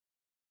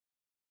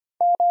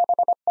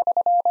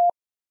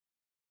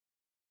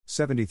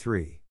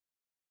73.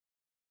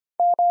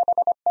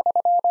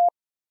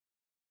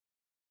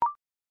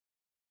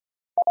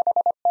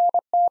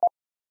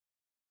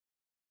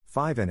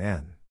 5 and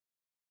N.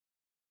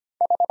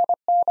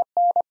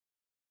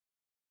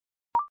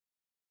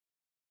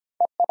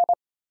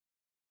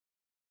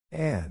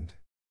 And.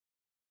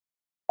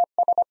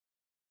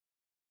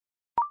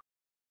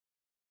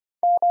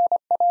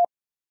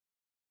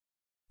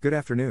 Good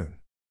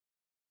afternoon.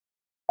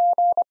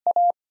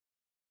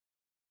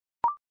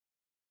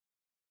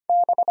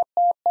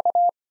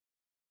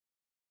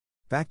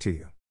 Back to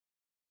you.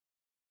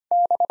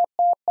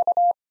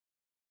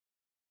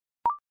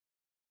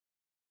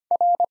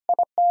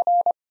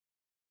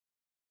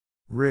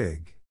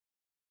 Rig.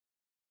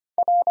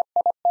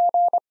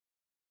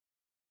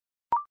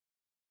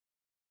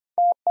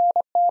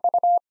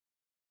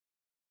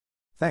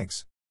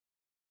 Thanks.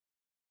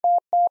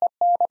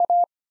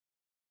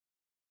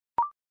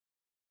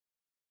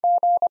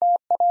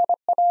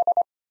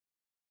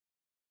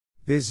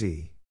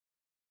 Busy.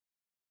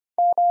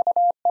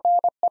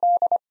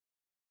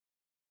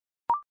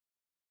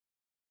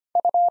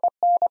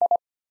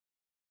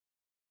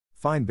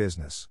 Fine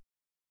business.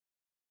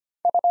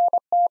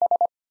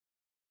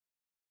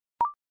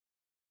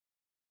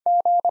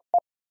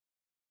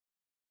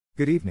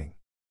 Good evening.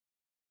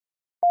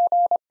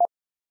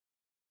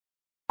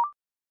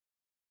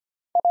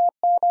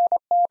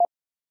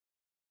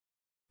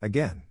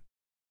 Again.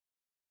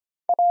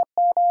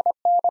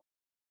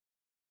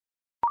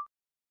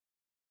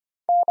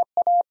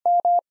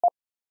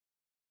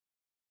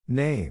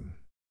 Name.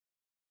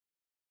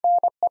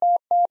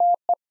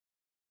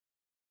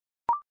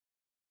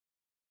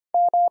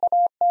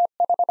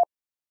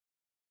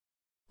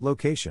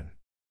 Location.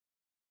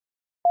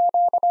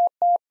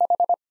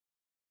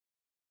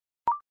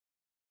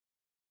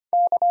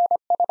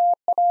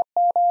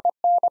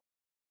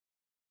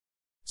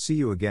 See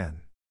you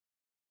again.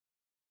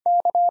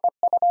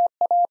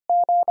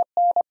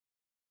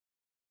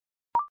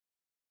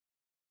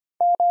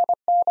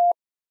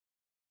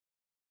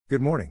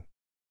 Good morning.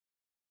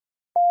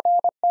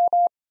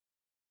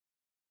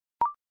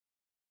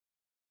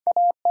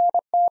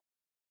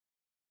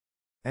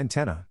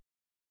 Antenna.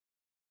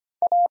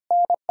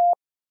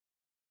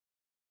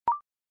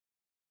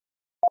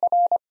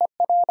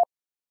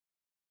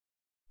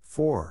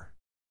 Four.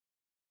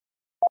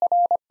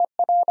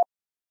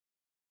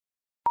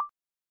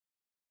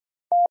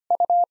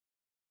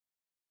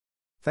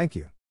 Thank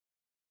you.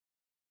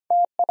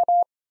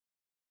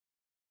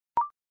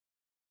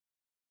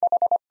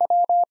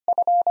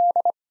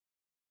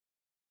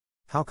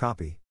 How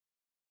copy?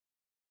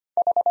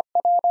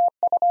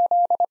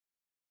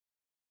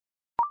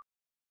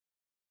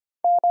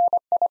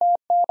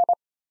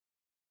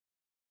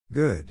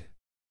 Good.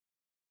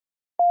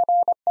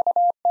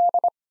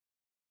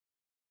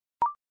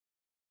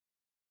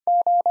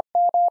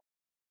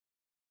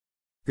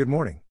 Good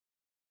morning.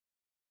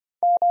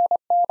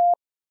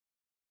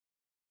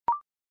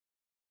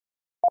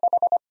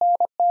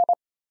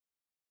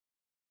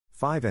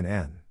 Five and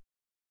N.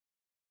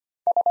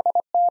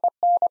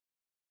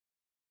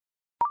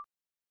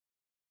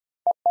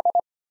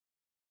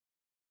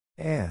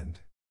 And.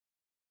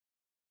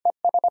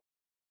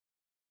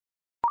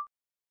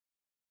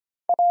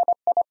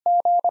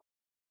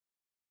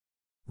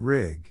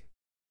 Rig.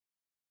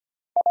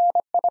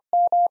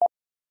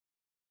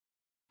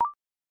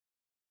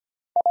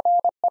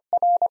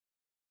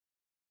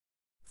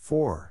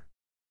 Four.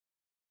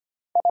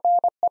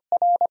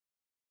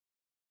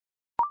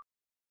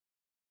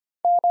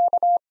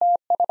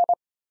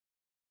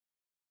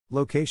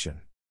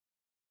 Location.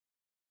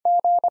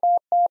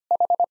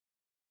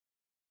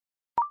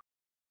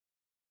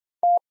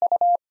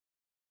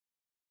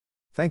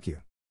 Thank you.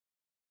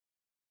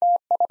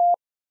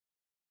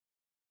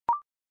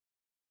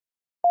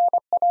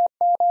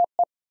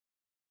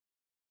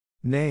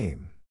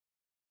 Name.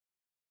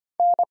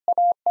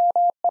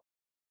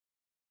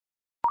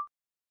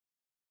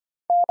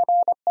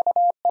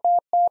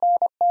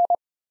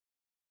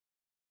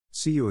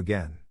 See you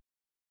again.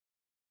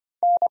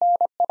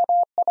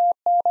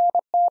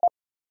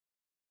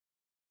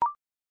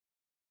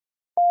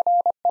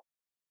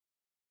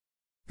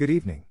 Good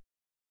evening.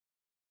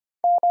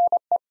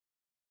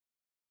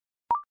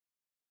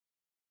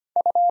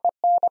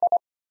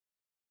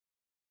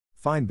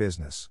 Fine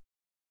business.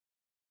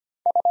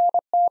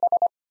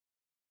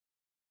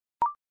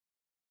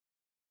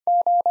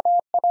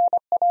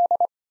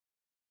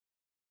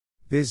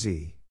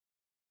 Busy.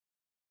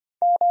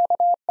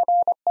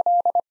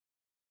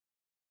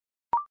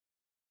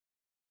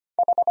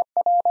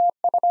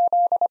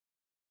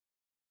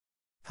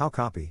 How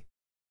copy?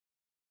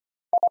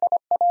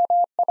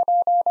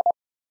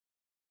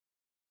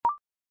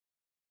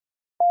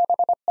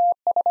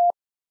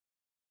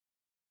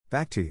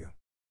 Back to you.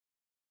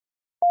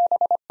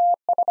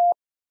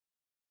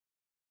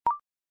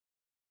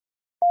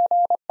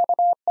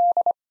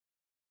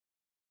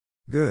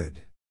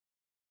 Good.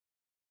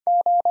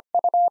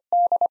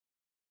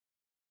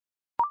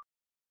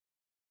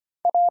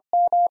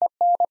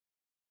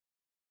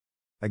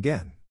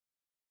 Again.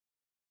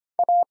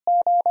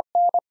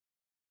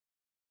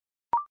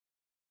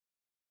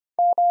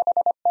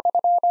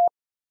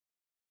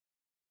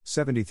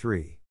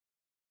 73.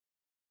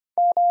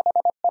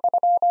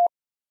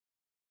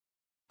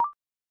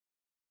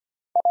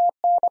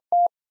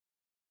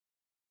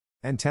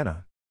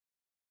 Antenna.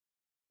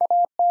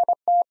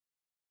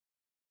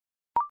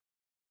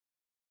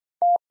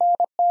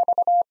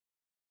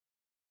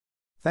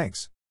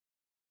 Thanks.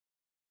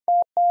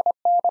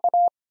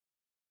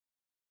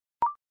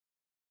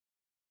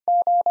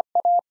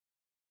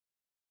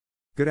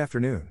 Good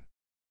afternoon.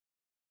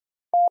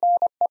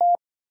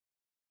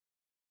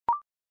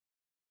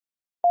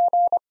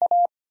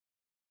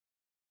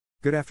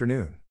 Good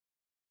afternoon.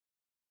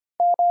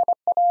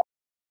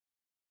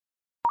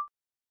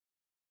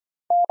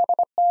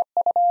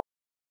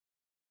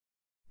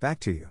 Back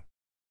to you.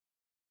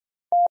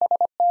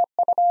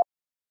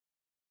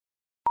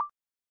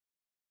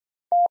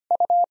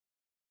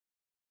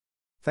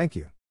 Thank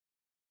you.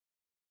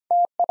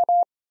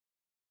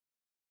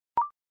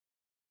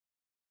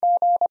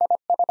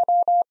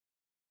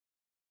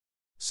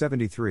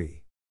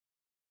 $73.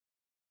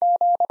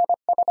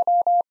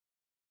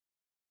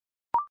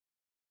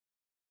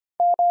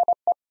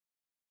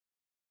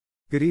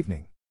 Good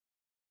evening.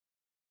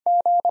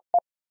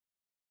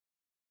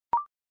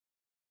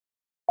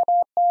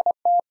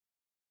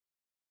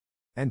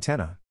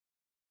 Antenna.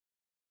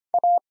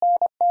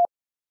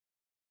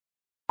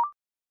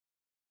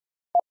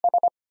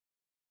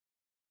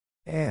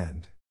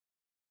 And.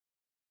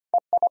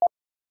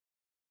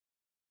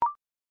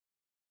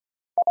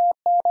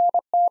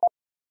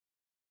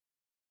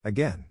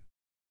 Again.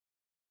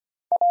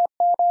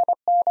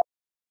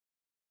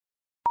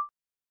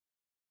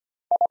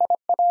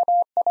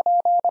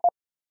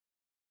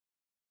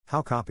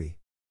 How copy?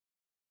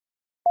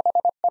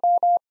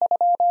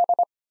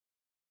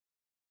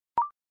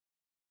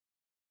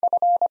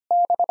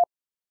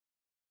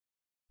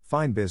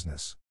 Fine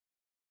business.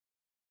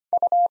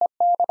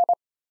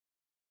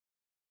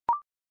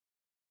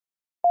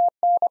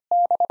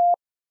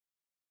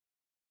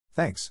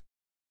 Thanks.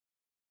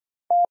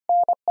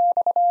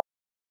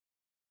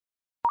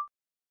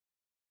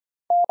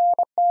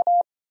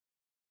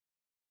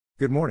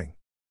 Good morning.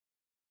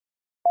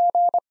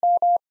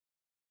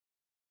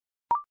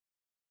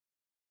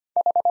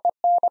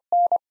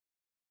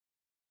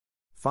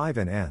 Five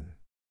and N.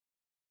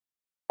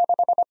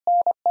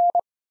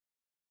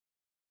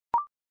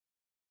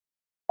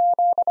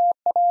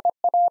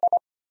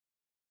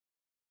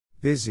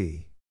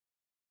 Busy.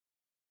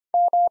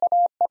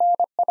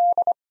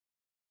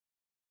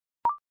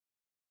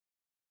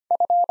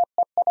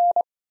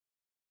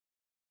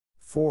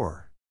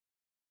 Four.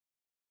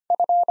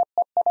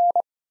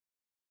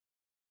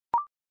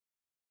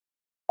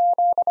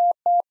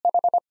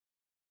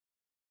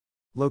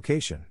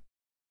 Location.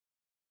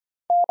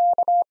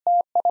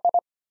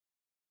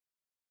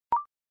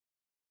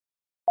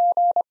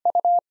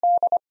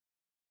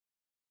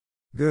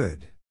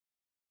 Good.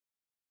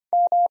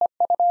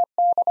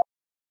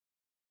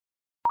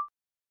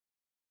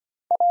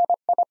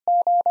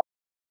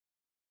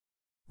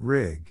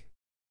 Rig.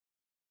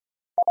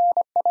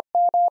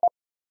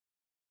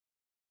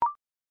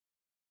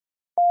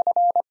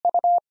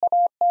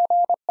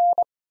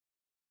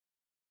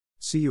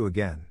 See you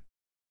again.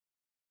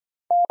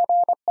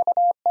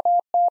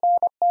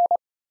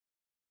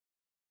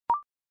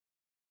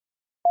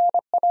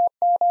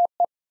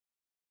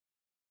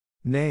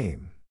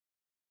 Name.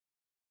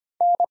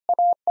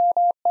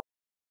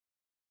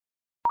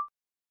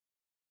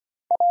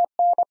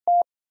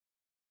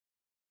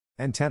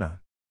 Antenna.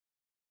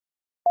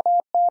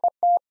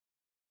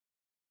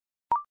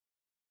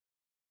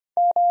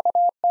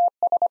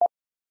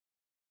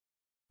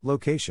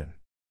 Location.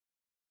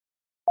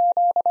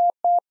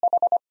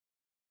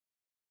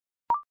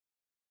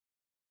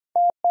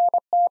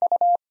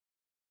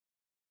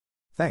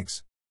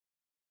 Thanks.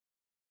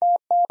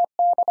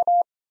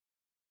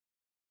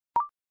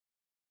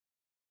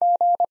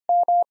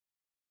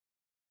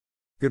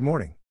 Good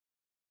morning.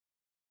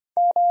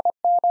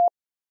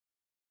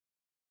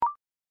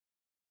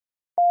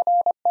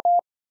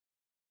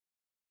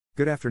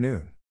 Good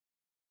afternoon.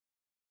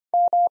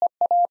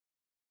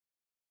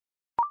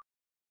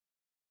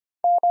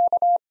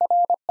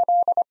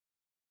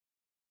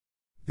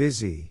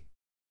 Busy.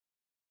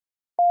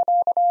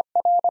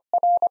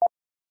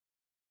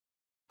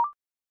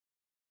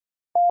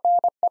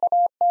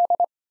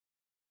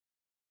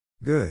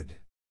 Good.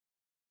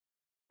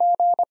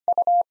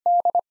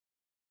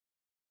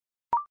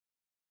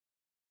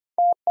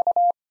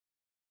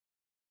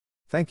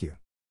 Thank you.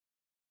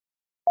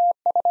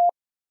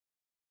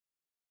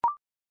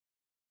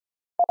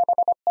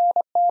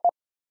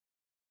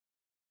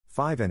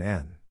 Five and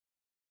N.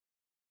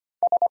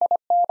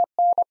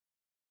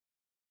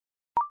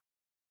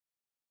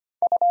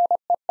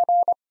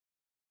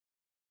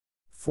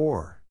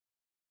 Four.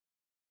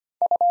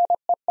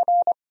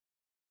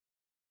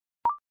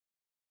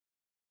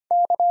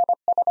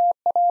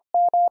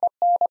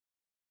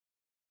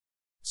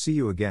 See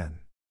you again.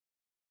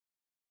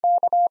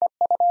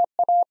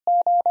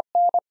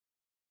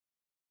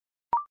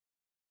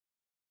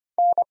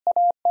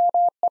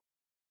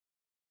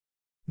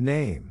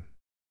 Name.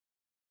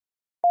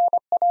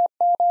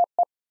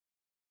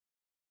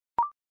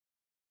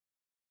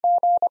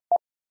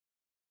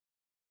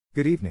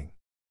 Good evening.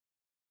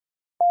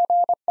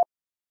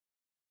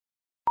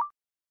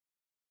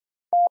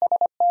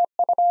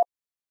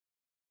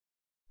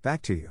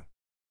 Back to you.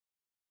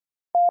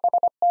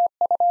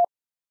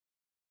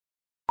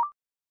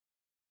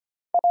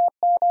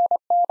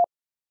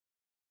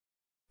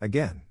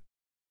 Again.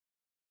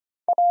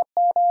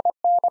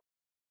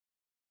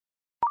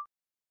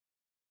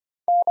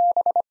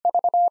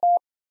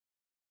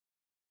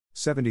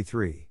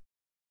 $73.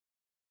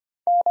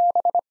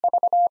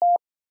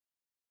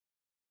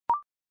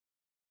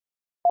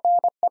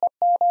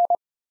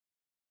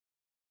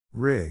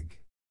 Rig.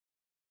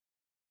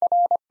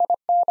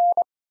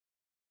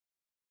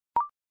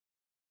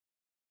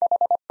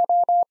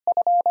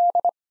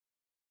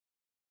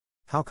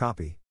 How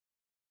copy?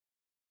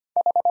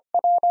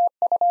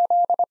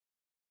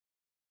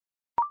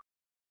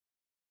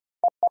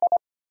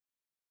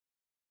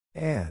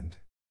 And.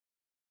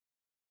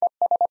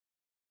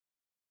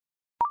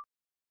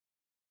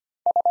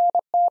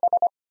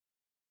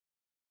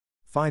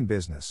 Fine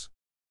business.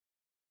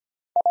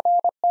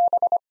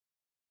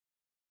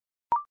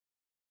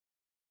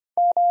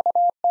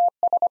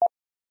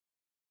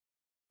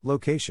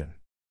 Location.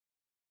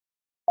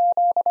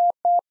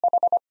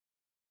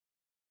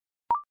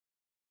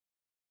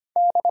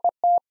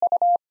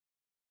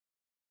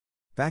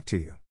 Back to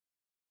you.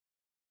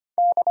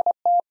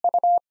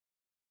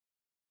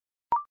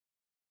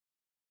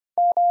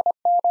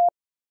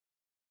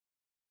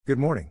 Good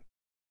morning.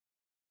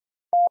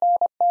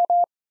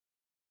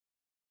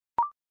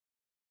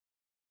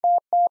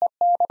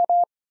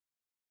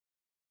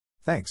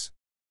 Thanks.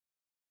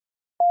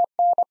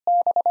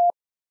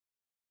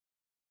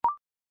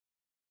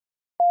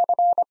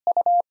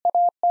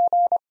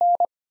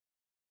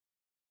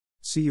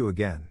 See you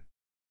again.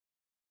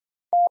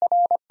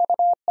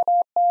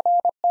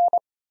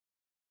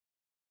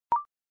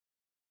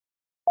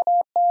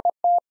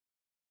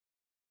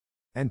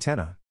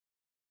 Antenna.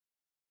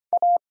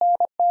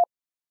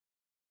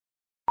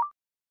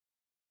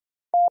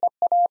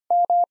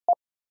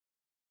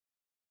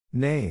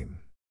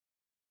 Name.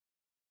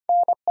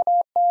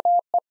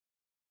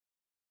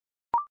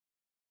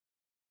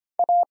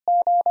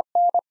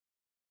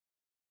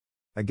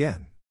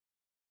 Again.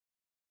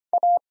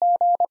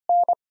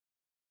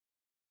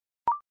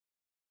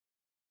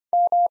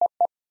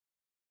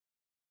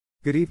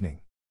 Good evening.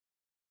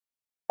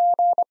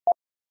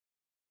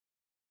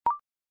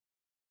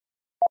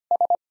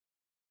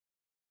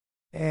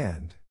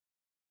 And.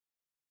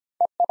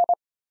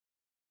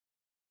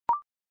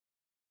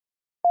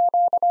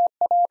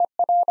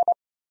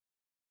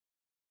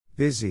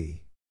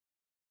 Busy.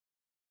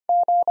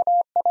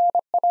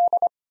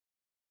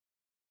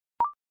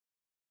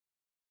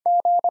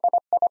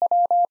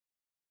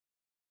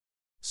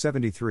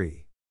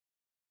 $73.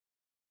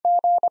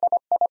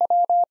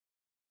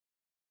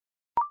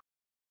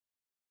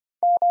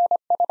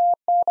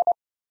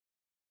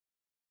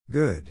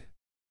 Good.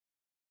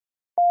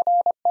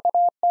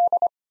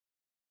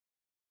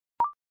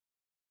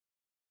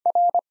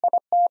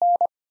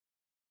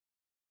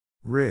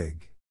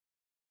 Rig.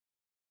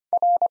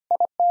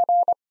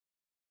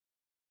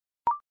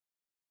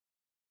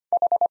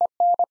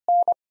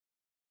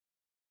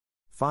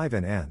 Five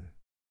and N.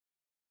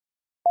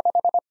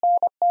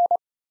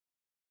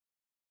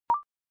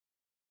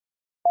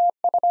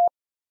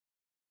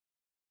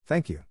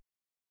 Thank you.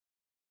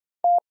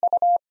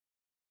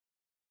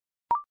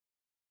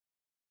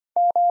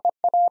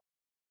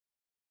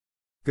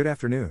 Good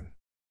afternoon.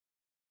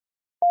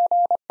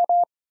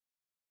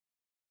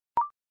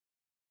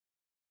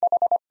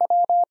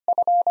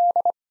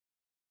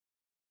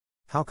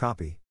 How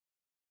copy?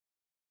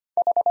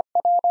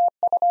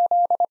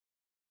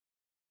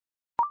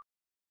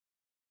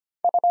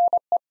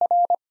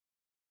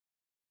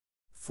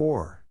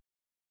 Four.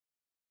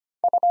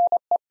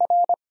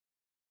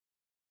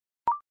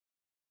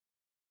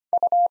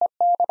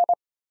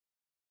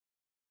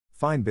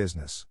 Fine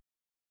business.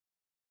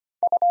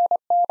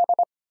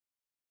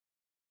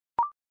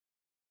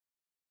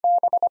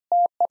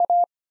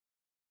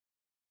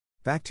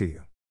 Back to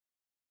you.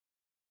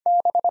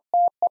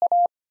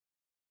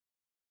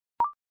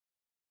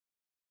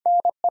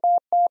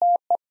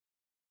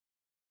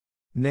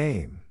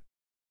 Name.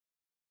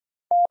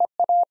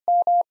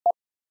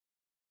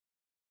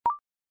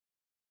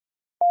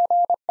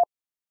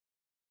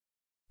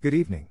 Good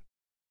evening.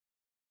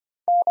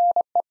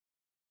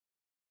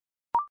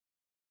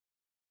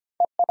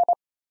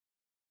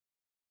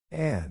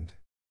 And.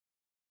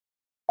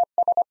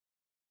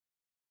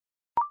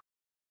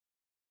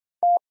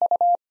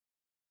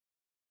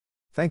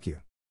 Thank you.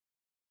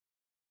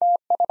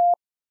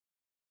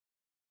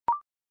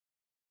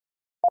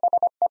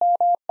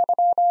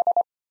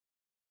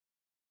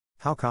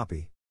 How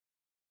copy?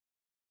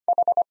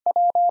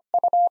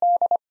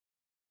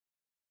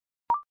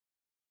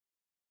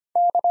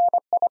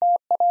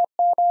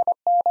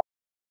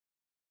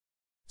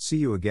 See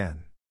you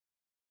again.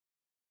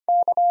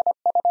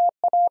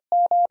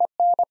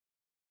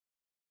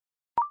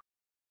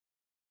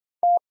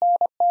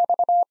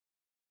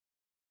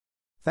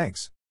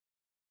 Thanks.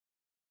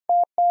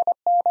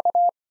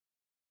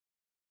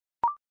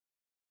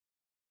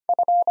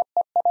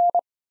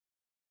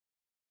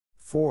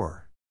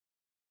 4.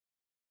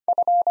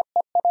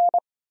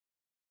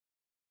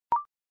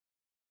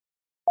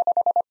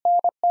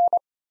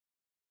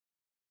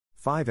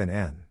 5 and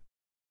N.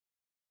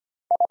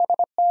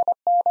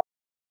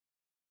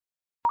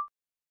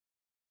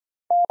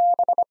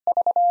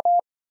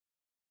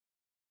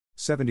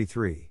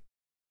 73.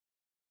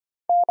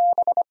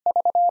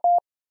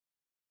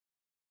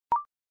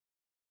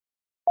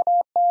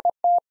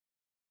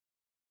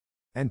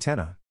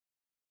 Antenna.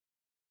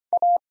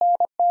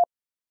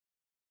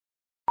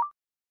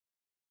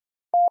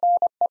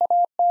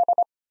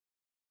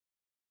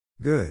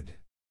 Good.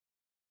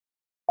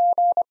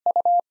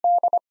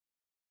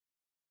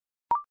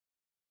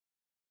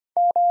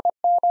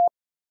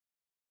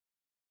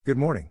 Good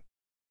morning.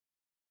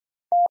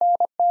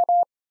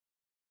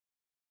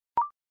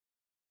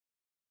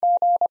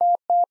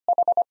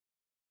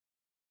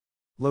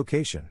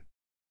 Location.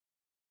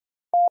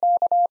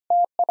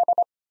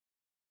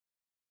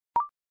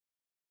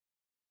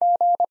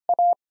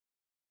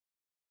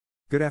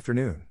 Good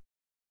afternoon.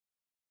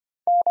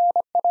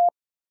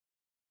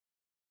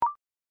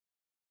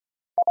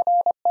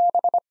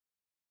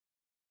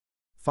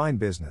 Fine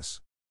business.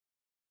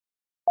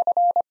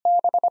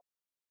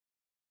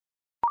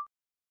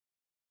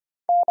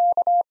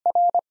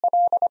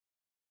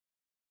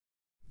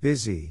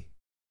 Busy.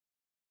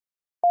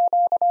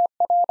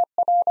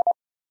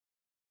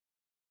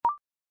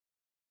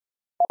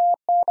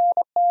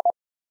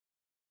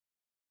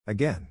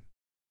 Again.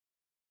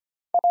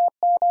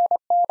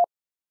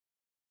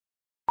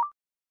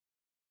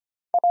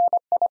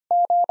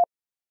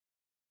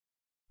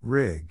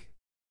 Rig.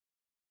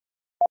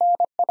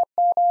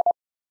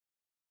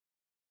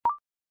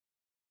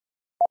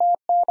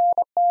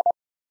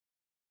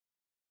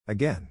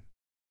 Again.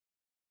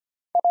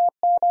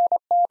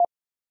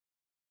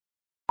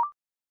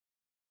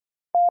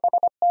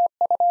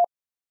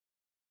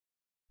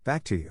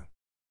 Back to you.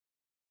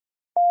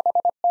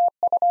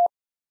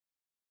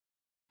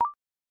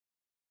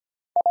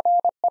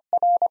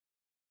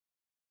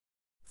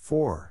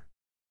 Four.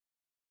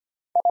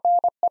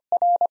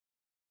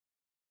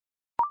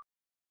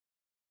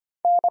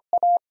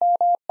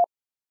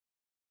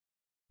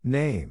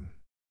 Name.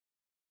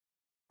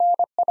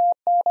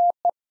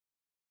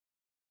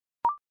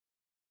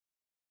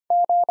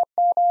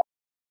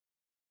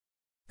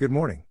 Good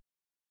morning.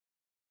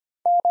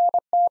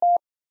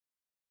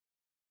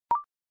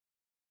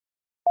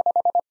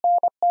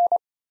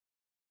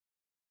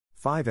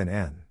 Five and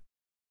N.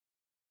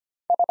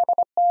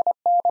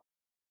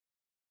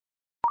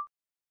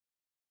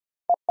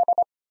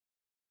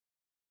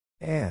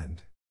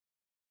 And.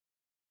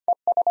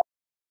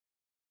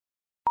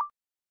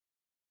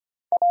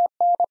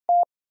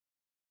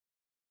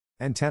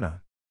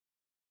 Antenna.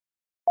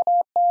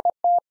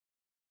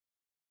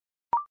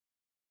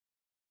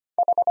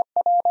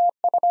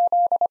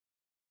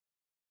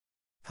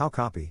 How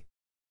copy?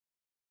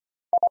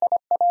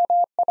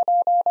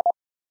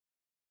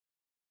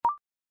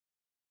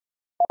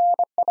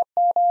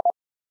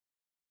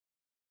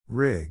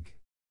 Rig.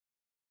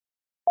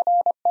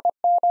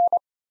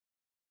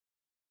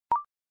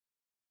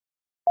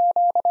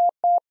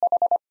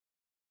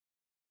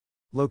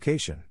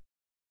 Location.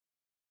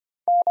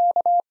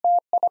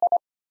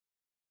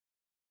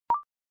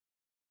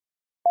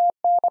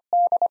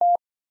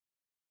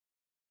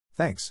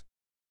 Thanks.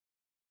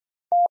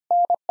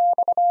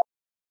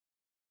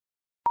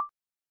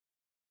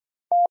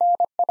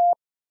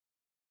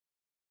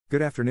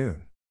 Good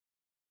afternoon.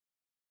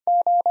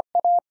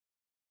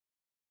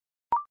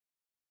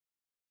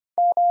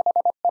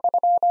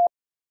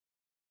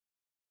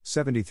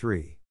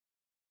 $73.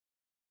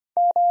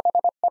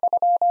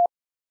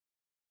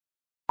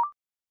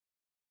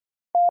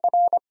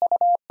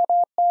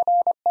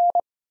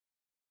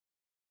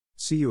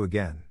 See you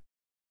again.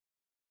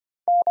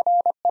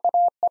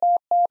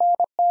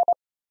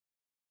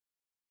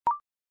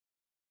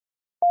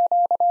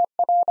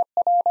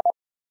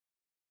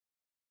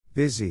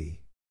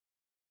 Busy.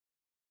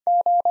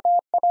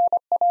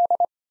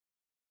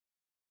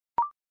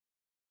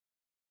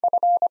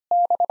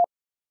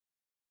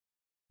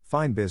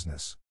 Fine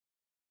business.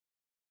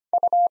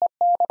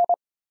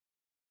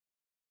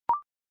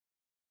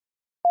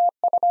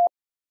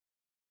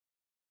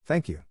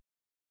 Thank you.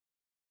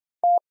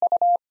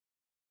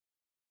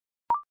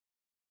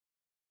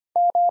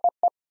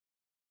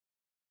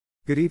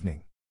 Good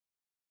evening.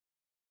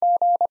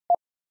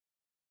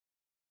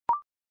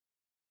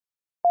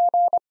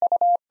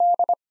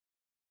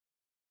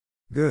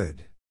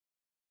 Good.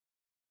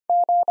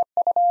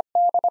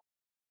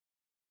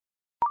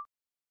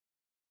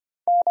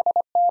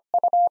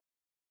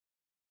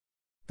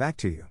 Back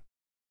to you.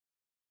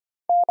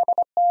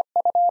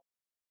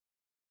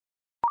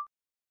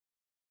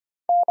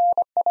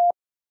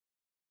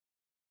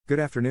 Good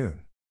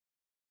afternoon.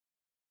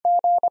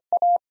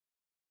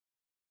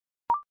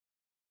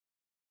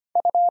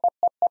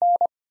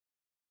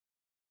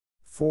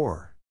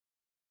 Four.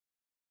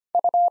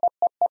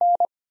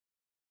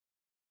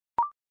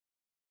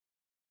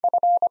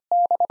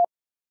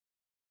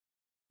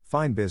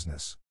 Fine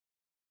business.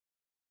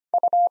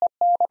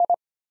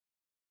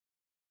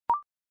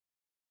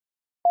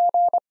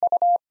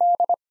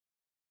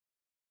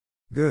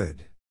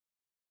 Good.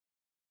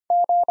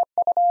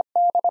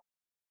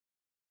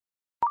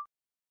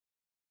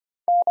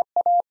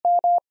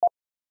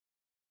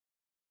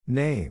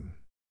 Name.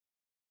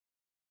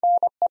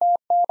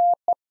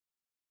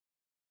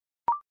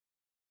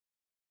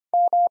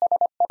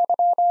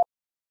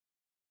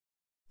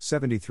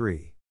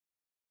 $73.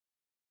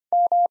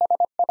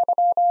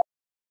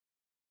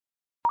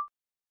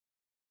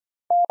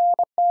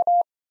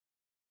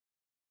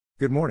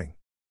 Good morning.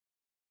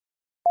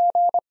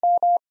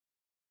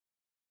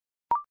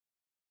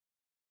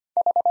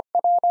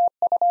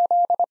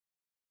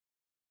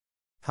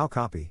 How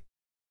copy?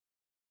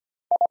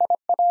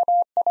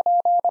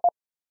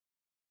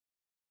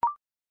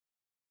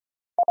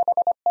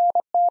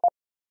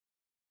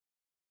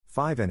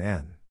 Five and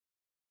N.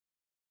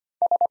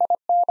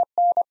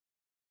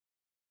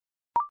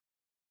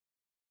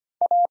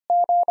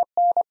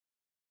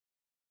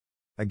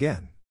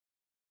 Again.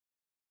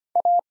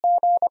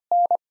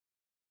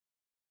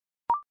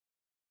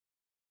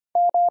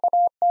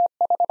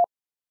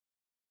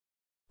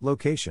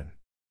 Location.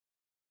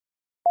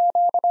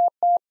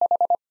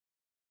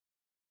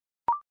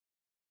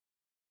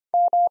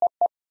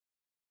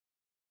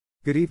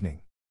 Good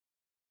evening.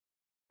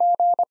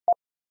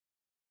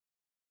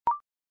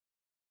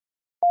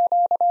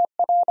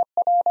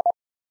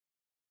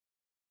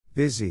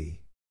 Busy.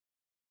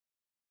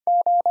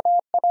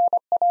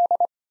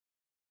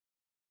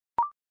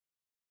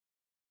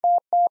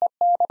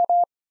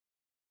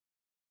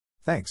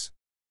 Thanks.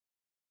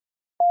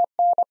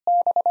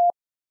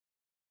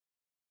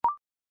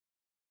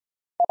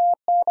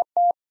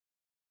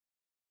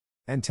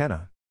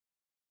 Antenna.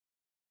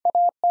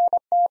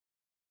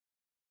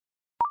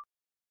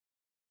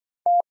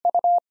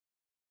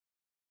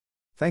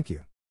 Thank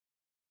you.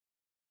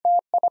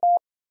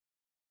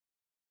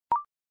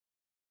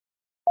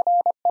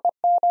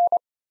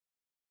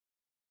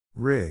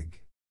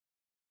 Rig.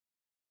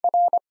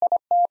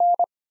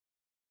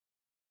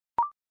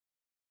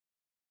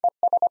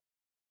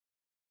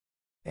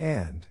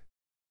 And.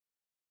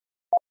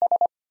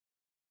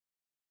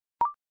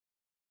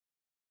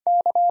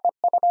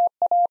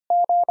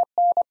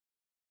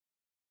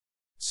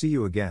 See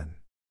you again.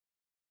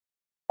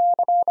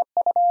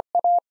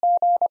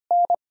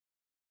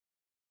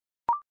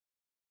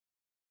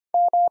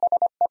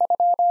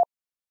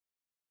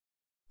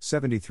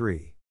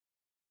 $73.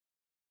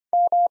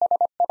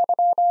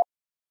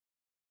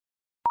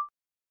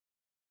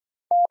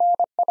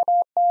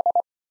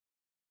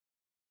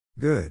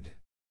 Good.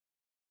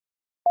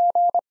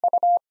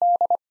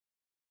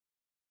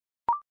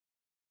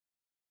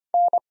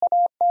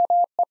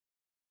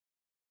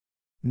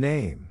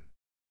 Name.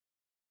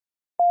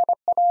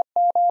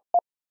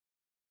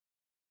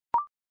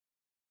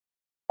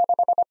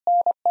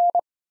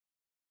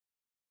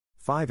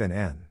 Five and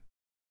N.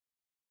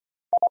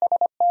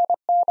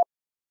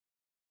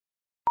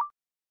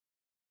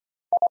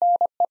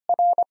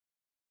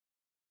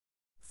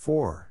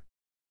 Four.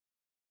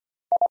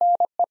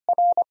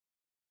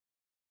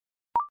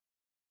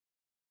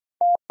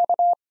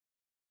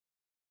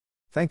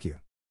 Thank you.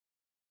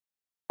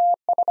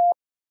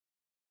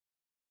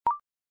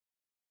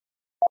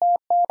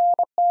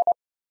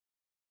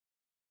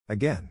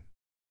 Again.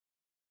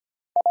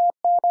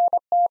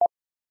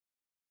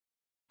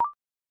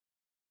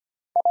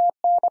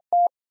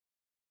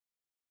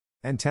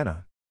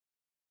 Antenna.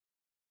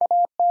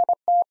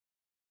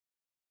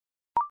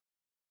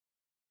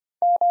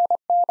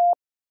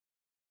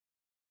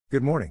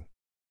 Good morning.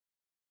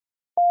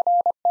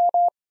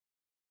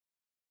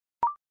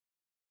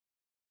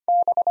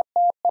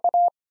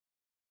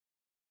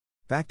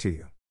 Back to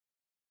you.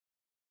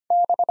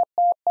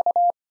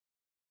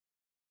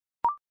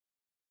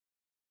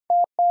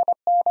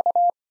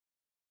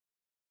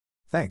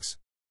 Thanks.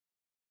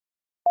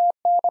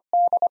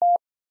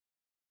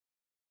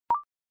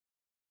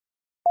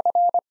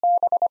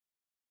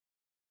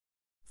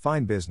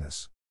 Fine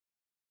business.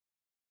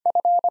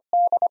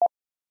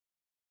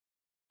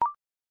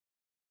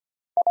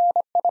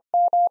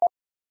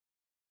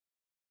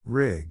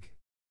 Rig.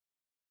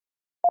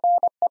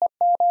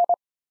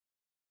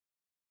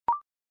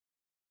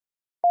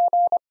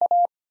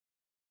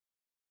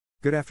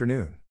 Good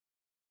afternoon.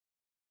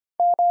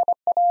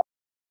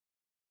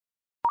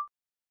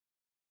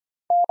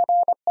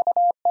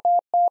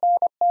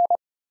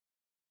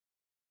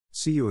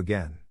 See you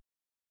again.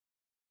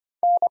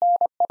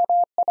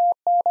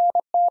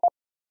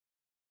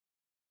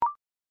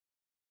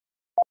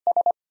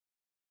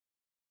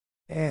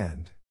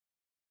 And.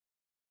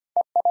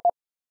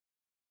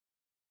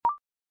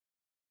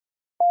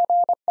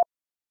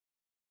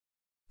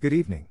 Good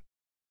evening.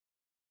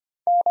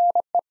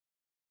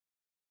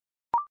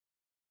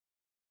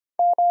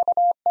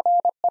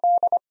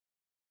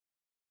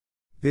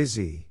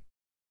 Busy.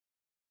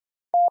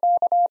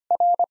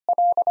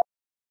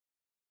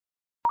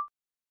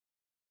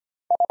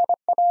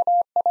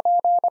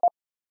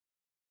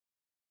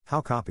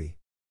 How copy?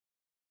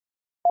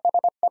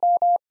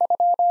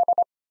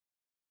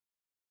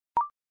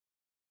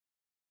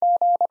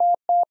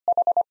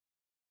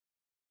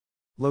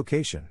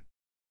 Location.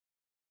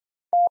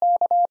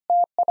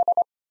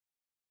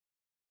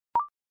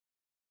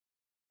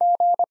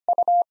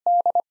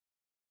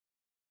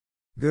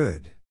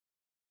 Good.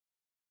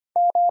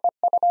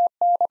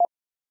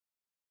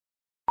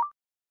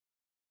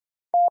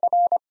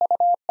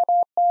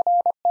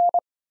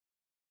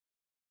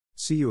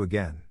 See you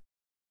again.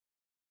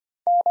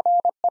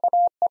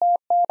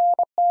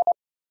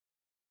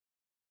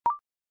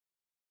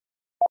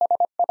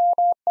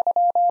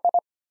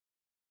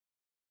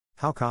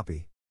 How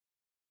copy?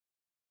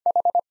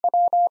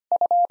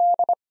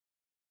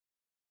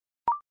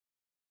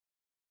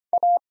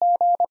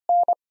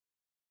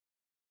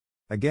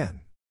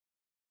 Again.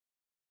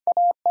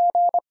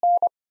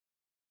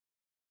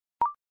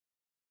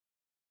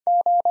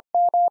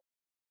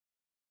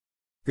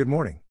 Good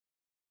morning.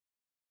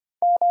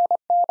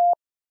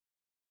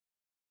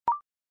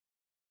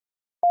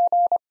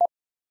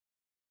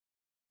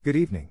 Good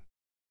evening.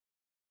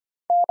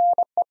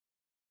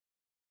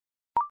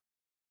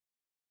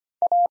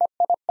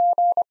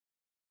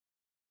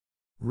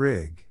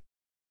 Rig.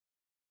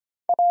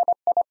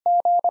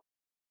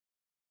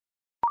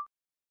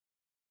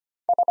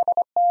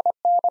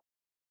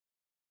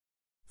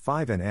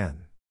 Five and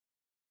N.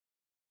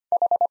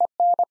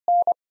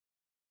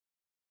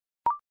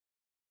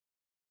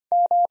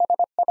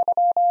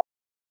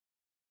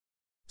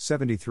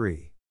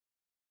 $73.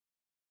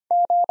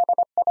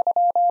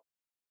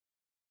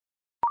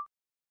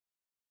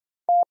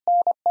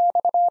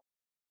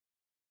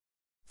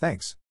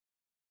 Thanks.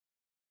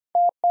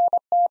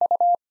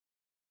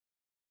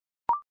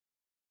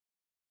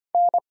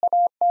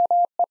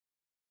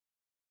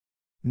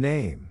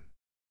 Name.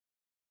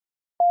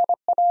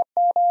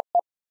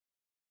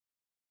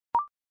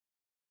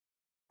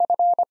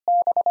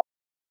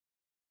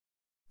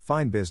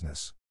 Fine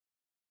business.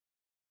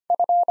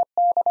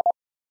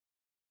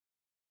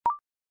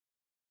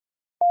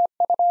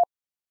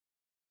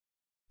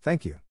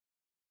 Thank you.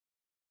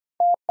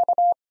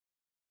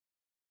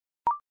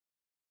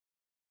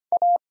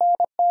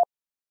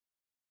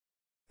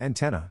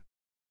 Antenna.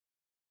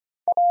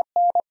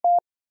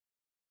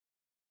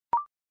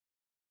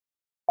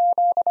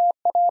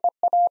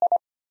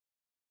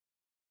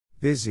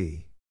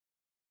 Busy.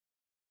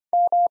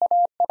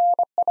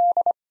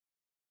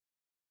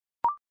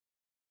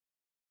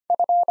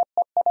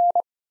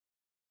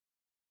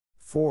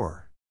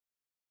 Four.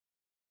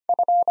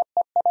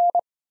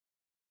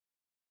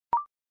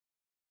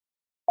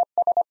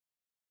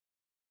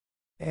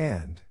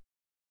 And.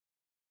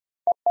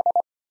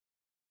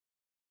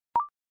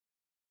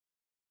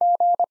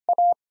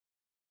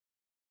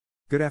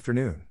 Good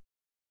afternoon.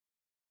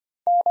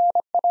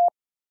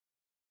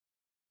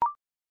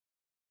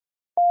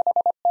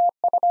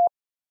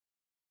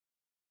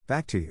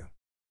 Back to you.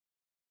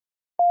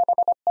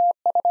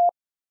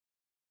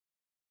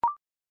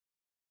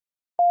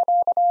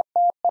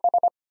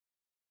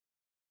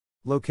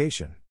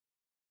 Location.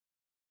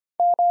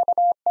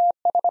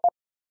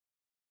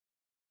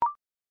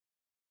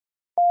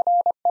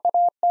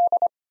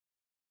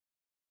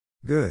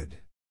 Good.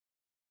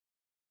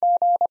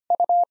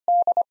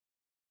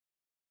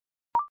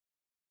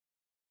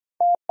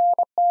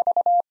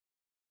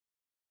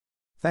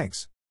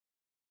 Thanks.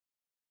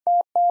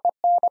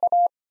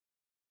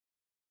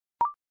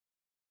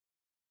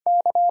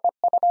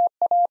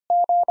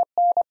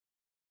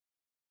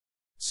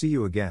 See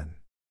you again.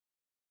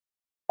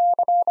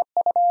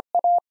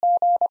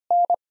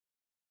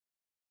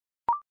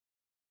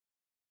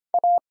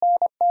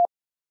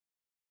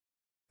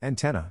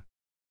 Antenna.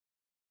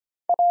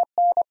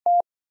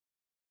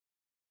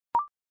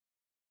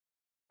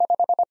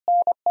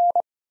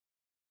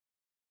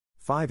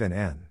 Five and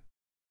N.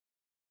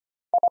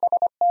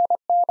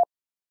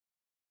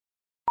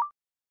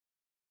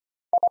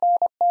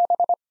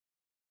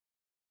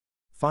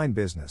 Fine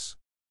business.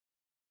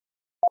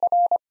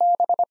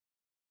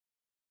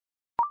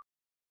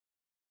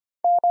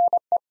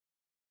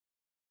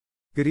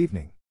 Good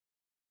evening.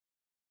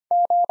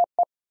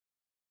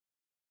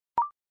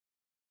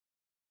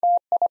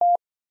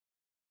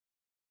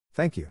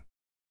 Thank you.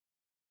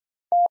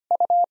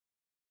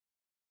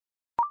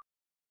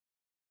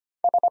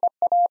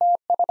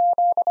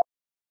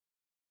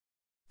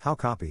 How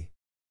copy?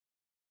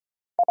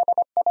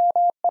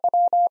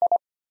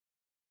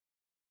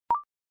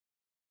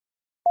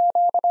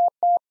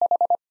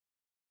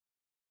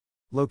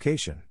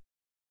 Location.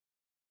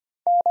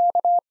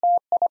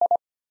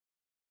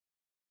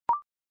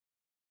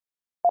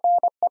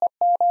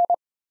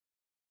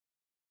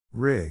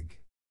 Rig.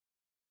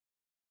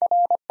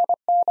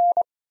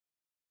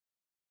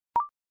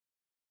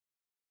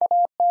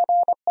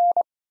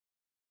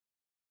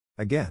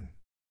 Again.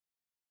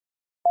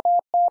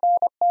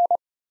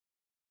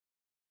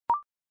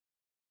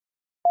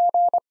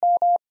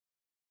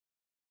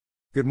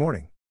 Good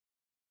morning.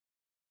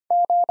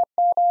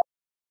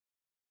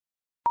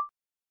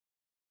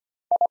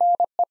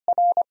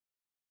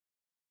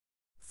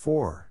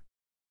 Four.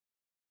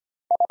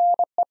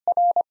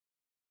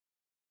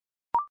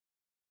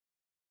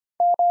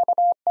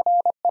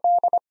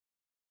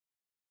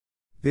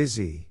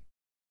 Busy.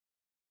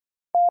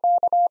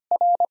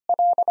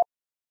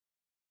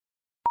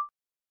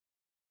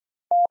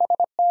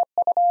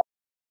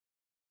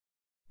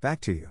 Back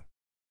to you.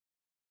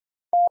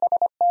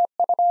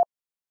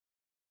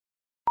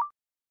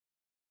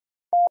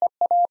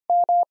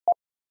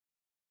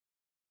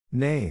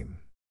 Name.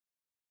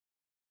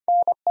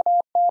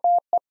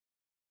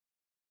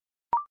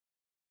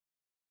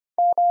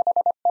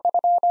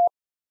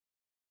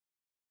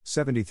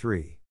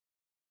 $73.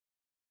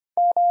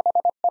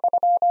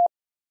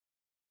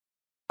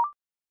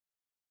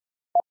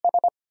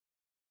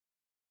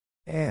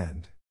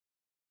 And.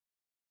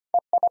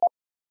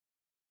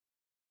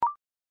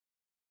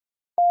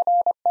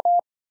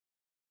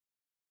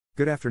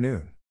 Good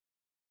afternoon.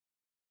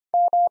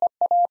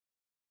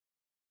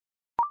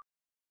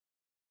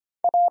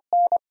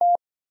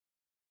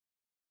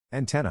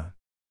 Antenna.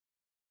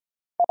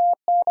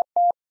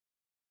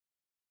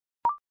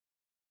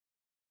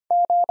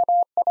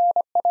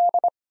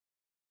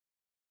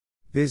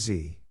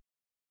 Busy.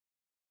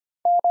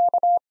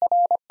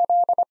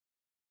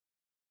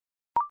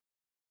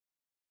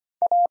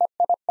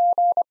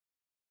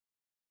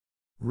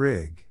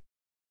 Rig.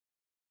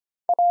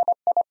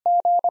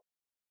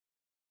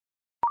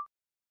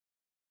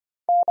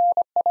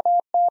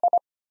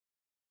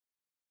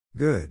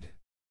 Good.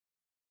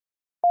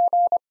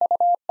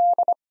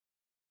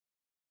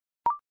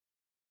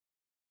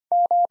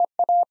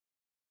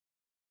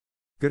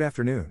 Good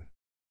afternoon.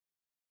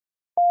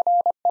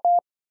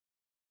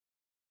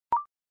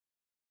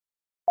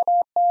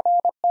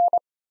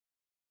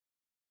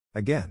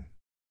 Again.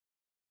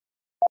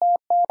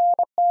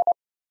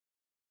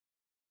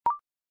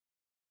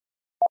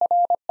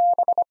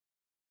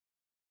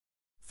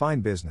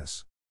 Fine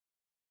business.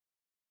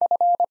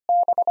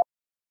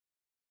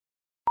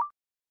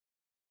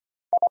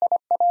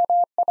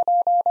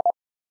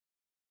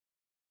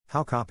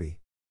 How copy?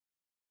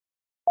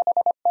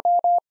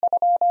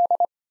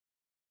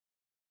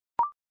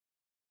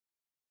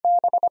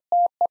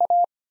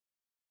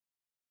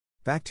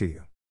 Back to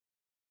you.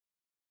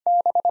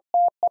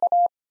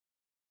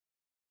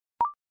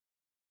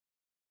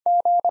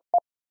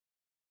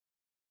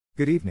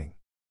 Good evening.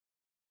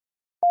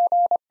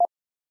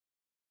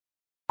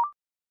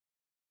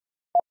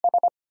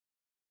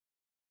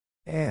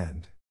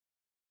 And.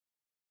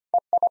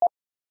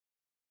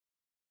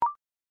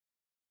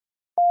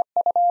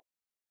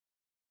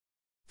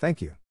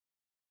 Thank you.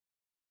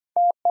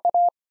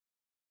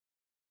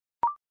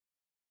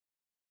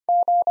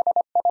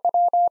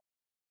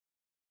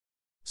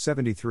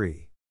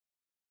 $73.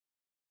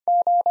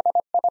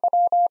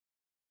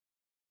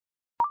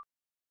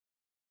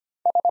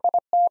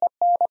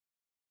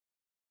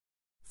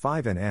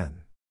 Five and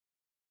N.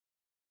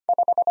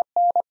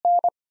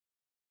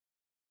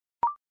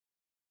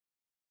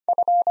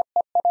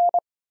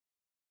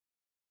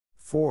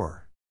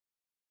 Four.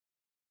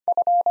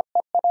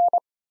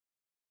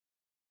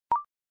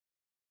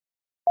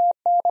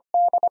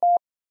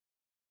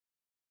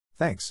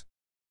 Thanks.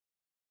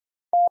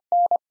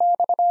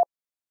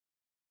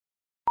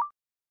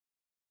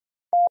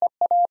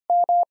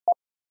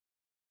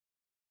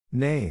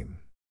 Name.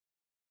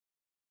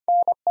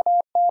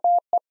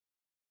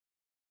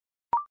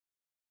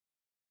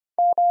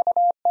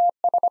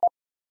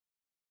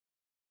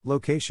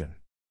 Location.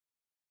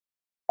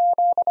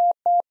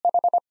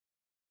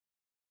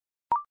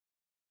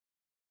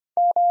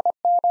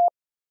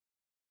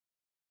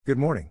 Good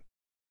morning.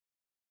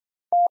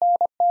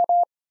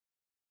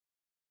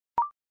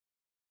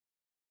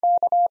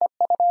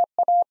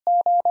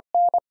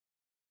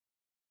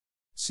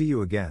 See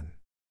you again.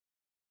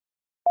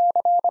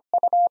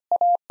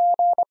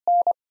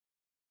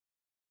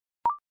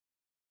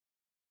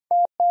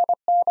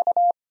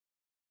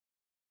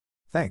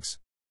 Thanks.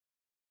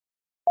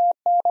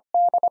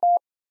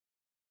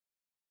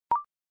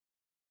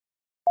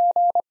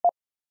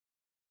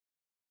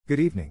 Good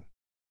evening.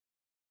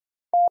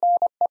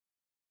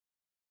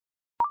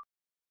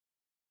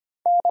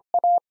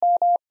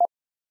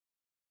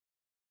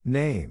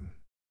 Name.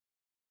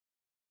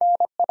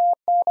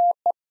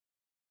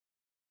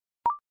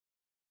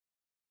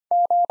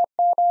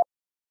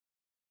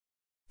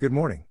 Good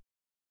morning.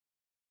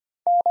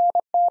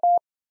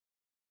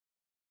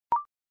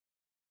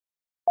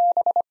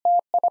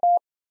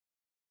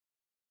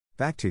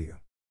 Back to you.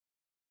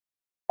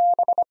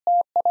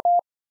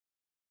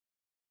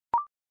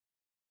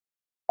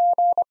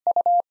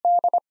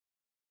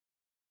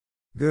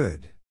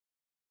 Good.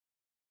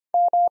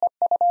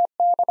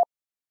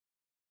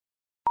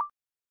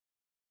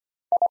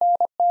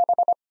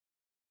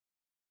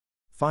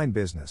 Fine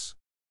business.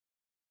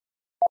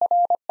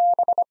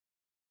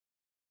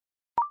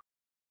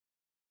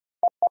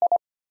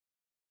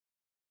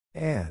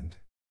 And.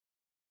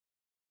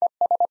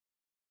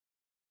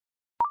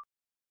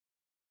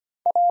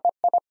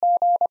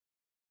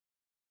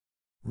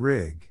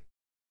 Rig.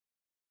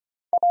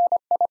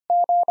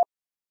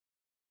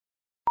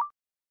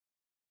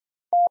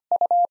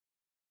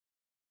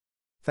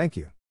 Thank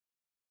you.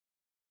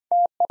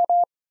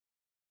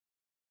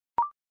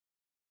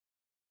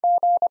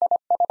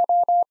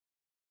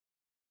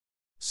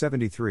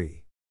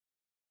 73.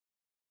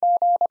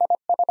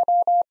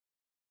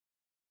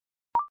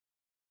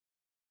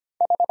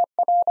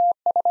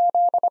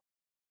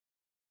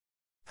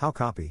 How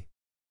copy?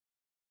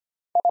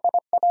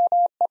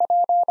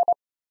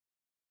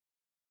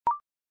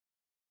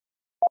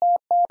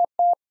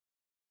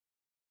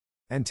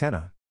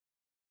 Antenna.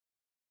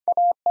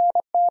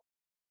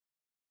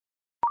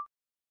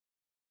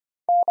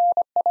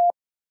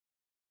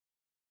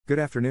 Good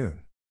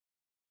afternoon.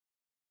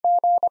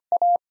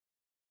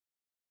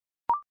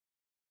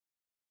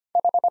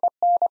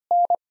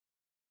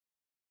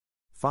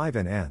 Five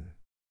and N.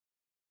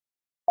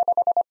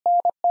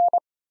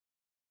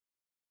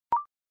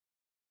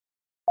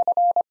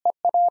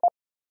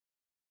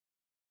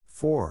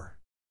 Four.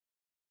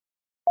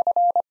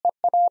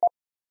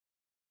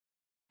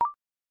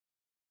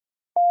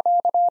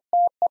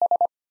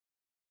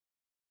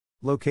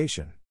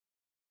 Location.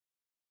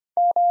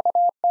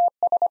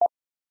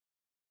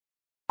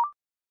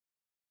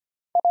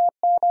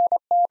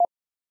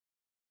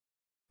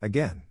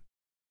 Again.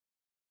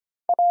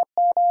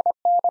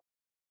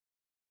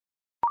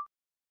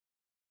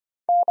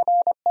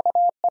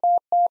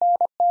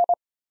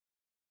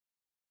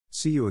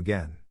 See you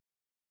again.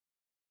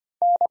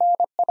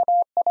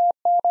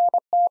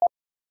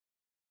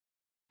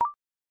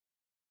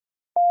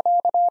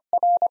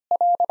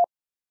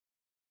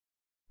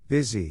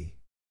 Busy.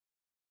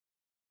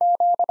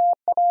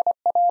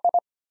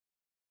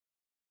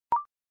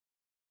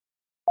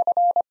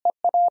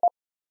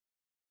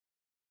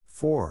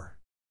 Four.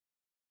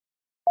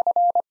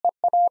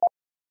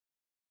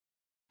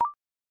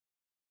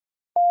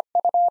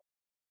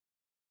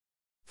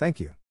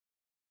 Thank you.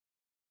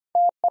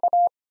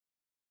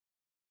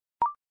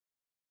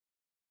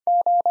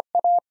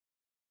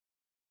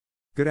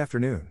 Good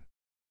afternoon.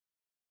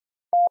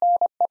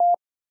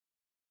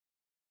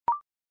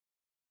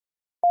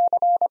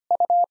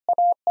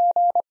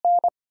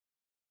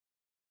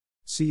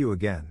 See you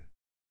again.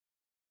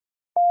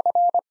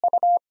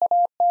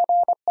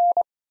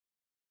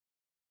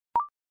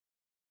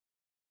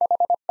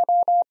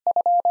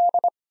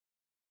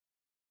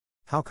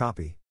 How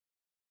copy?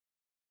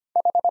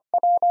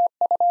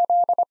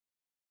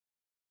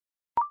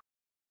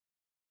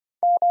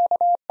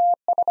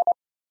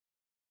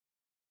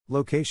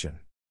 Location.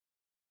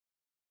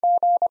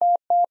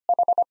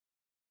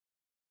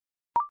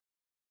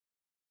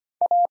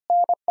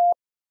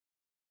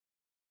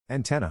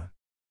 Antenna.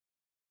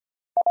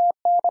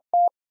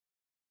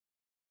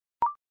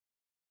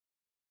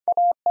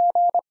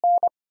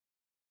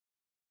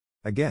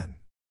 Again.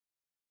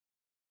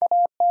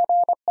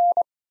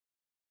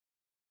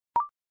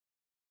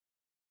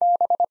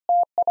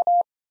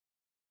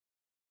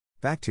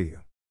 Back to you.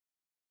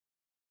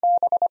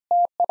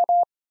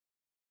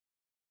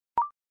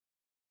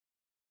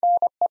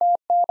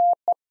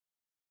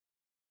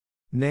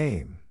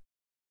 Name.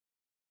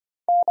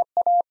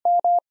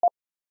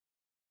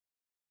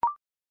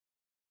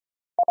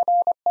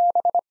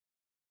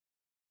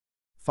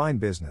 Fine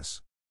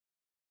business.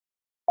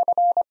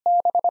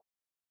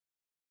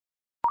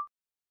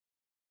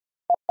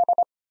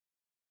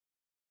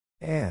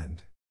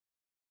 And.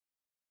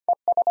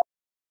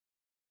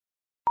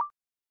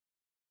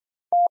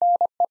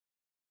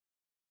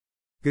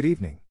 Good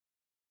evening.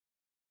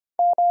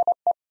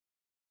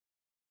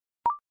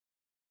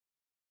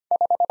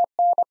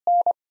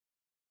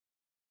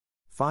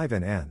 Five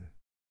and N.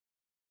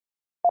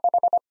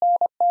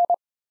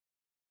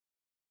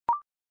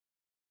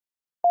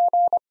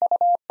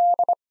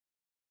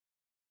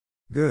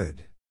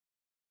 Good.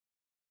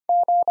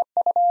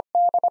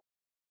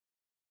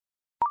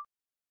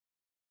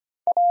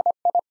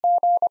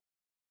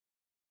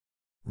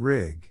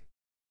 Rig.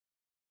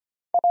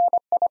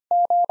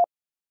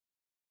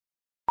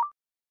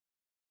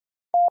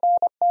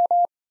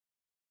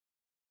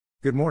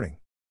 Good morning.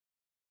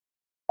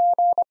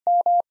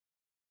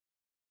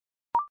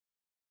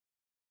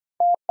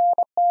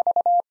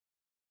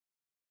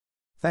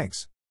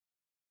 Thanks.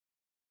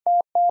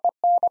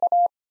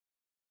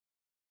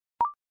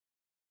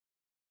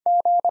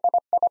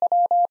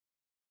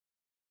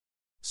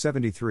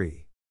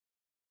 $73.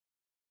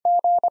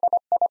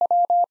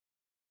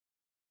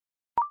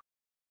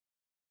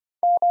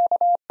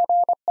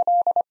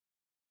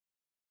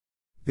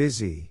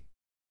 Busy.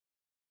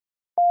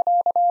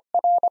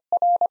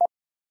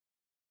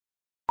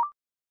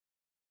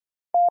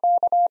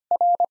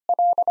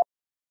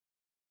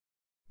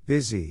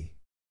 Busy.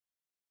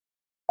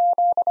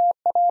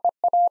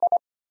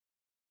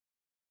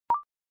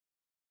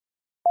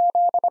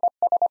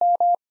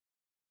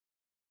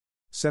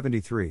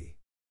 $73.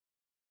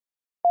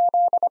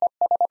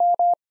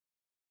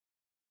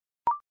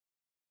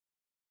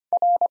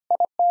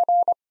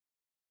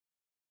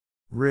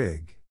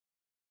 Rig.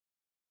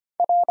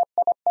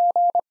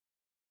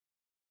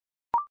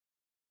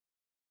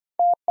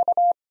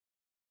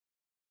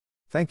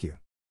 Thank you.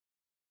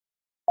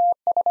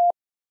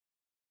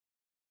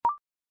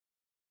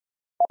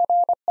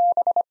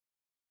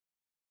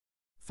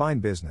 Fine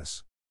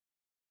business.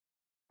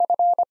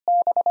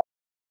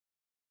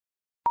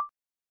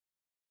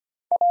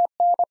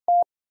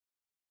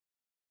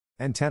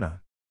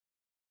 Antenna.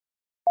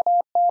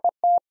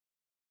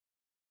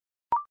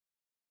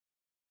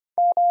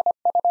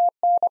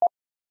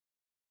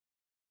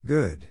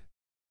 Good.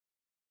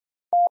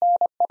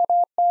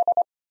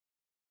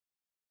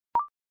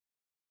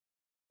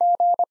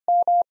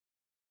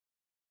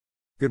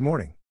 Good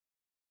morning.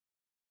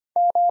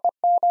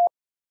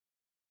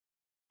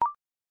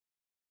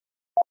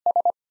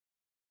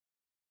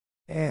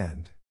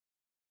 And.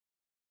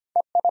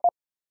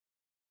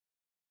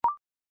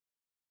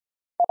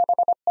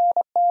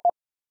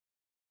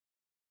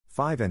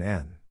 Five and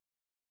N.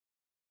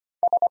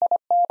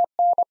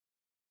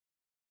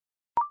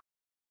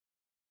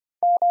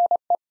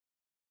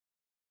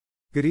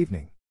 Good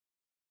evening.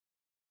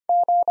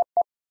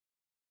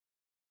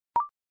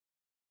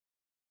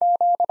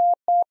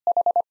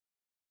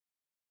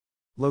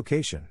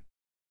 Location.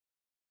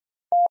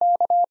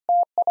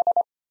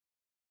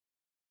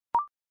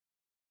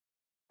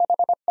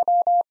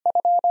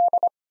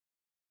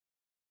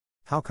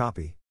 How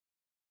copy?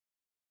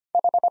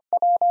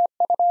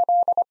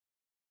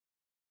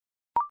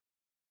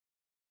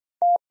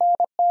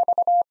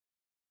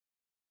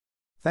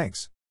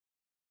 Thanks.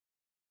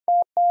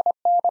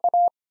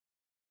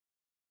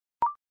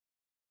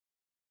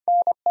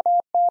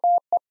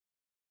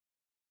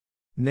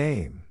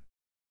 Name.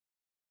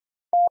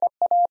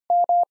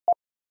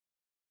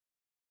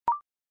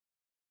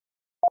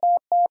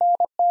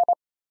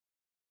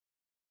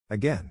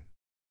 Again.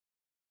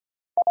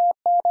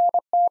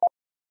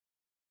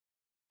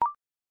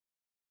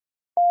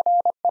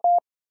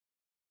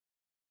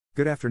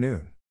 Good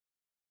afternoon.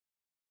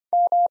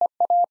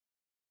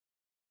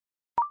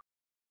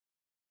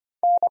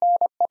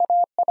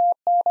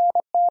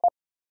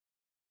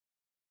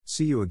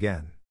 See you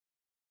again.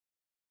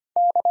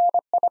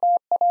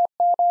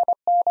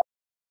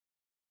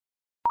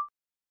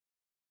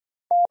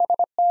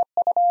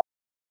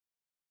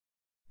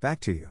 Back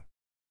to you.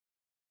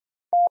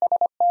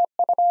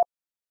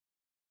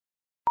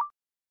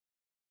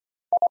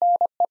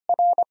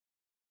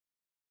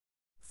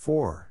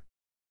 Four.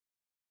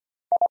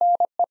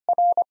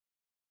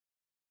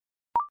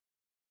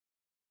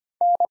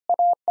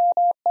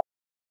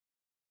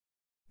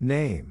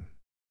 Name.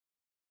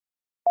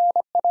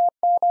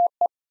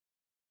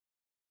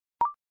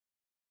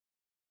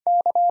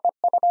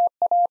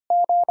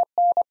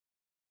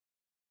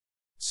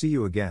 See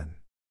you again.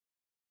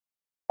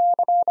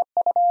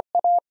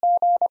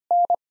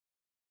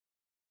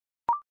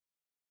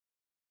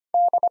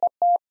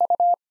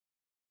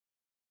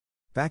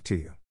 Back to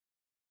you.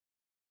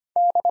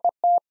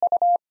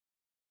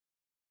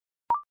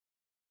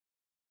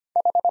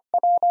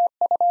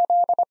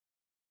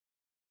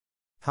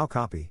 How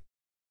copy?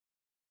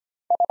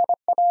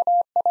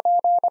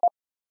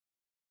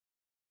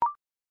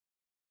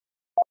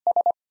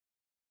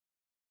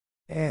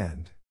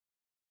 And.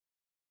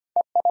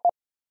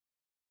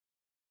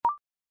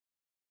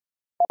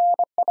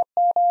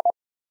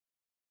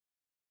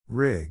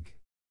 Rig.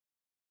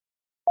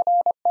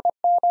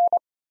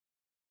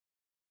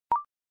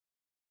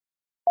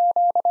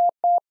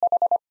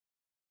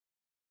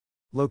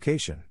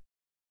 Location.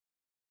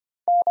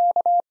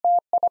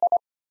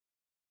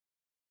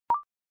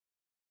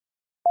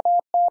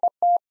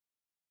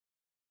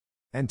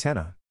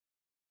 Antenna.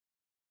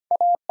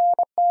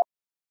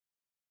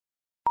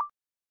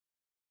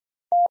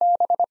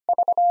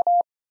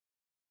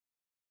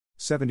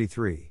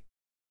 $73.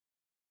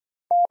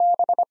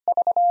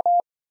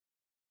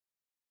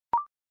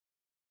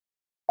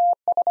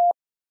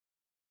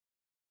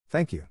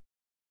 Thank you.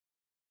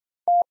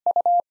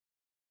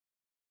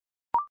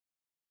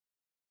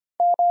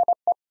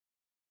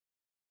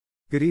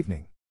 Good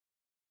evening.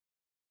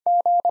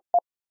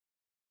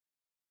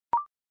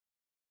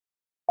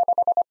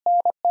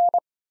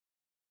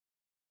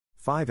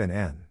 Five and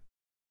N.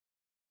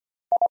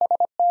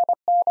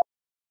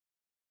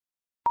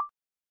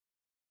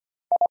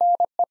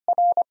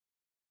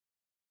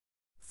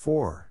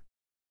 Four.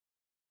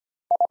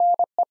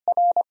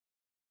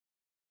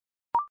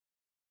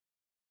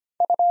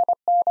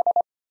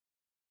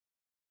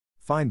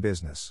 Fine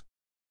business.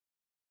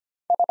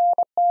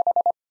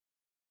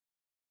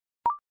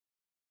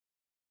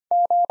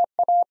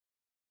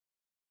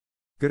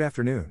 Good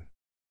afternoon.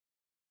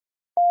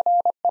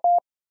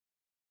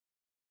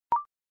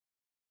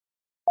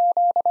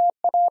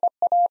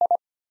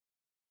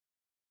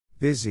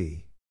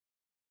 Busy.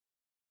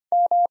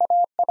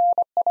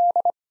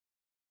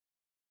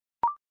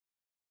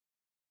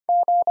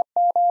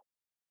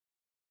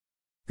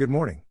 Good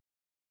morning.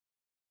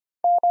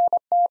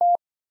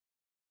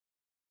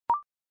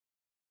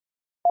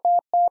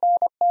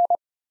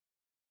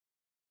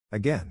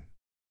 Again.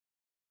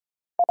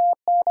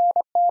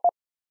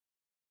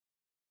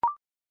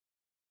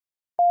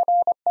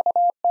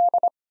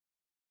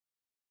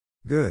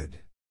 Good.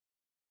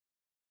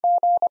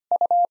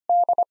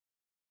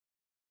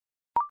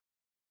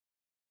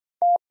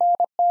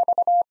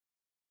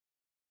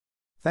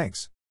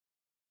 Thanks.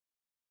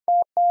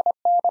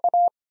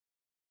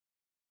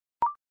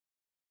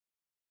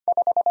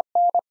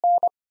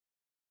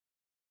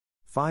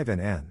 Five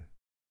and N.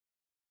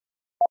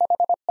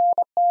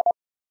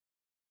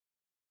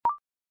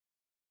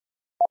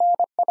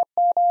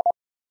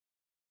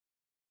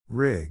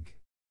 Rig.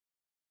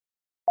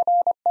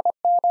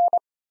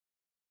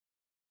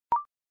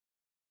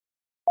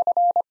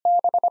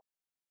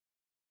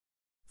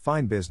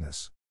 Fine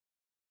business.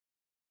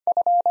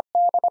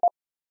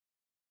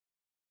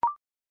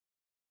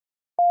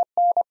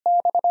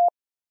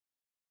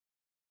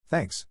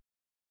 Thanks.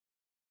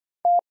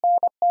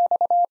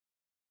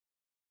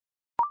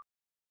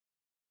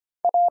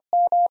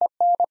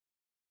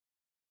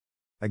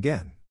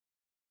 Again.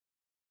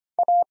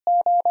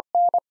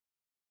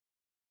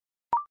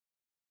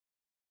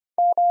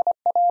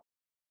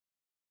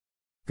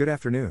 Good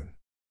afternoon.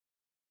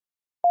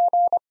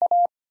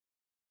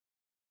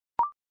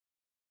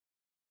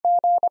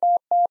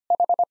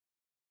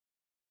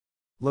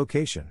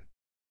 Location.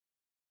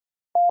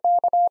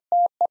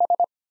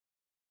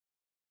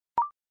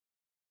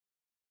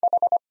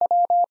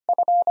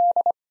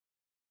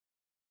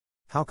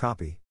 How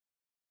copy?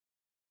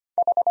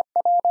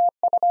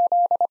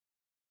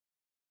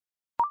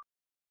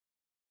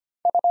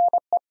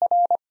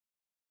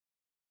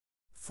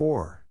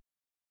 For.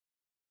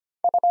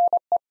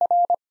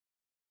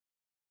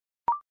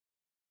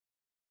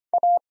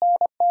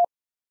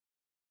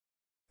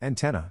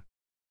 Antenna.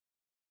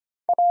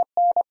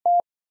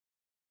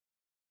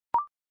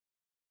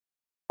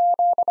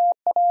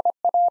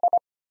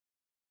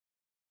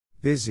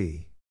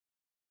 Busy.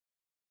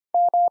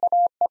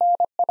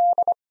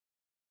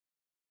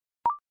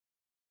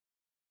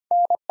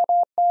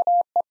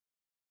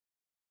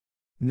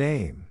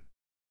 Name.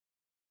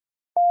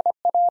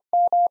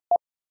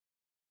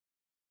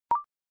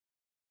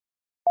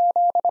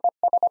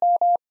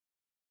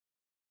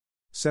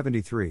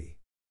 $73.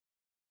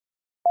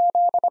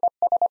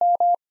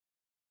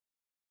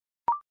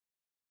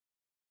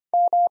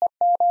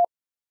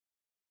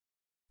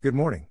 Good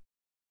morning.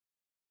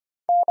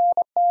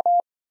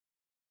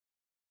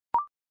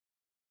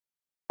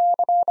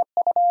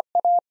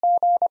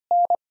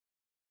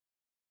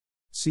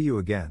 See you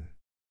again.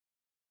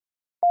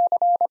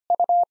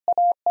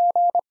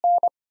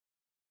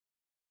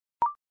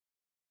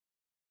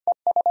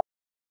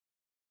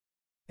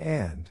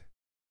 And.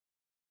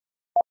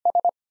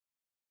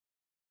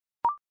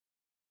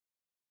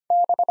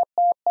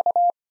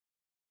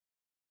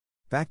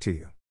 Back to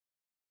you.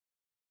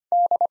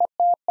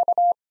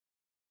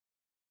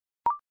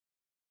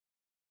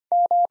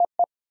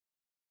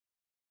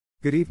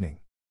 Good evening.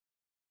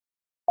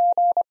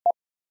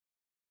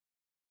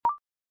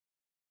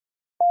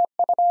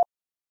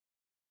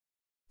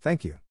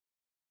 Thank you.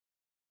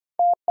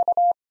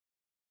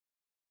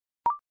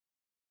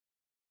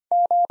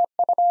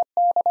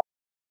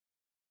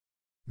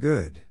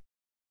 Good.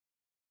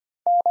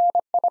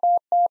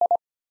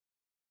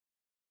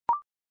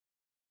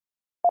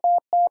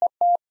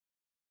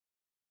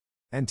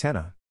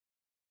 Antenna.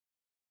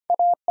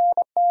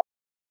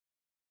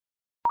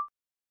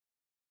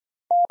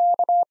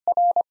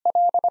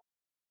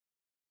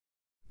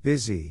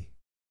 Busy.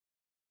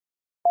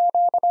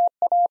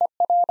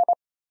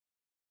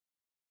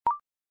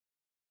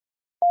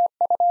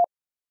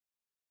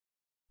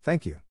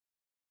 Thank you.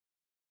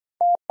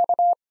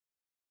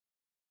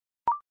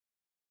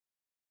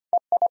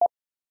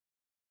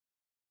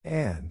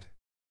 And.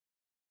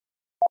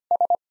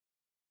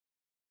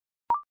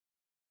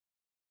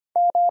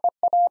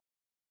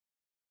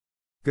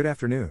 Good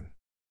afternoon.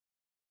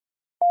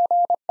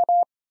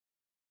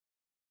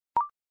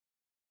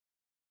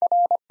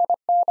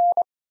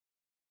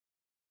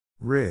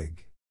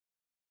 Rig.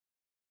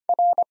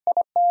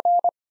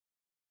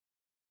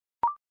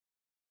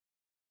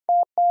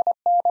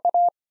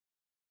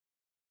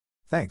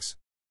 Thanks.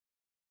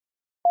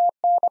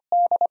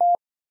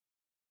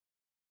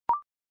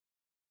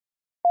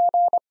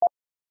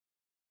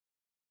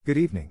 Good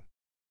evening.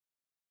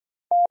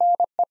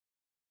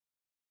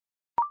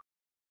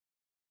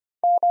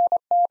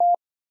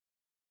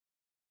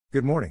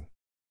 Good morning.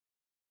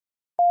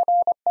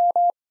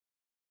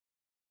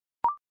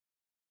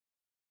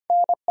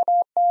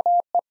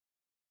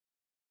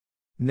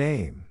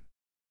 Name.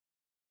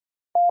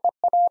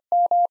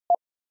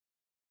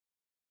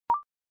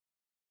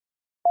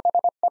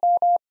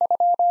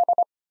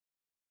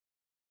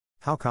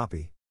 How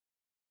copy?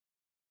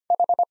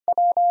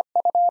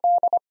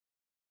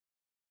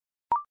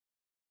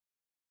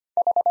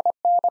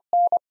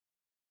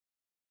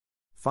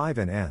 Five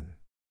and N.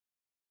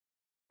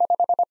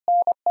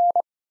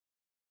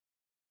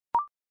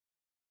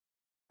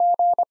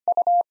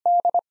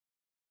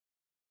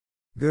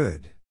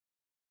 Good.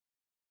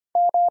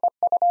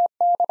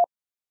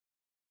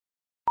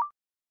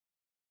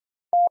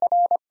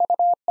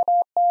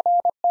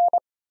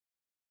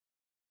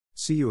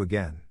 See you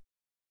again.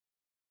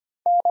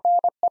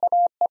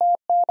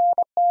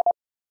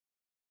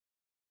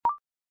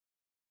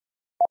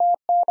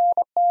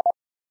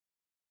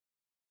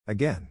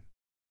 Again.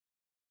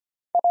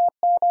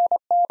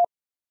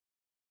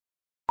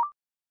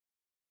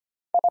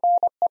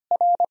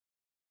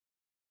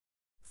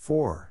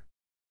 For.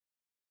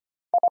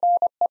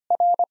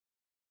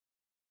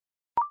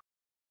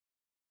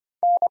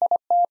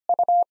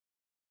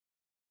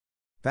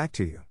 Back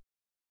to you.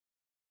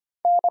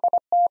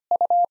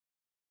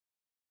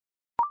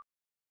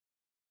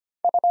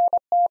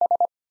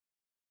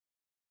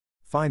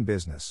 Fine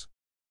business.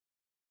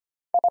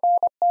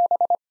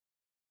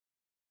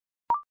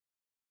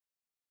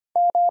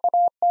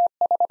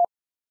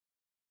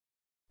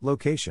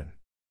 Location.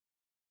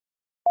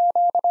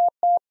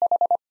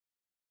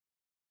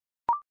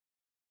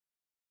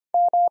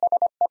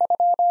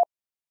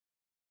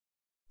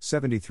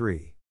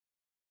 73.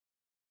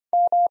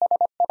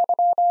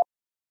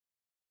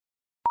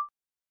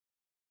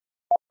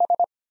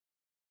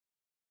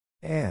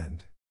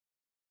 And.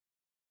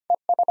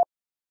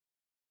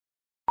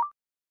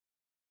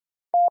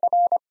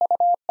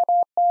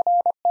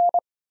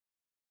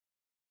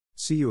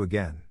 See you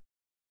again.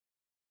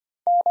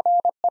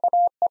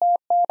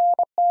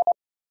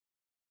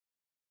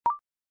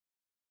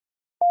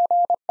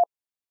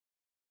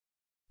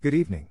 Good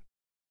evening.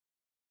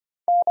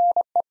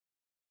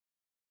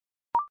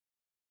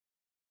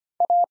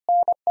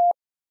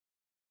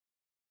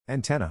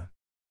 Antenna.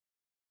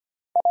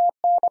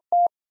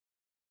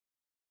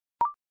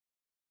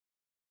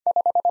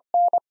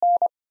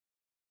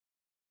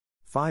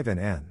 Five and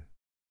N.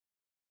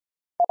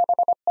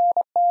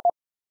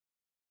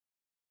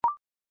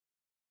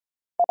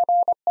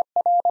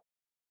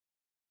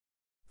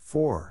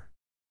 Four.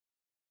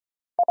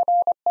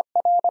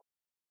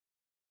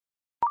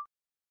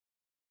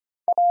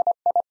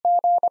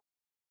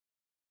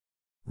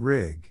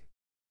 Rig.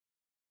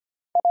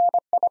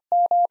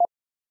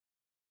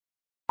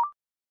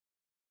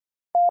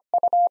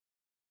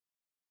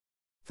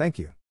 Thank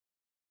you.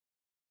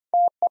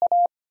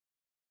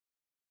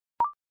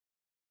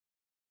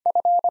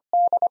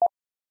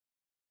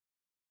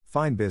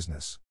 Fine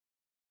business.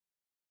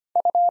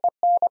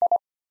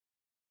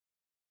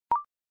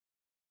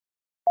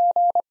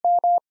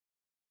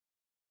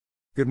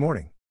 Good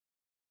morning.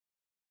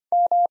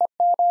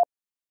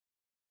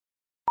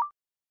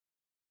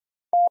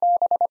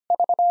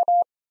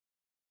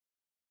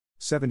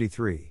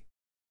 $73.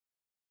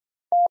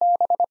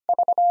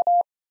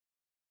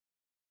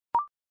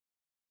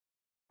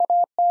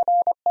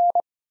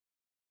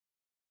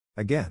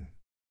 Again.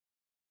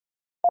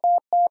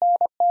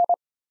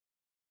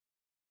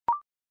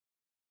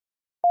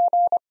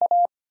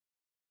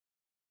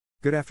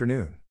 Good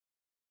afternoon.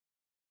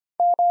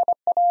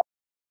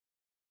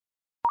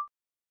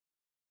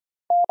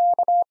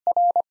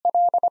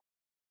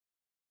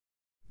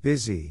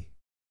 Busy.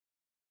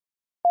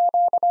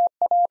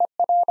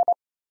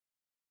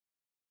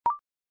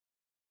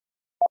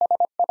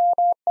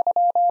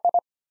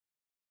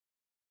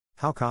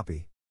 How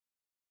copy?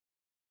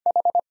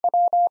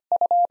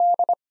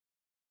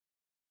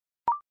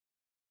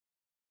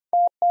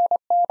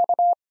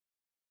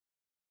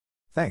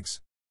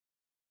 Thanks.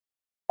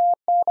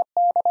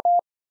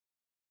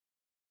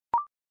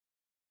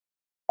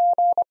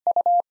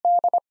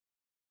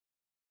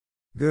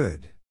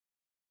 Good.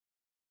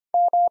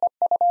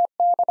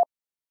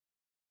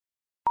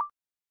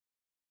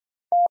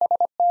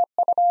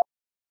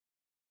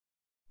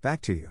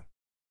 Back to you.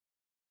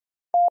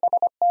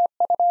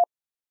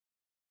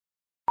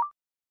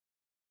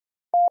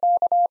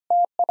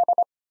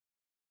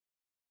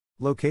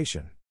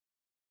 Location.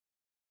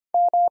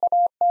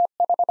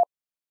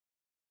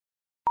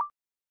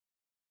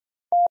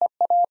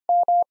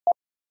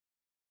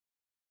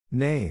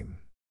 Name.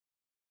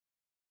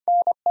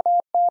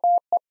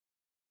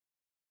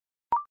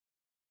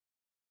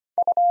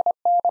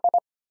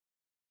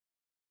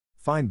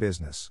 Fine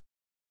business.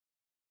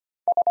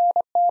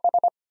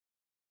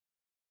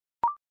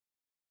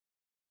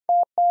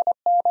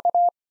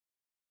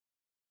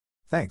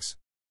 Thanks.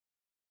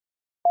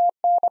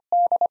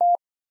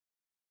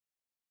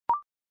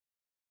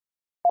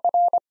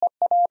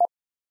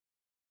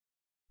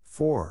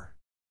 Four.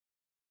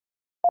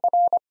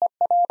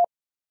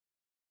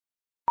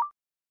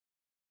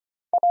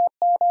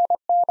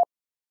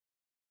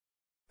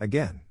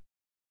 Again.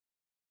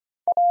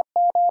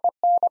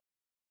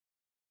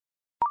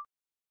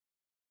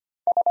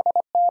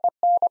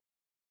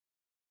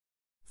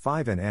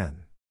 Five and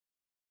N.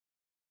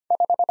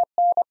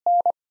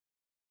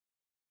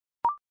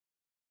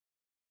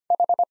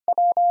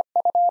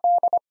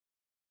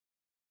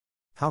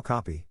 How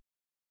copy?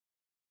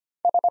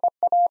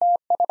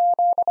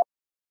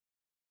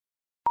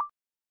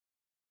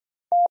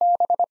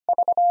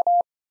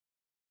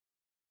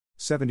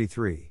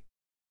 $73.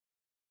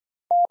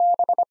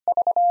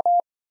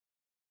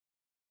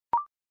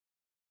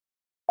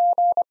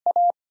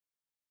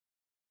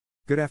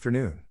 Good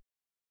afternoon.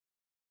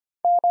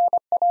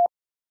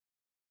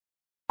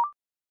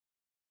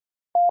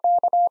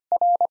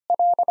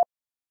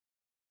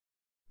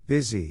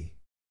 Busy.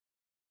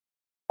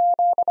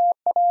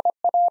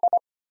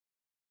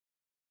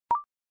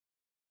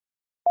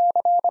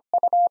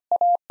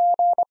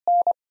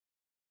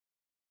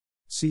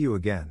 See you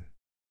again.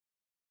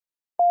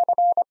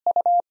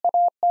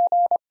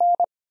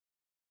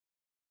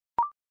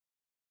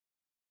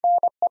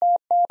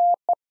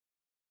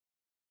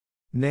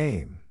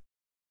 Name.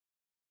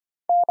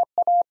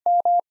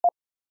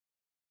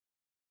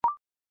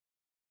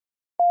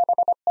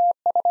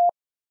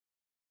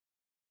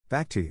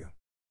 Back to you.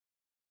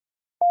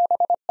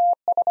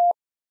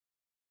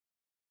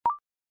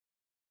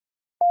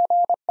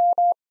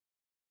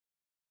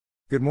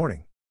 Good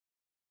morning.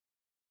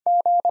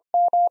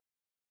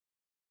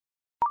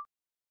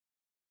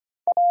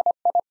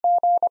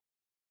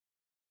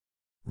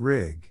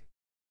 Rig.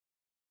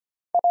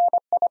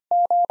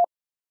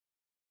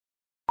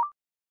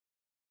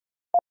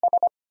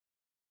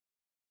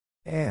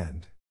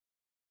 And.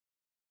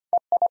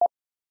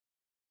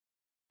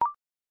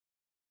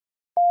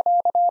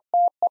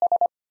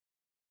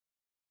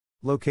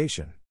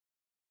 Location.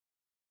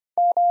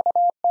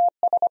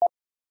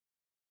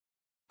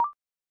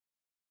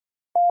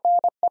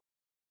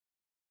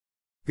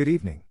 Good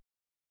evening.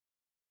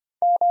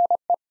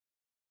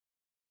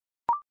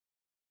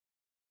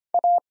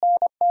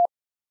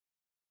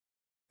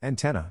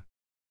 Antenna.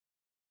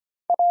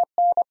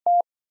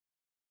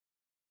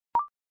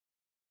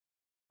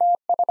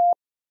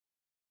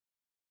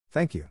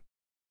 Thank you.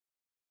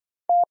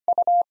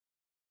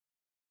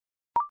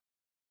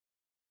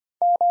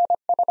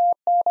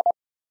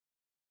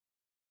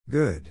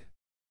 Good.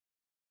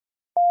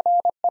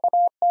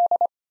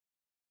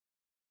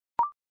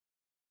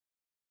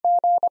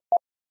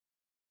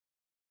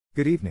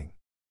 Good evening.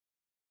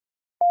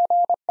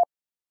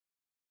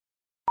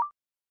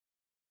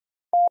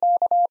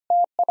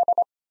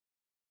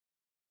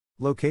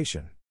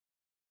 Location.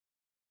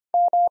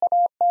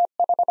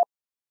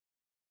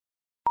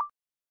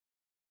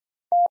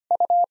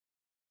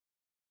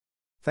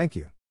 Thank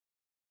you.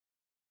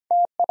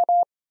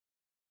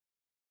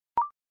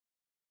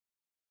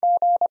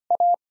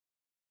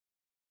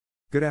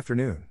 Good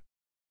afternoon.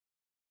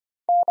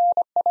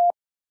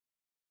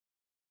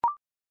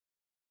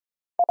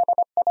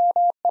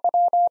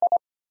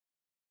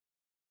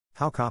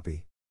 How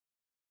copy?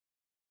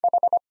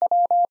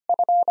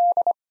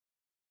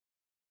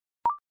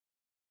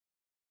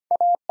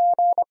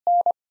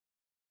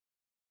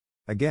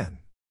 Again.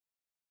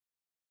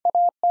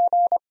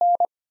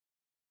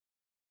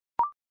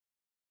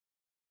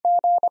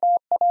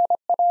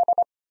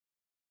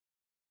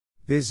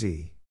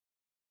 Busy.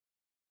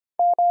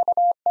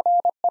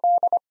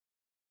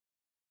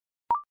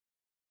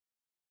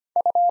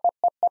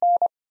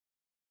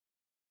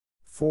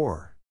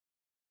 For.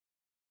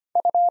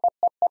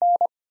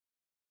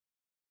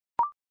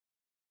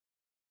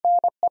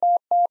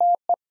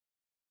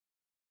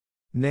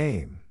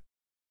 Name.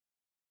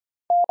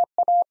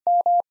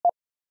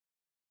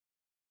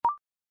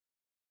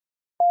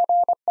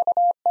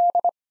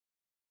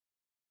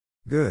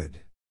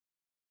 Good.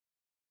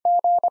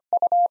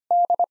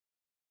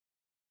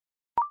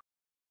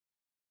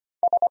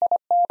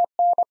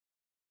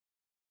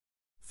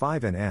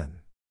 Five and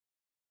N.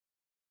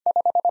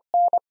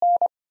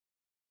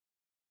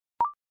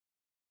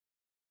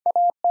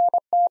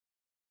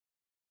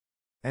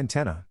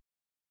 Antenna.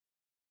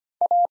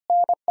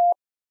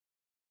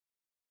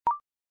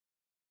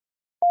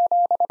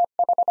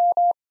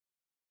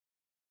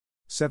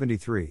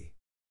 $73.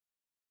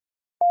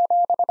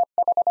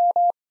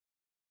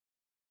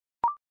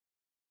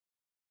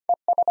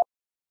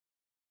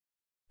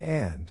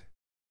 And.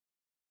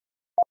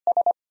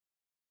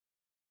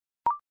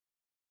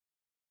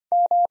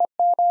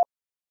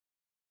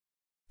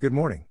 Good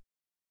morning.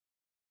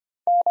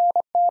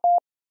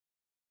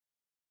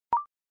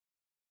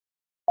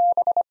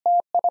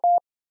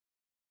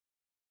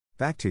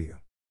 Back to you.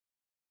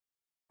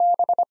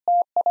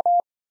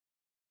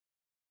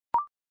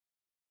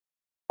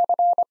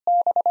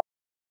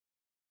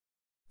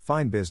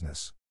 Fine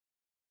business.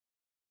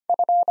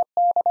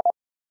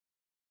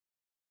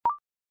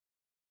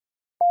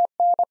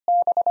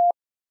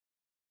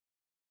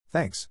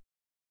 Thanks.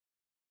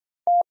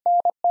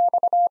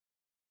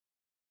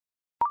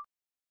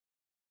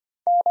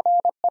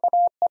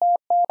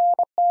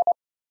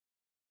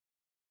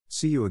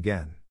 See you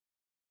again.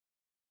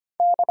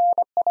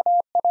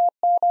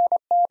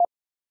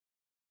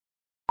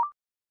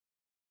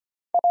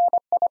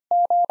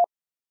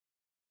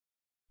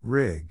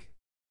 Rig.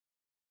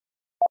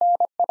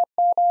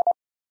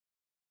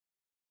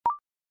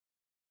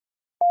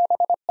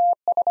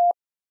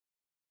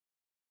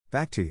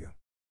 Back to you.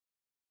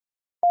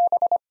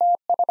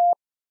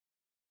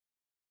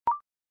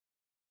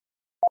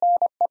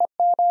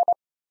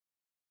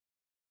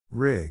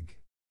 Rig.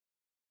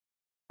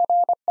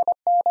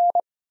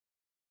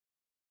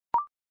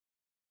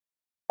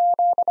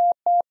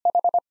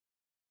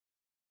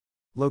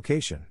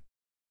 Location.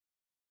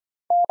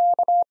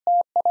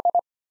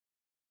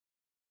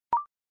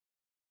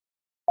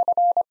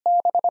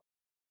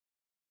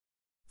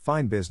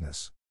 Fine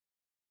business.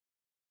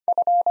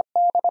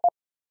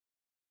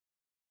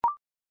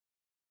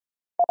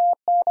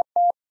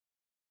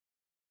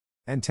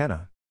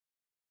 Antenna.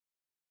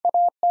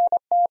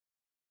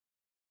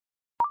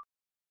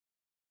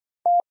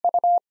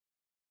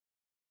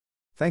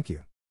 Thank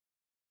you.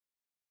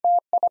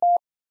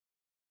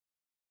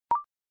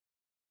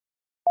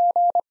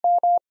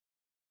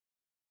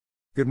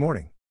 Good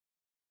morning.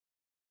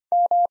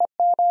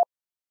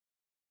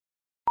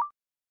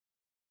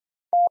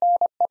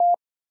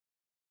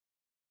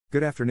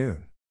 Good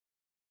afternoon.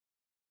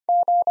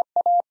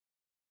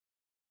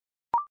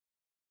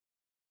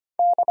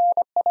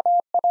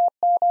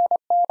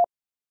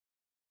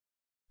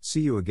 See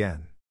you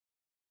again.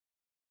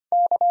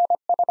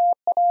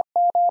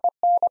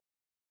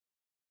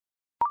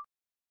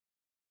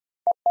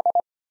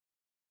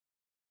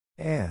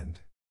 And.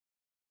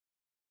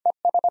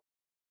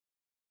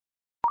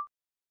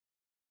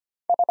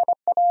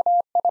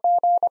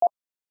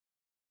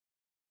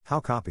 How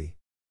copy?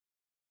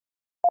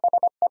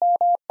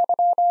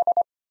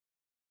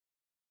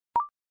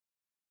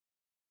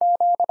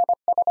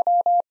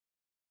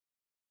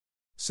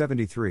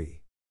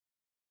 $73.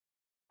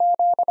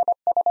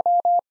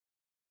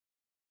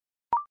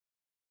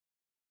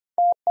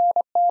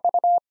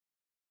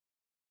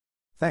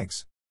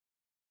 Thanks.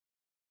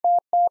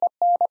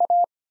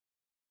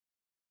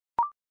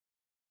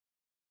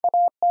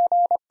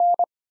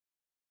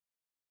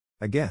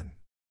 Again.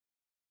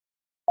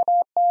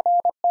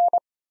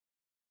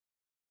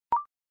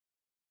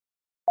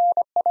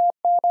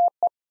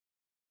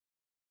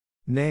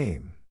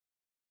 Name.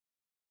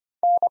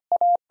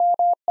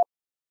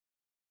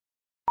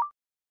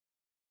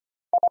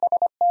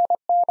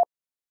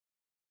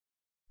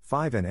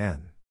 Five and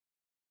N.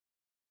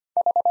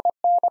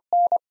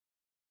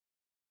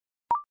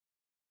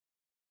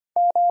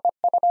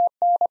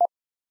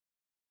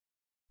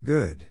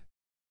 Good.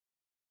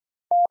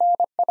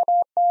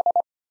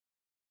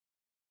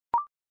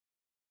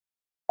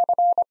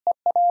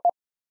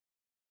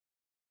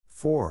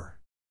 Four.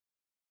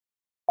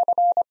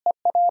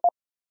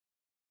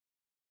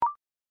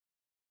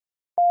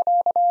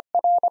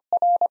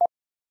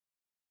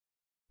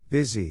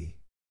 Busy.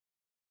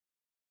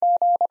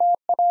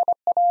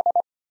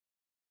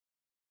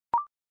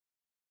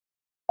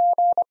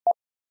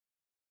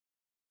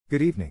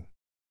 Good evening.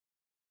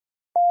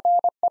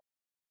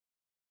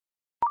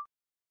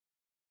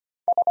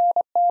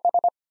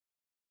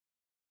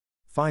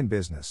 Fine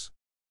business.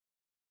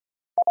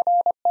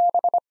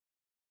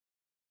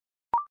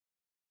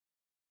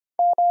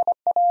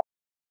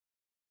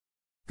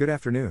 Good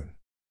afternoon.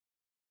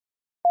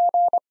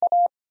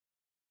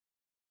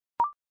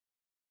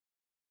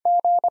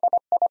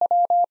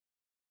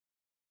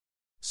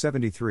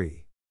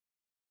 $73.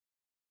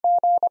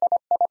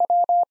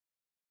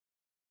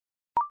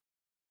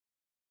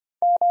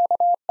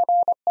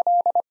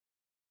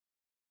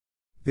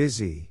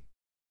 Busy.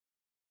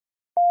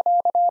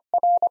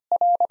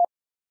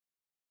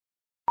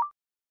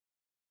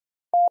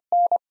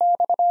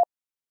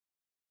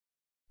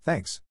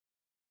 Thanks.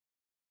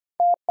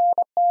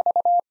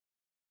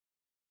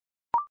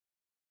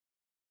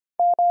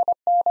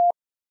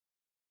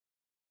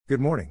 Good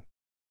morning.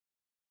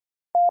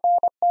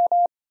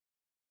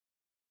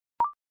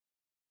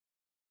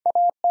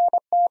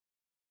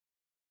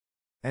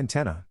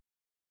 Antenna.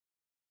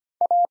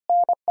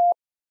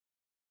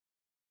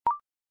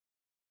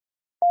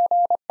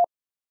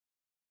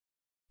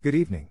 Good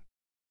evening.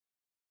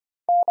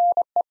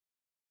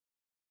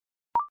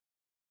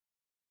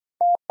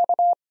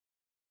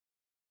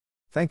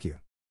 Thank you.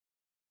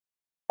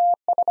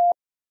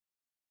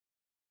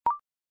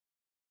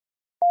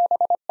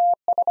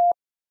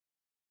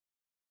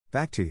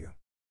 Back to you.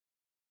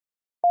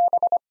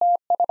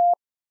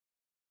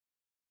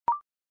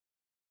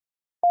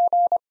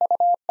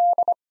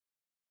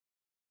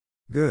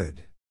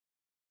 Good.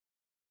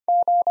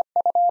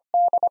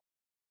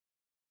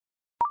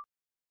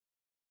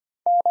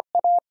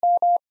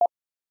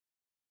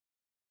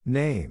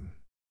 Name.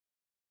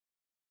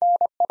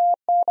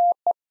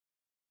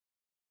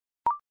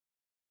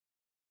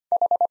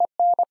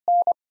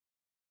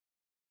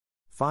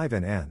 Five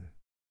and N.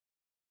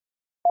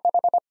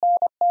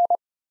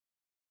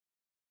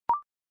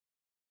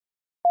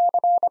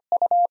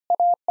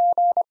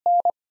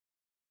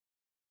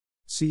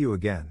 See you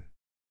again.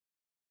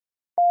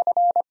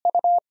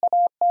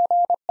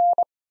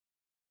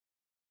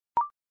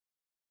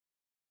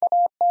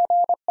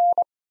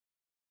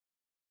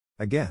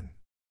 Again.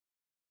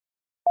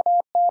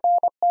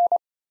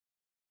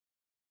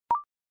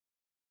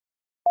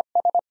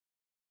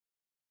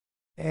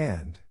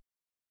 And.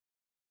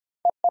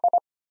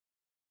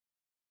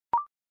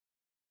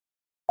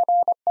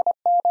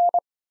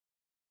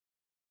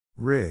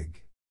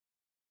 Rig.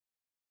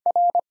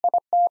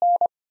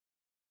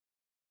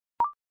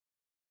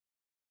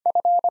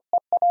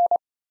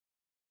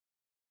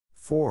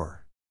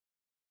 Four.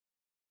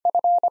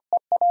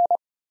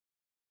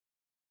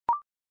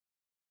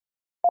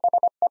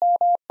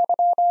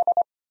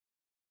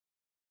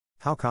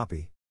 How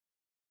copy?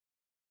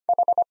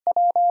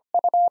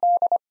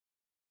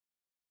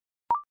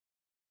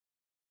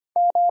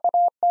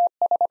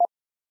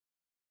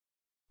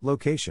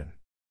 Location.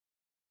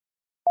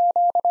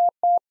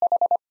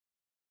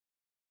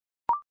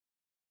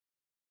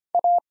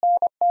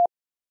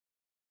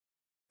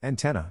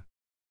 Antenna.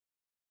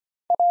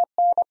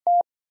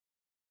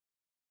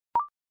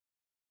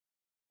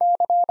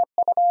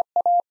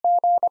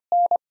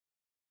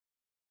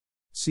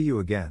 See you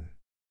again.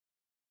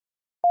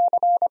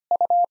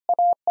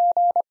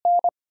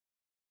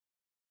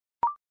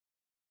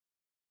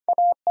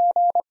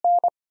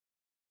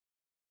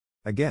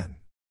 Again.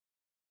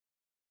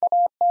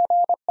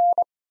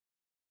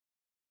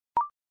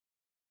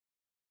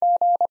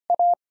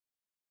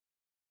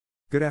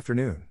 Good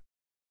afternoon.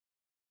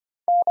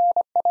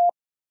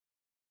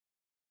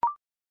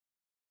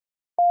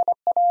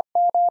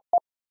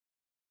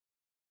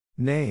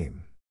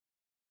 Name.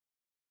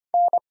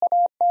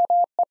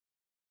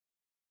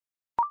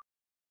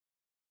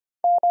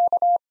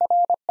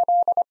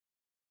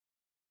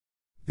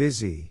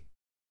 Busy.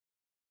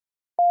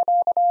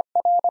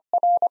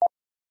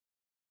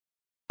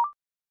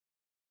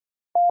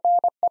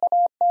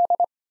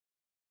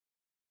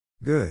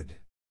 Good.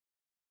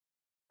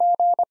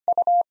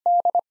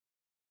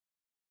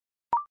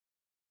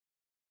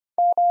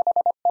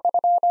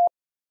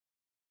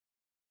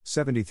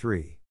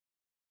 $73.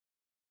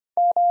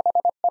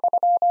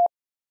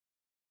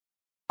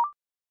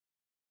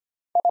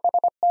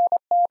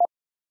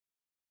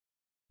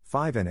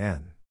 5 and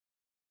N.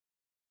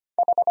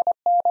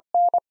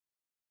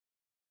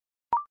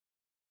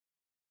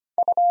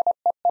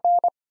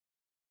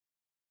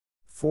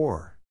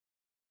 4.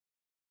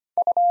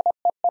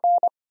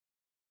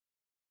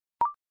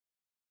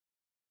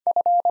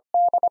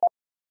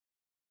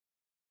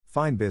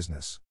 Fine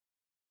business.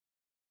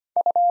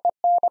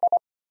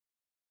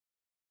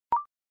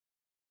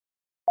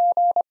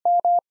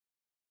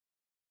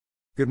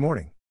 Good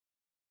morning.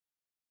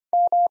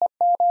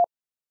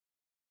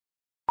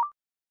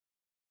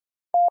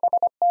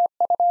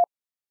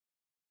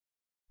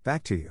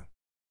 Back to you.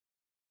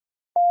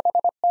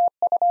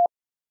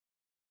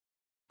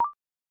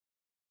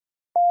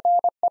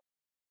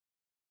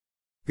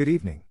 Good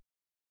evening.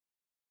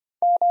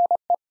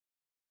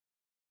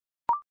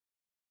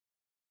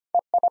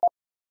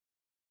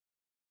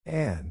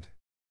 And.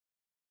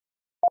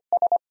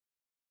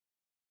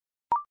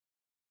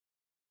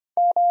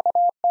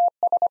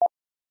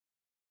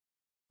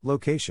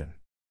 Location.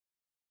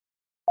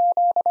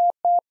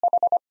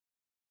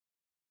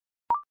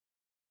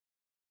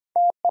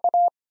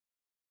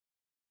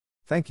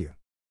 Thank you.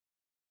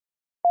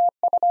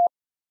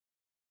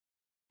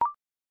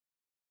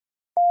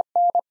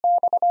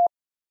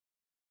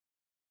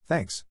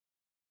 Thanks.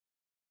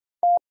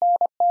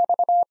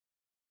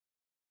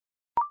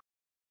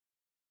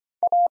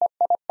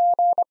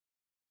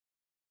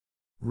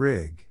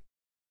 Rig.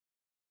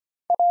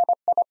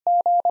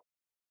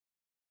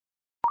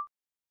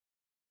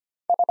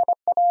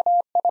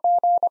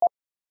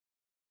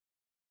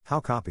 How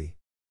copy?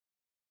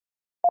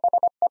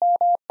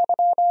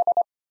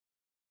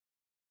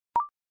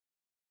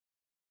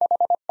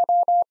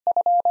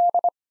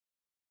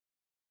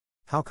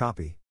 How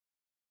copy?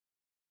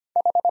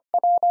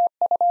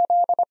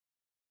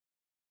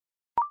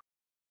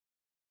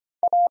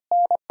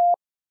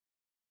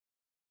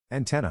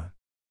 Antenna.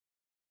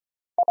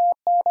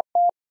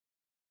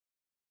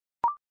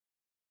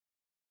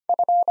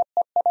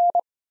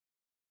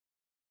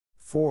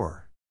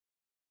 Four.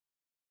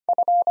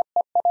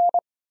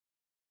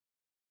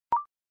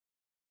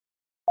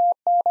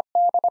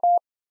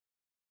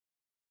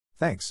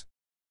 Thanks.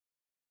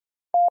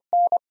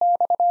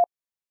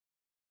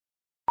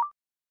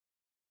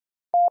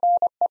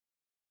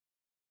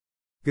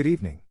 Good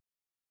evening.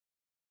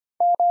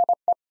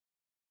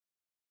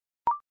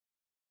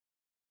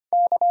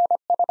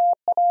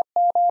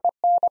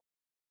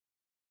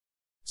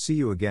 See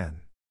you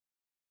again.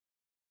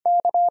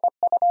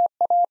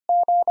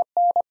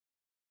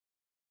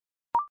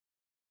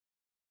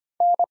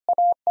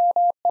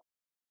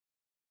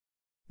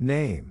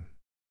 Name.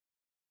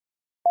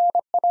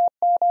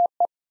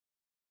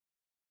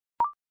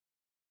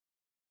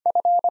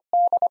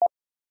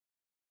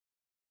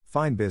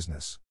 Fine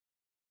business.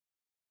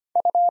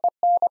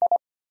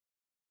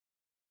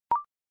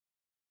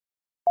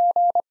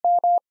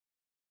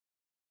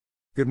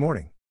 Good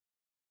morning.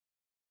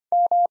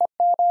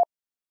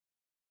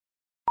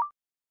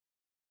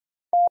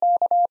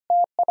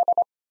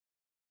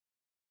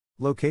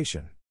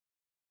 Location.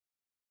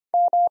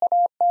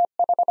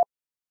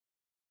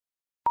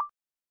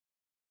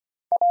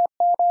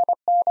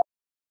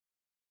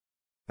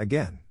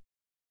 Again.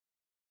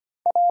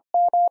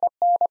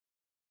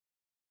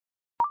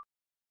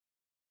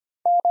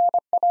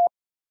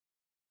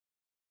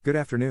 Good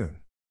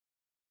afternoon.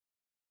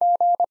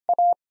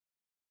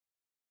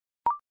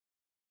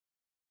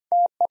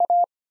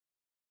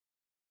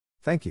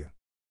 Thank you.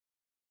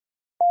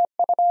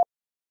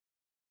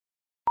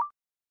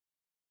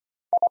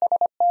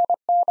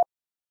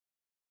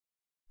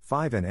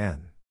 Five and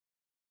N.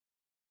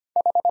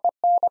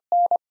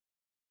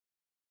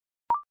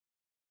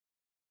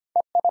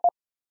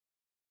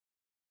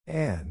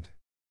 And.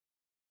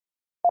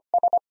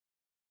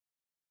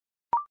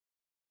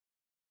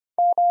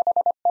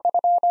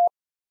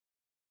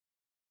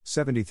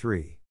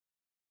 $73.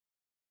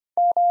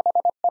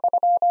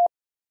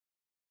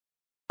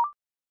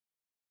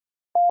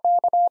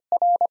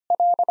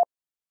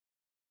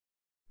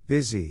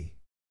 Busy.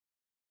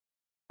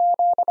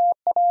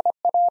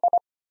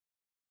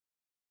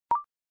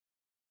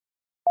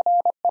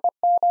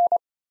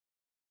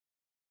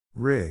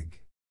 Rig.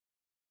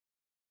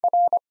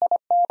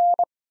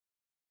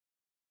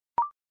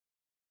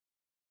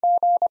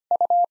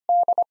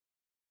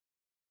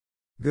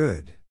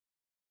 Good.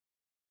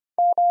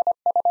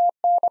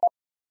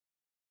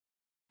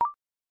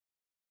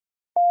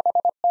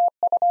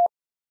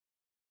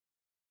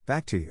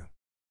 Back to you.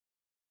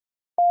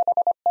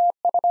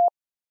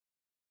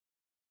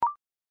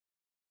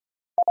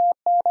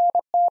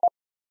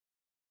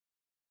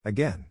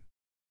 Again.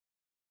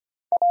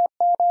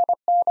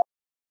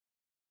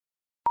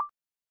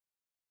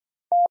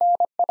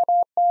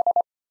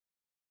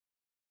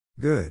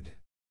 Good.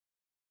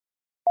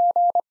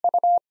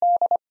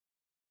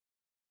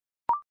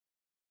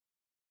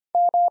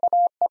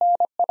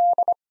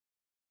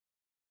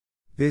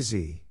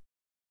 Busy.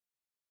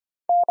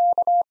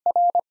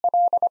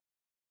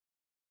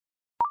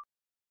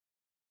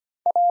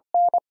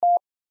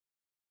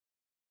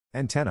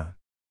 Antenna.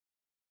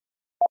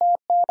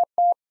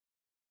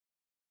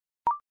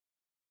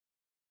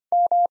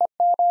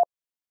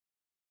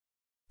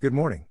 Good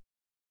morning.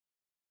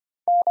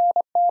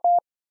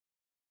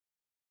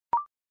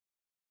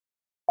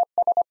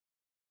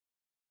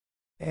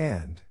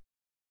 And.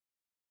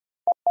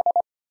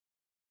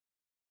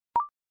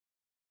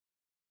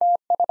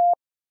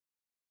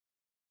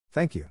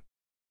 Thank you.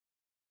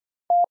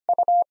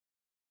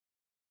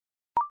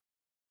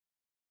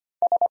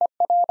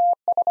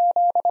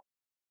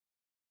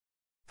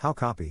 How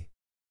copy?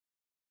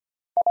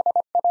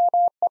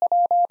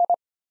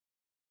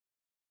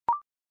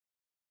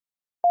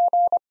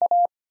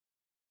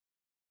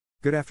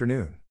 Good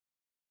afternoon.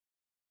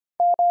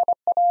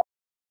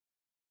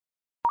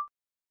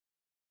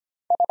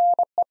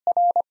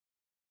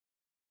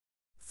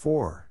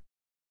 Four.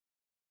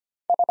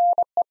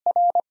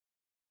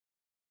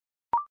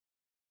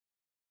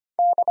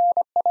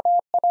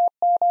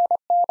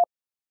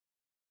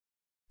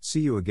 See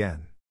you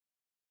again.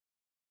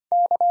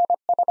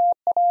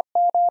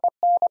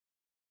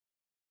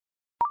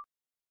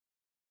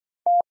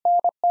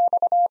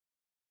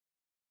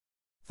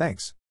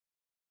 Thanks.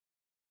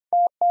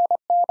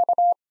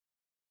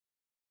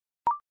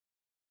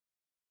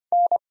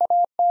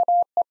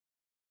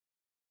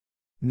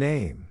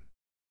 Name.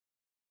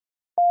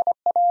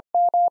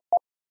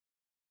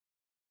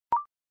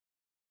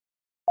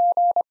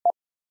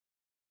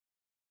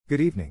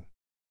 Good evening.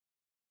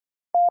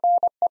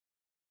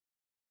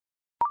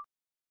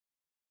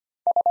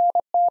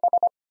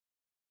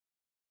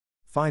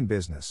 Fine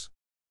business.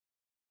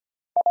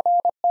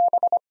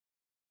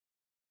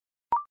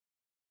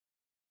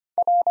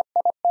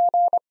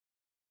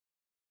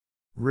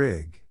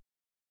 Rig.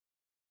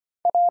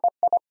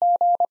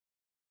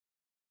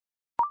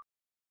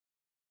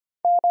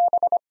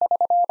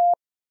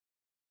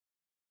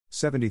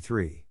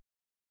 $73.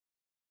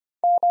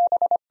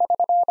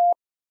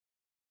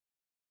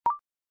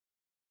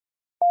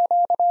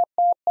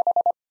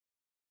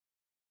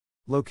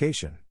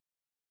 Location.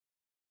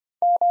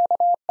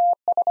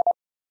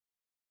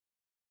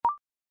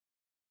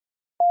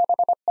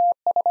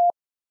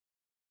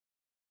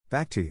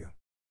 Back to you.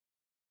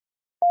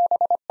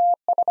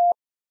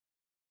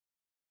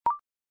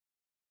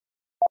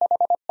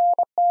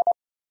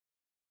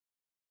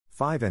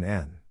 Five and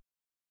N.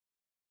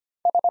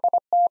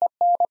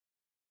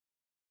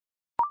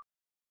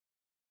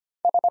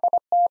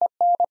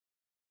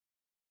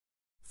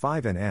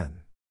 Five and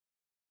N.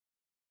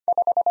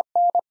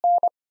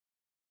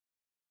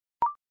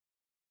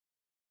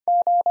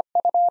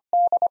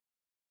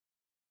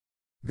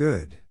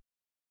 Good.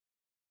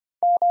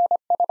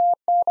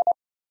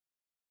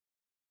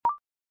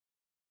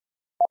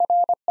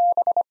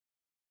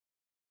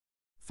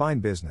 Fine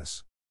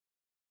business.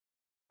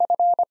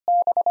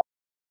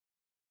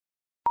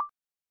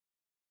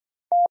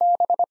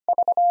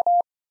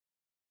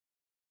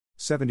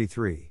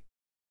 $73.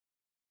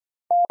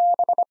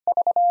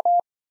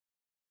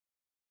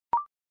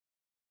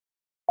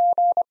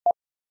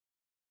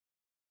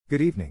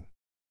 Good evening.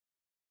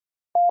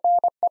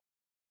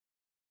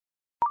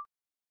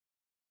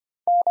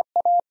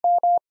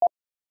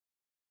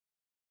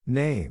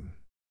 Name.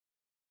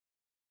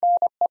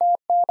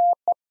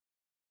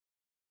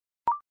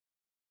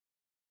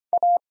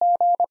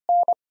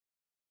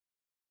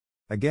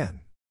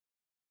 Again.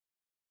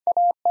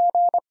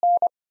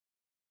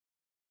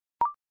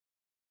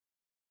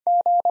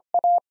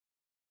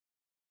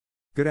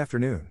 Good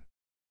afternoon.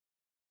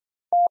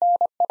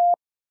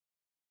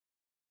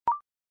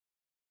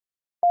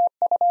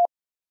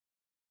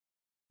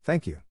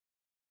 Thank you.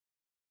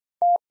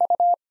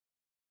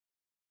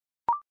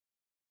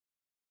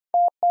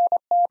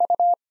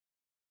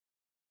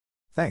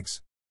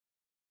 Thanks.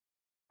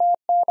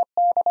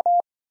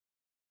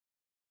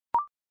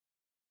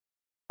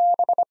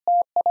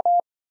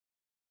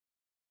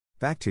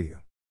 Back to you.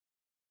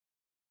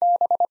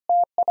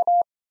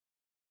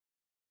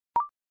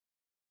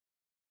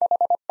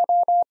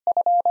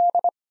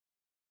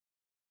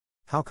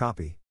 How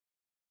copy?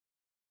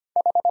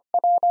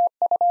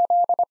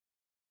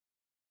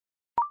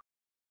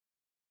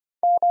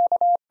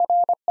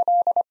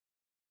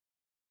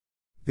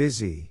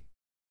 Busy.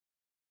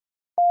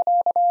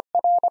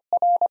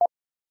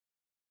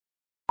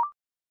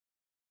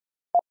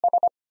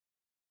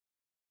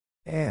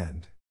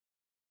 And.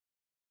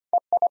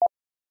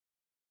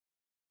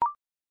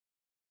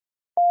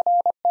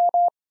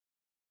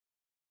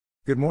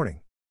 Good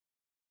morning.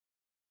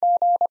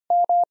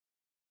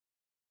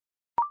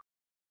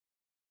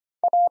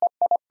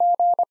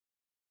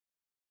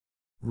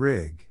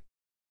 Rig.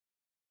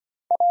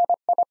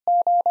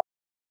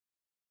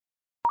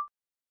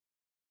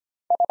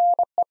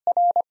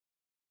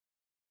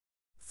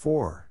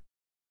 4.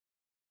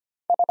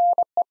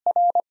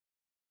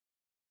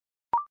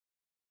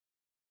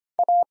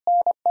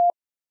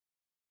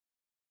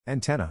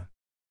 Antenna.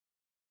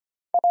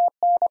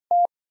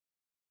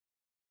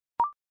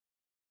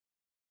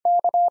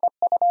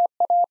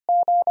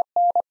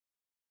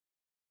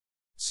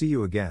 See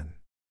you again.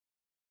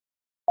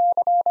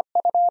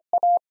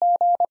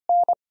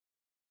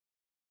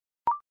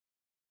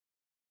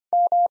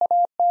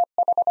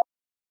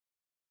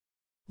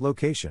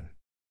 Location.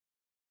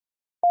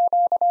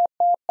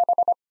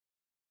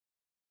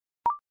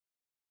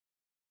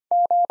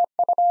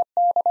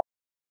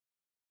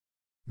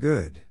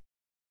 Good.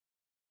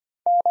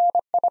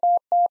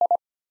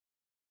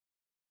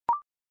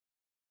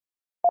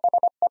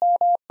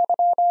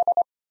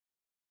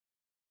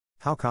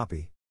 How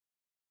copy?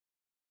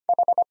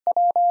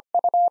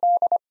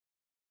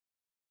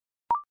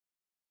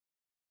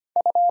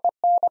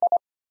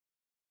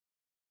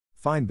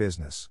 Fine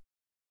business.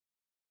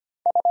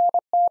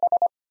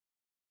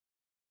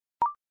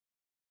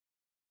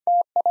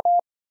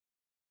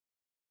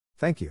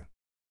 Thank you.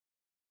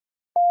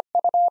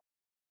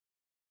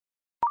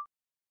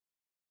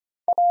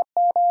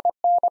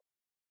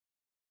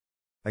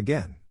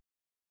 Again.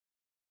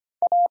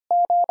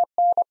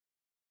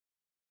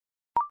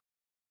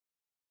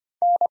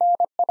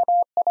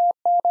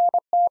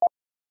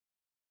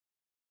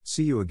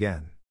 See you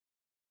again.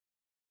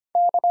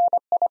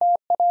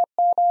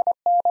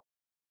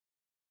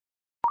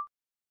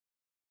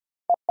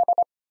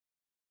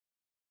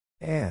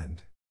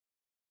 And.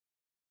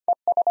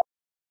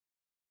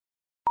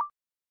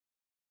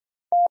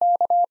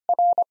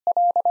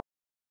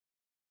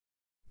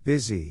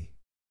 Busy.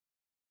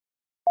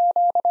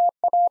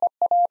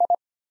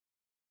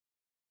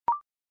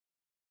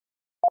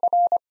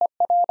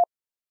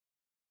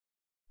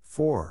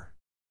 Four.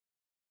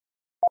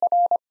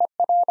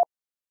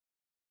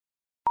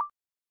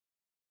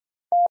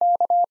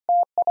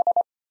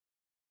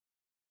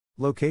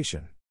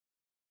 Location.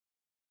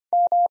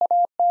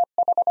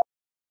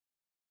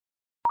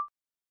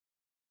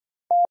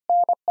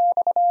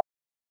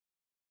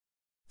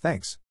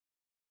 Thanks.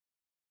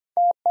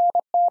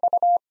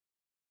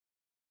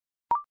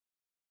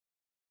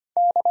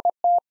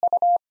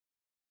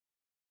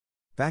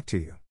 Back to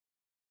you.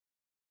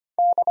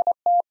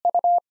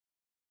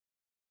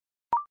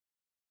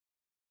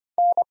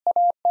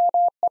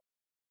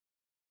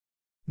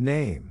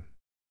 Name.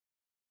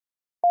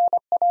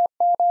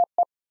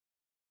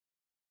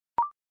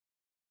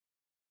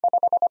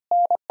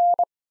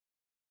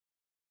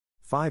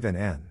 Five and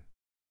N.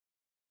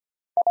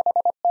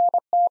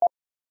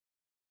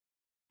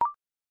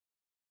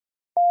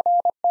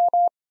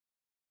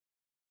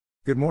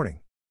 Good morning.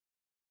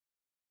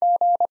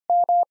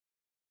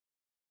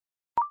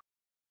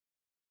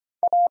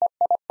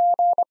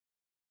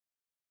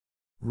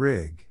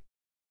 Rig.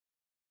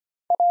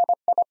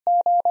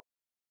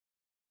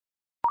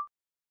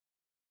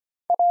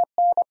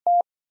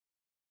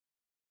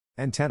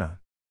 Antenna.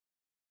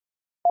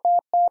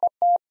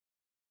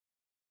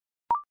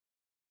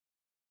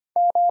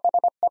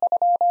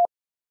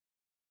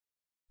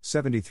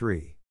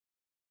 $73.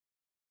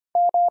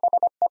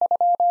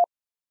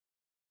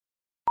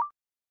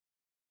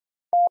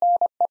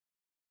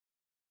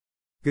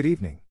 Good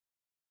evening.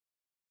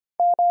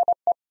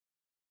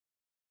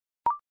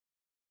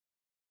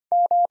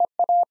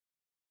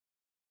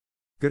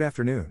 Good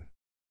afternoon.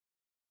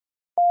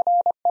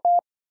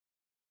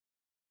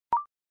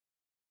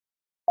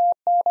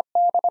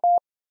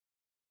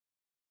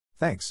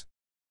 Thanks.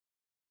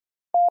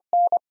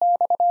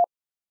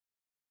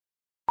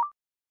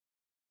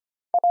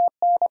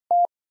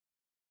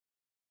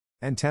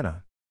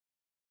 Antenna.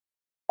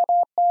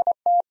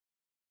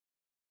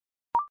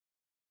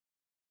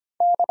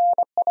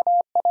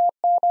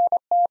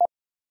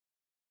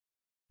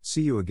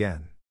 See you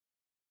again.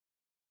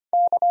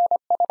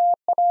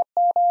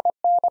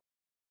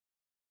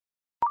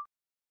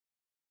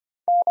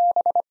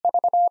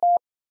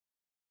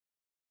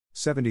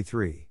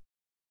 $73.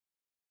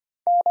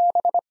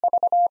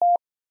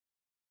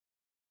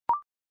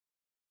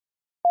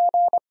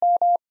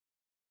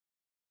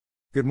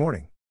 Good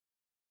morning.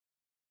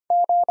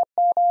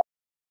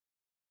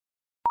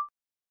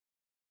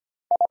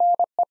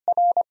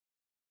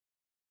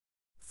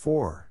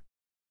 Four.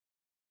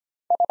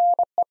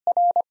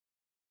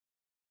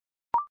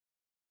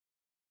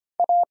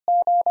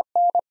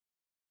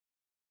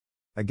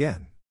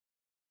 Again.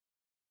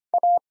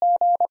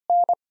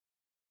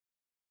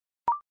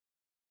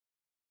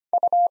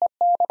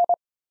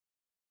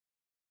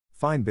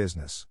 Fine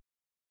business.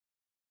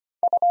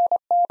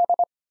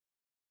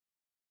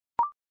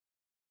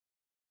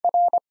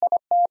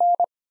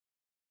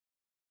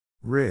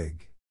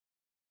 Rig.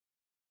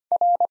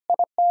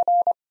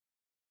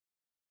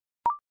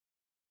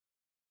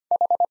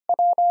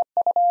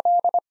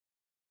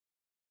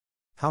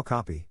 How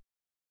copy?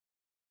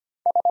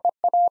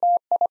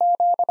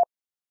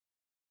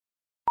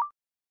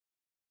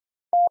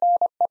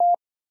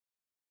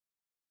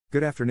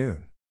 Good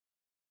afternoon.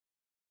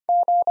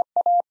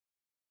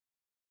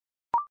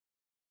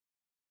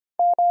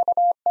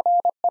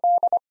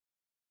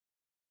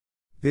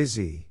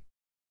 Busy.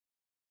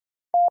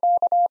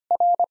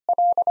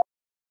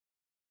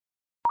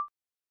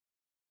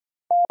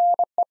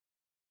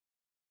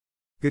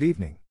 Good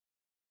evening.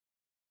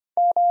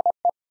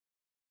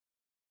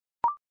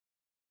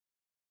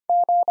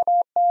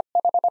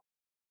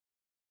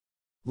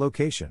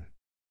 Location.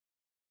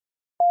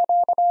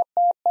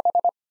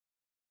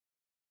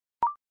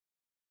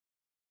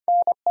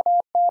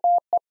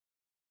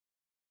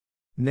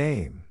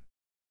 Name.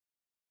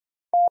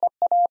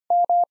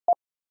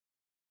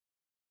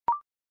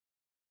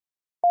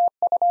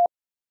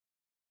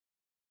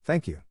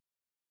 Thank you.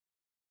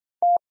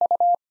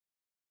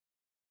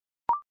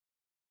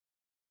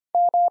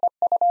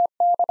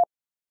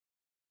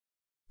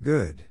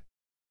 Good.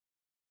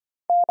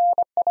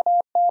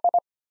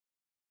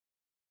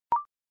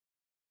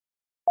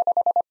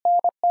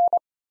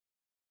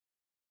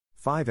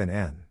 Five and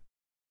N.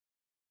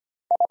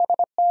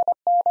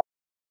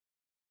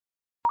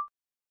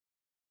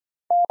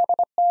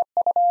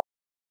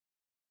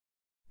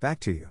 Back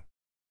to you.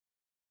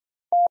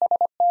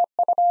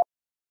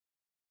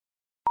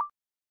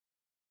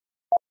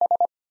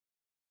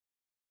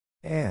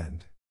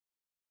 And.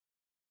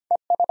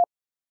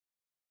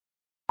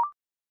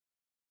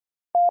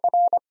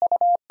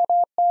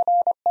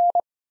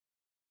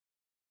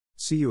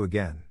 See you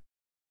again.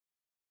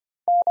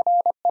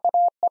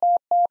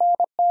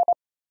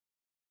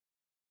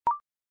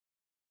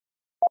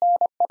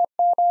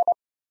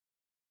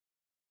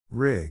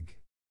 Rig.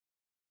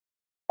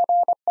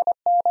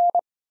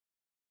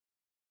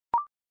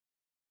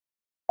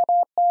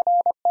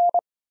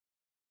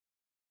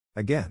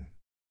 Again.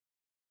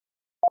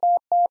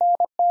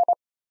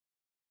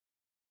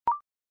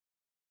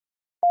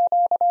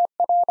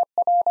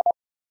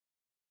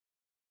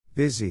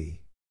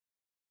 Busy.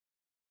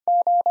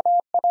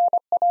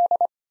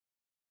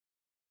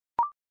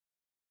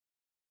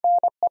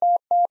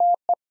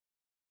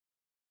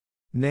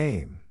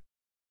 Name.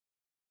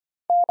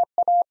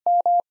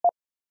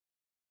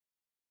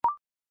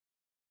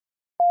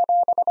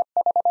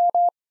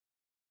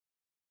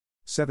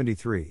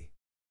 $73.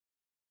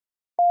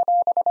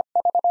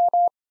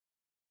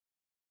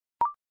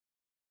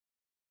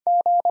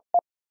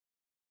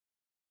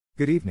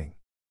 Good evening.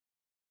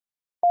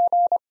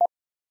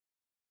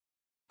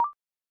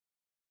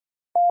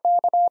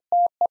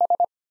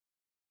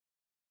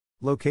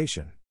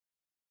 Location.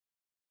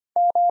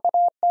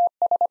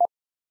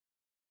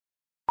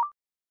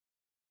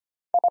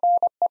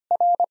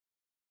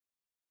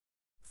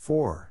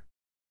 Four.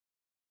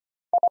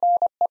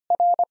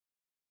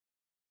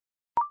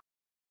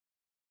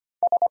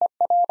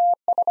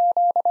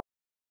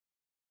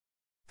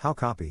 How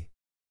copy?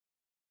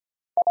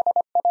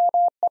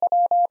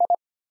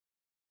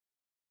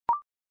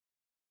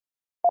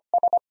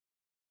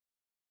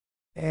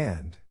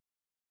 And.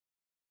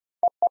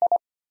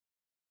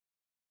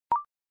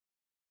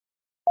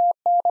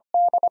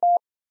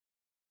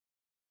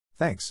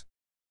 Thanks.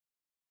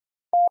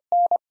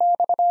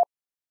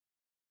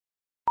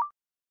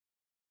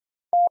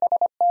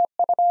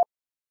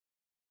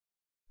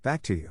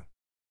 Back to you.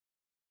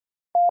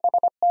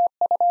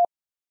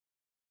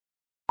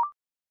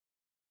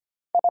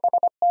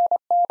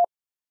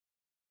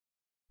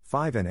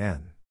 Five and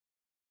N.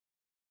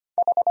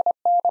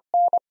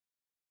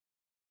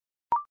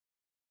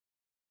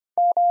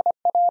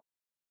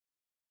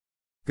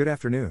 Good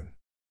afternoon.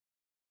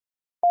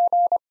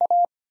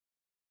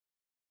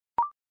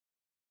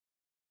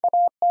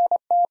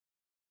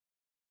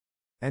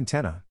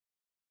 Antenna.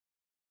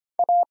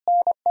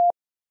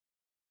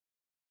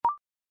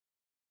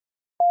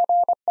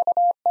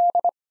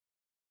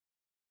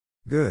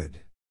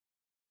 Good.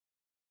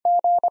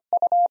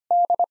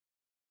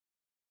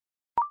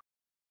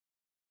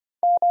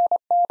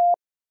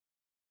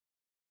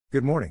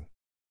 Good morning.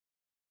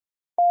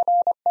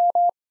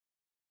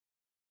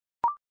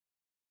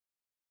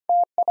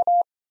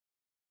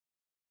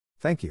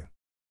 Thank you.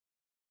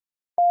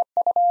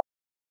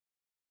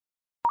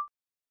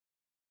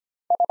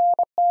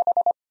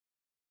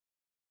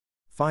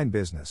 Fine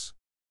business.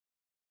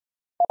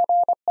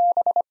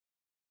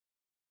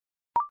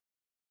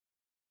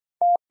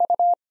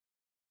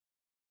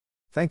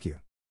 Thank you.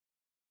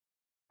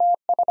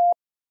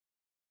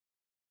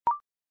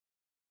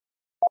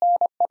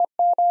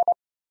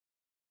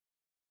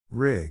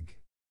 Rig.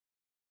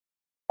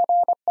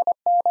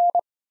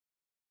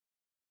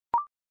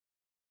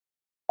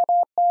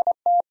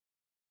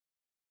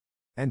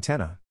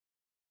 Antenna.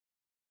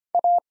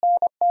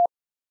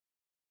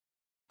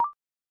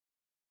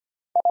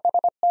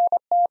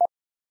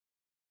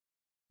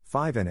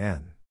 Five and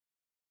N.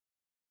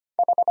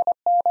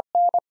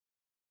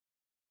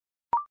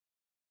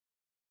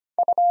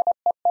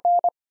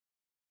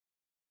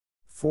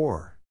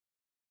 Four.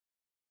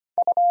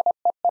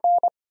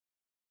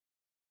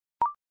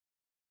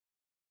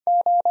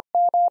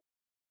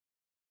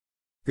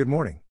 Good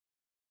morning.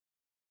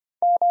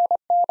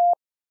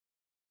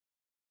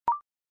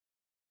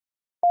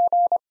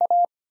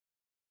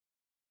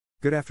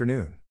 Good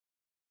afternoon.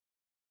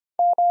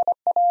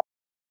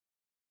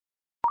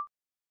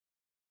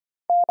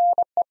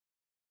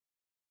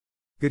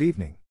 Good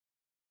evening.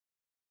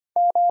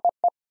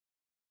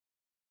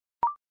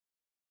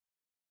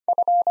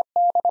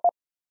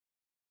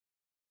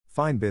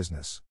 Fine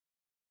business.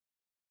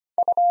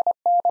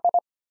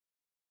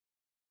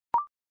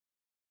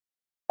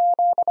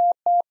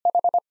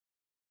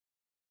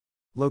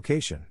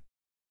 Location.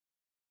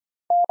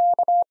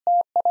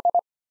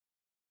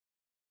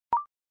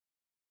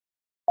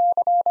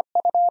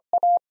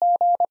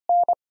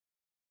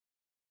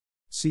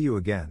 See you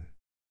again.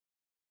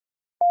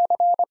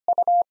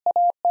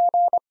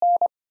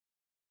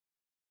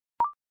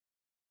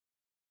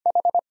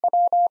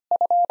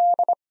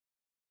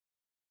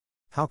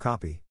 How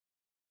copy?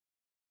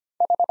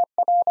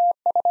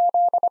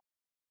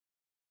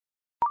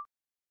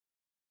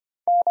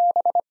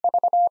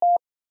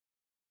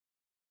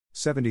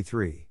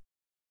 $73.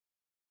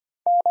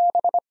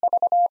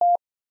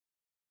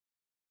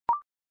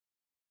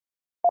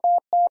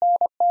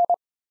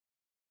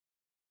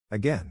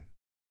 Again.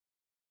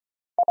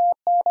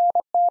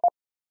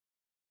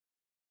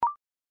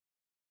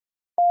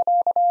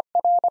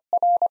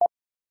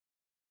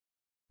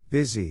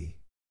 Busy.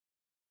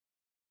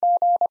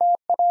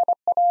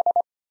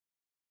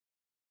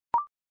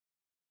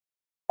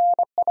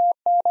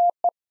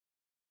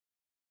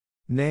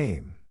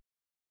 Name.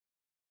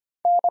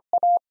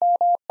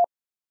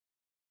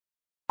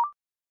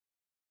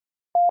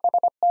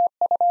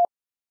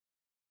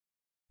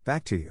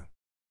 Back to you.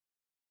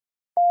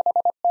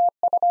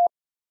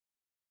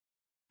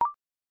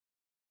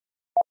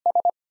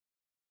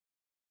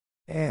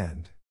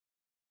 And.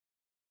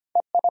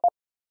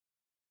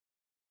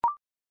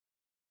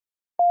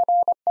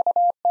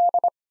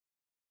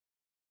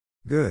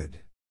 Good.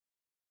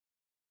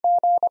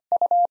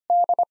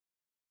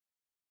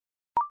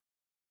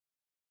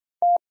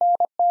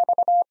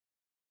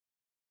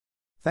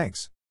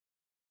 Thanks.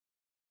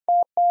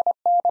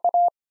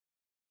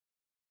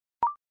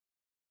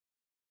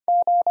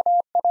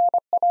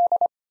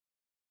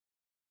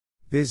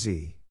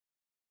 Busy.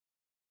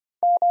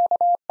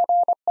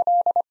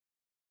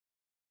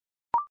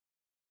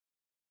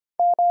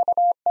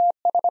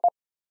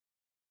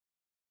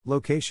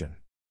 Location.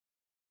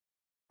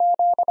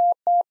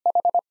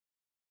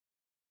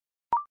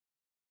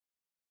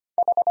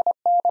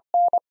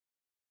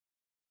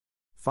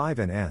 Five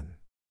and N.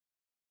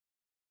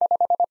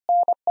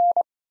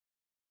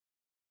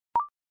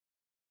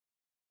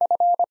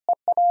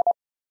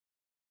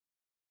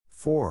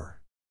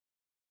 Four.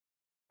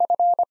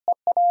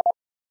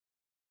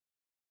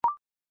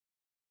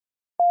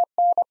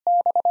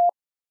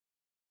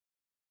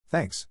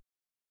 Thanks.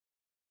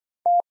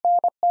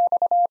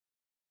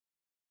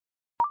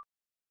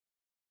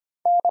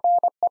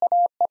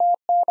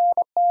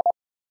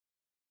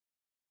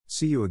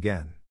 See you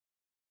again.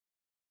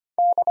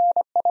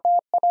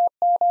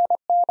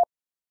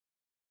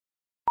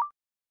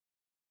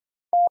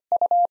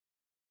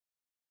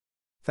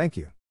 Thank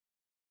you.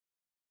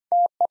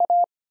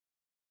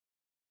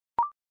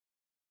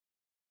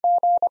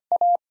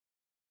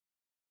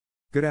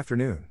 Good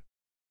afternoon.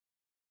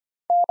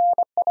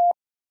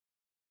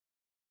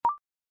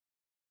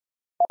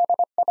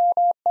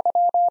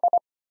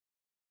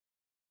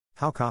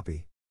 How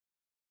copy?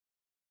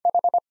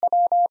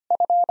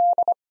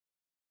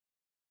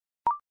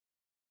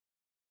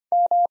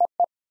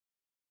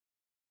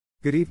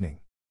 Good evening.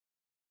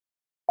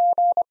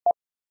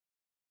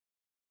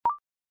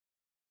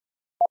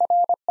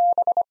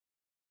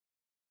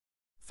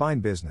 Fine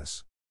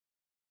business.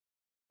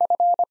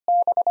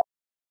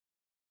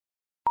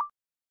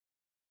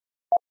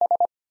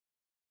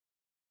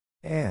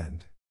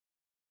 And.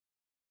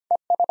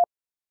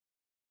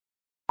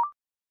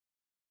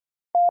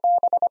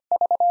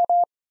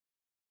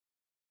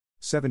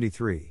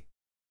 $73.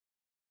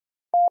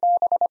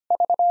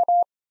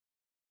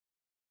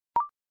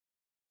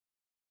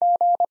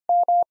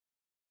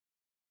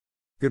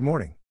 Good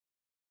morning.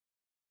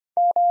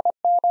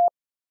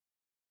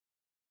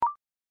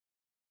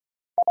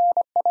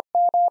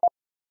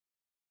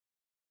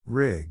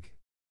 Rig.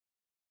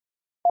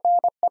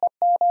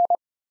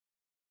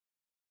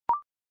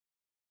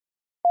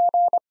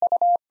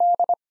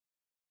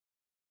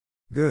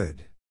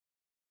 Good.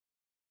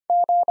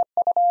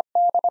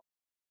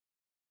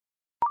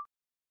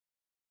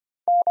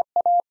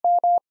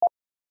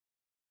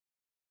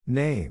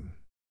 Name.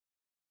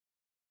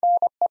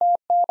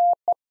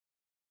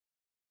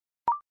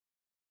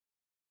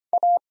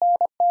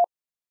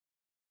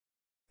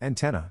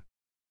 Antenna.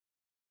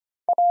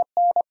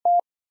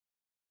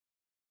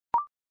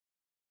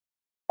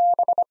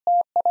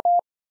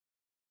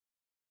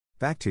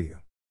 Back to you.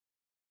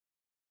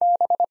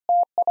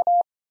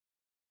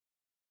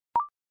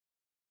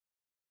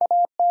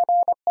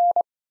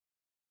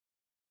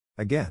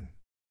 Again.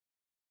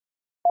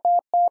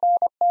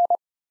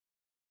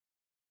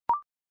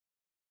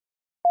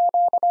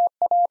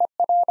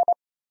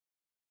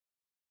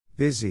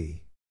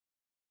 Busy.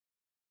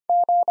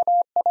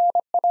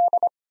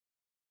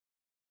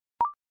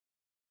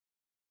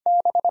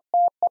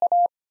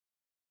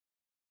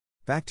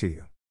 Back to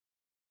you.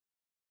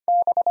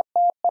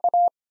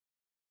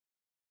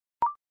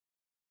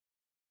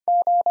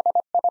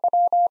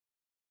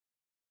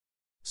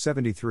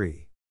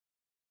 $73.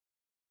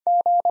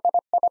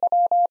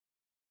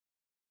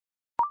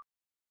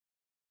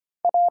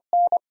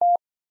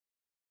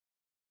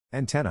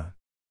 Antenna.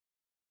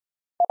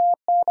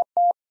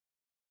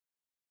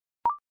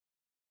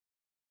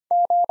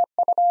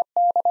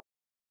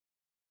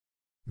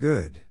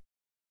 Good.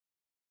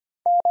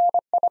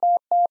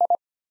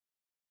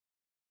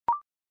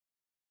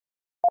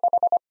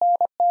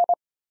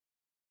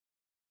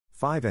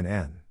 Five and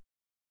N.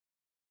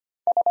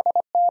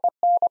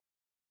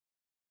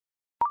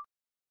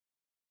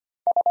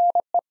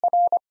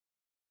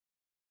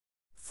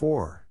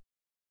 Four.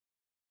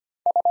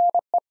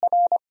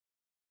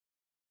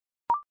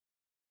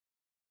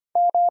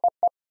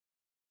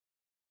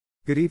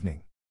 Good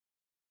evening.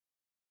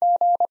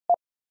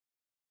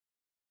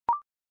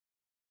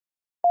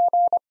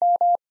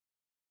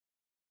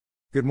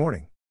 Good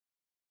morning.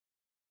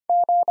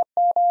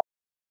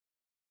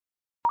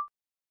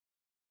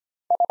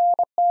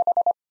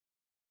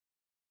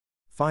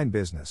 Fine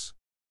business.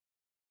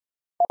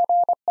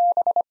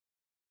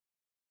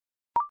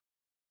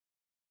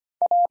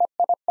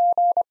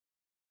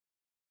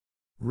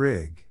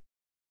 Rig.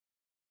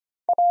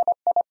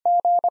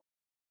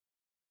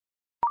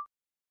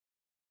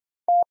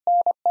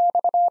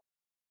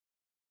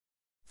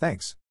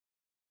 Thanks.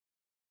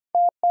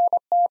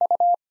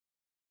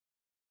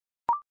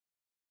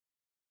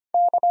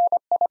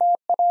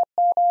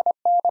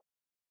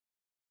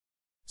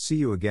 See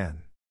you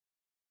again.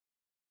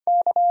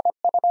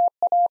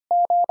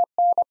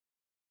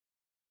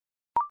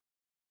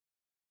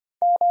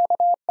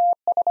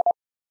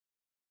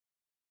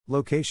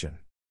 Location.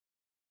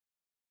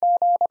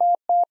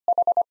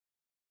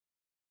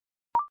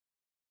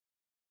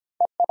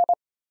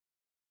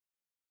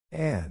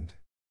 And.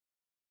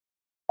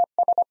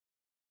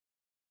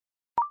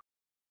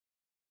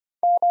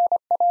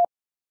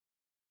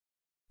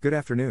 Good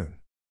afternoon.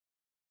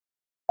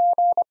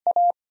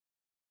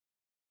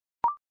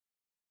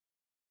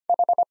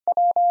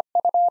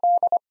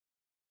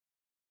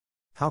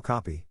 How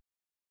copy?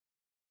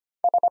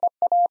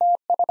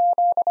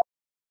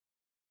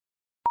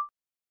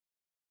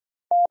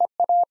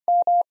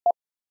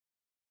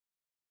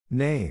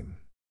 Name.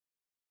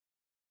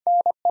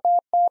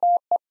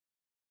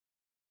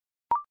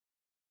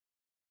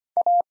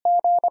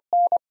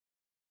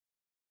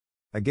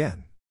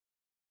 Again.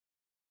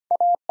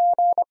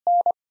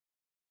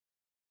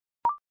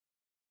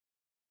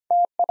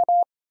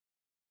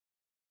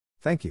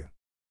 Thank you.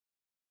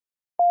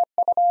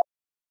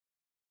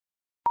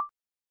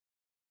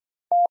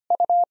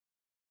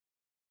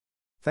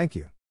 Thank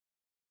you.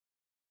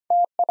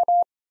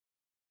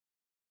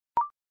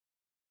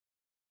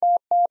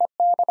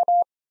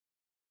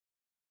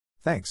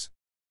 Thanks.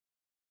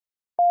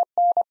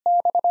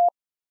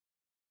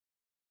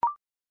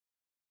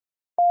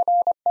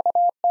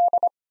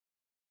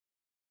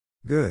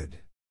 Good.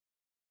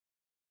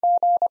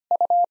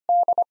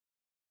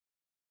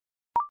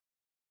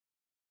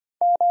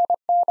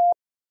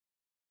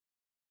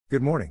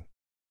 Good morning.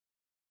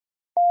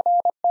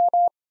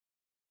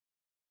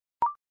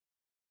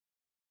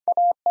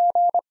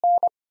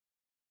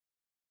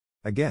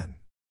 Again.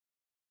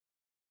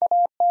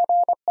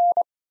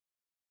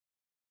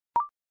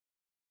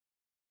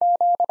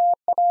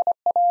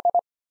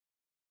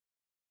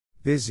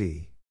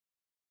 Busy.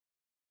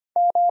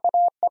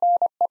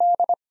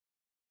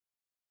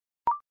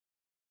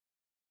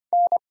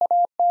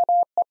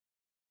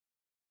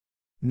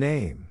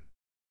 Name.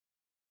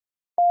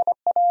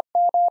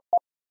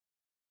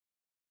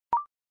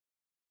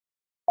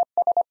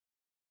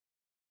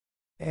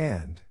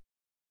 And.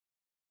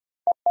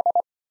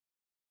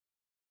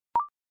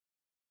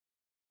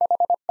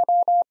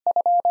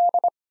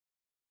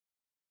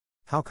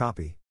 How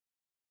copy?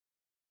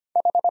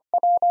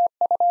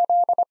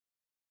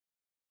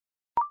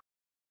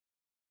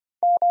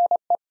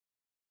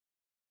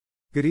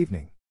 Good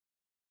evening.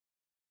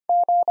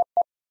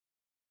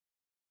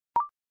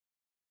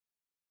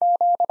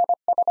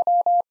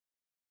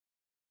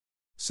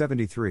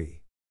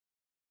 $73.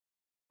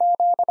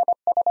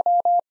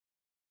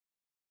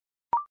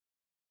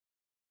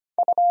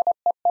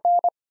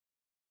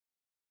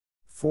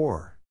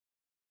 Four.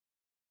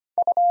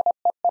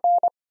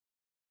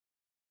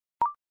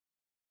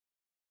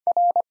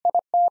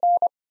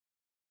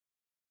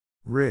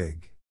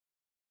 Rig.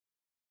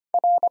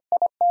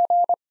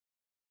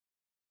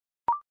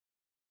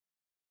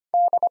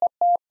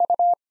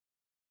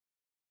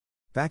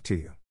 Back to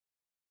you.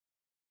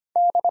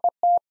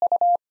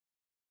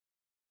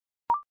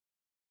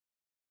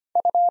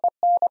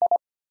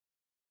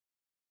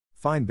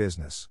 Fine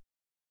business.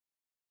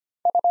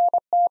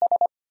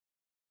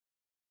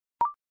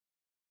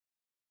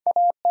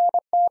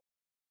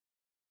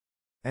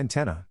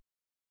 Antenna.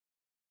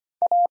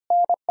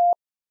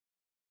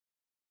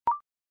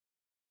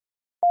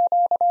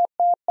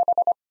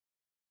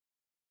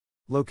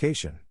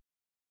 Location.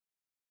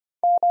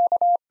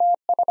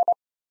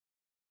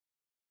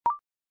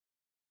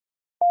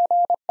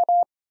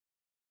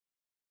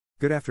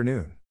 Good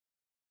afternoon.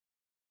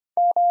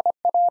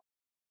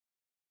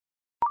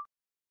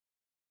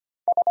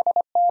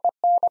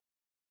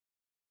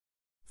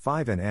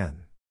 5 and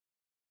N.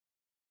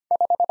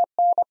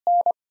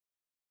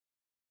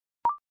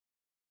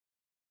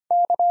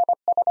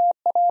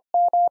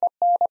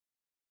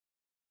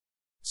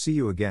 See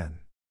you again.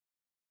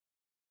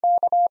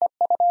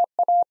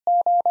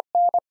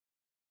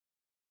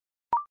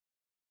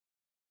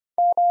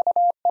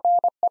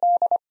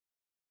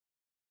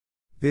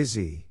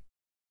 Busy.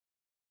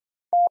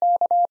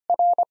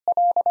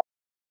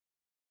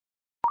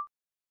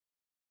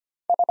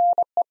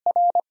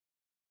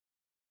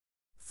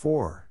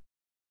 4.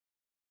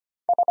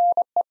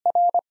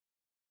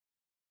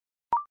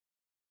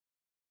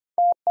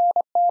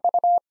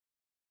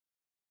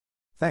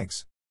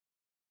 Thanks.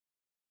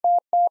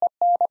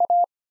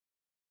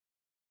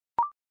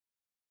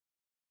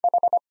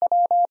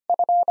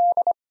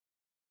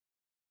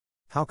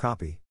 How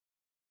copy?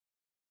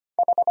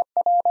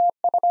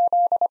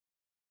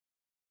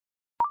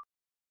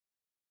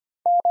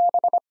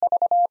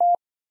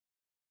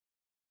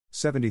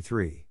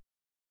 $73.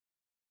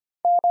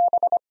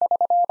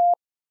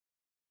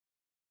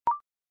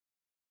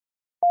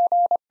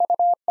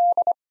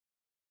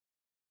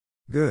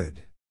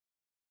 Good.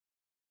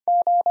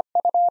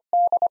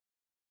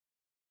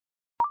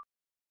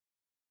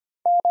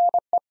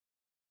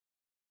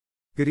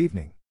 Good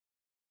evening.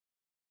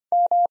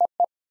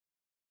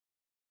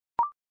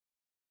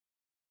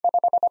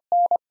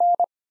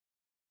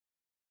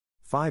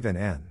 5 and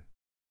N.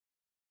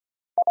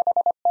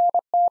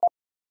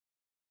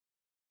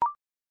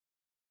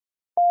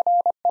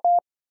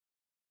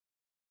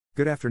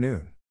 Good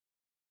afternoon.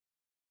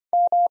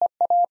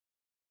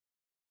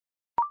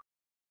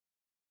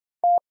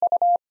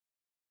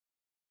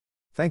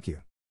 Thank you.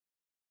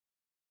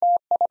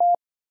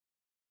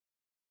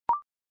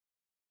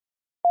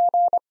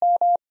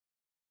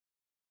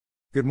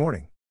 Good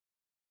morning.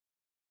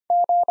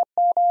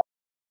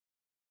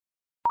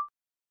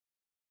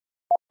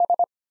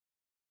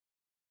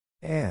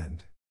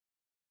 And.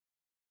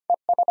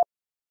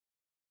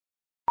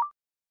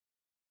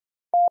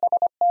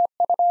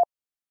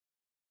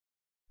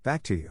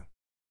 Back to you.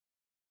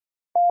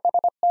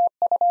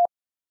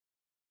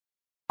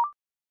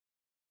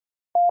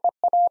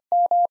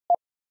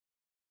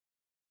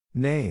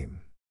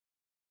 Name.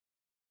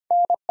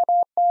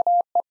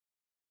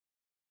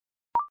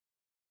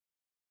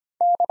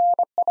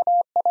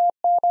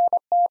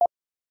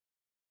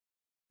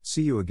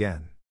 See you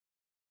again.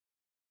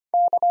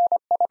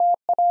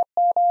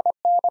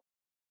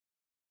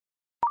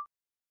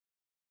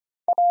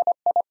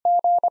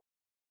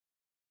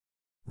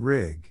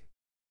 Rig.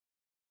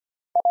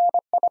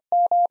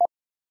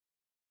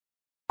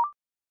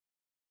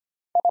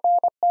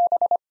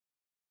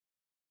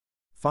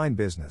 Fine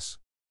business.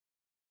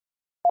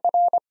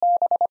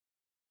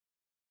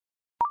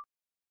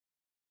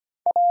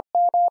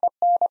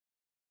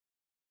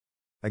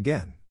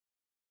 Again.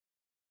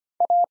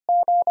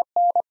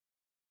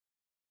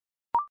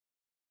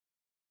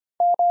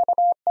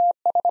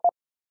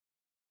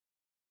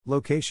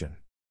 Location.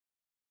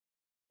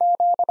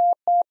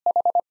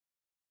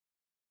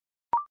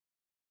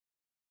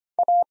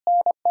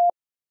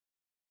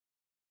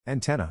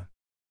 Antenna.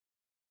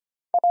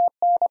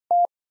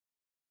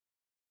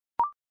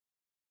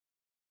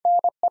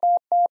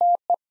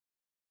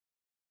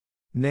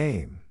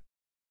 Name.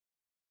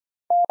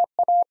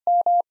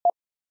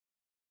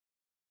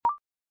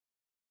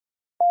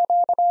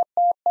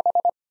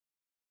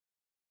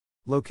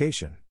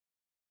 Location.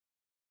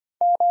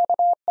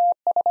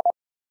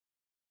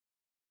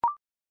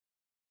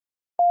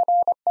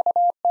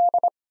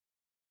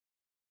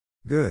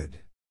 Good.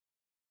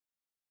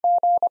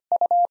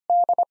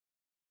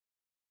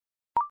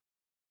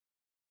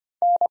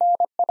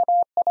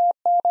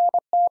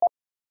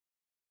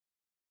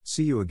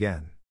 See you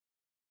again.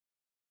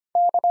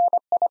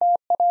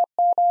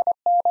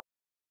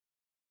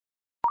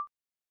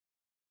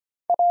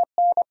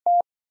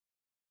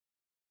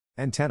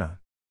 Antenna.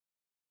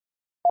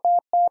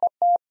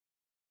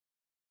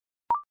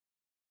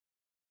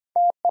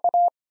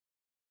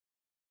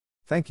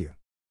 Thank you.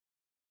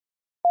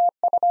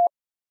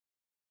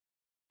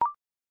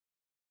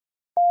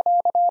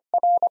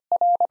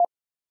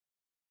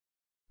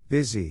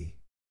 Busy.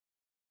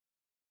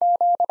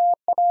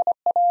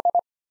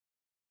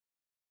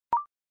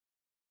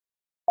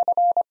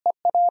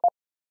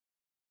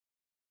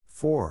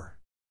 4.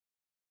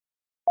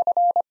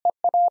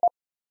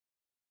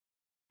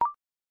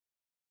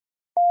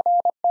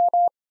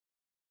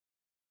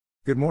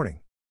 Good morning.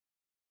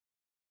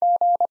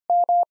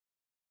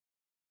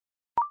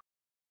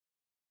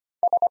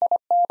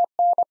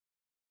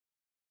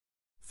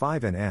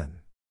 5 and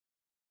N.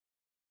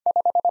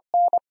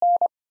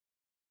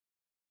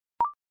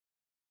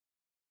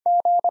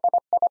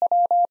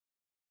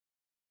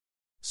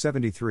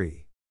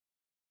 $73.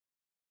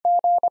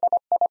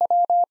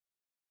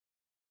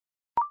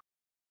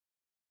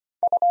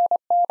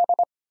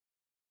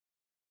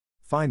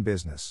 Fine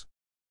business.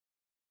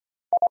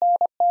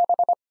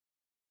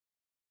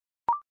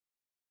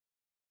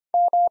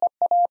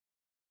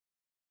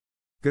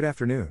 Good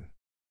afternoon.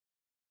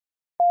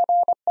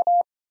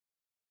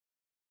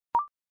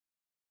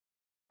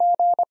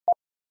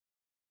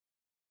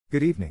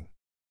 Good evening.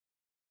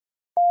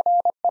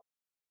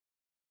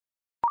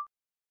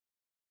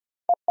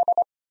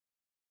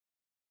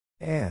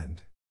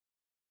 And.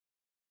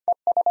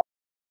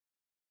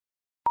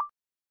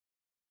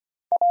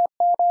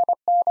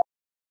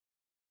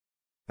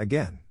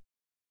 Again.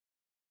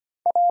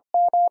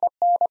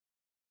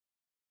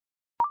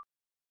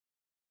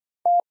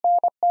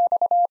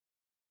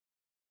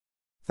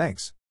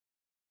 Thanks.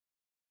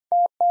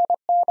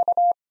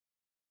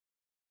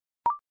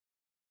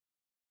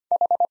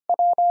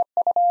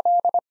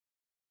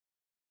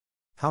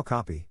 How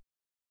copy?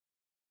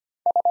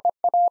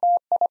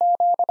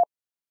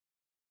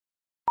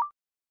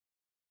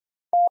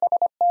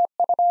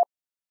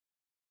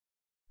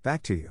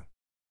 Back to you.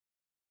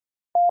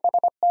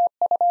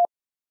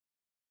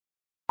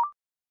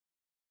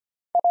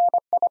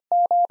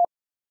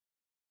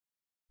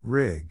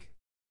 Rig.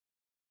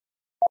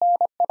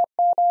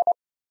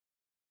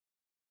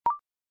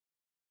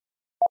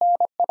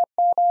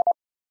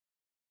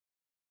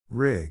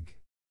 Rig.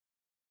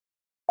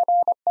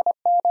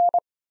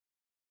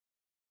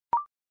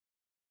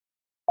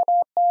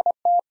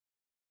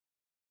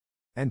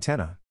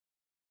 Antenna.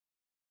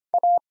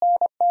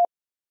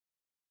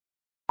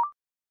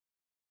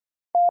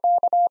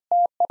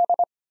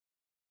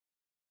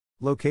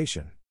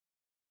 Location.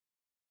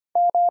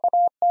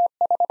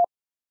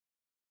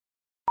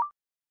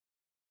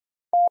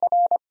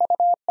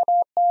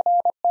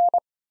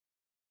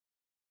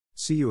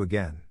 See you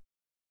again.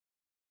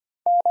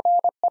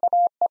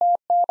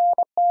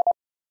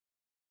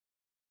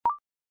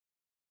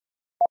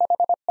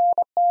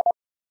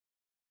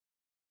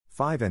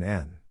 Five and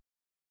N.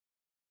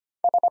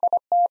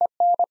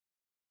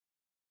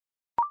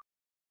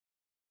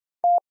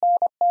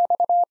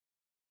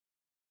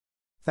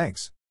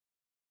 Thanks.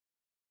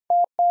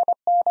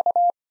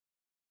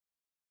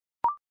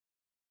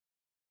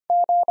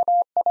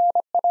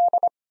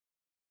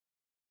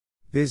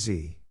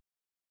 Busy.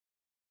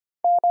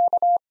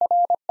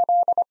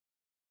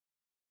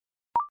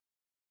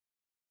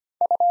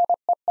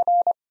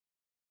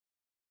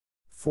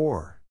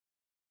 Four.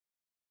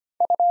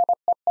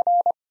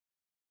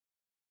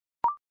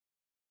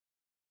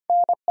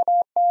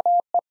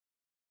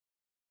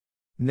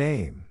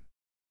 Name.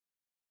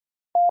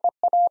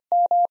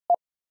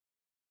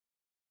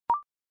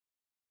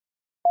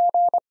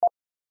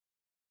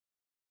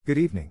 Good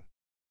evening.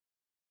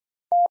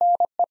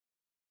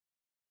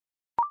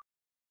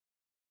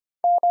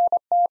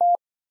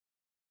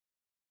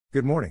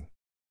 Good morning.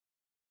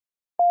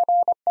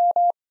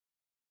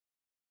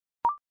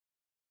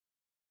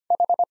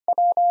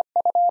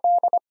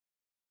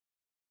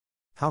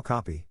 How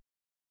copy?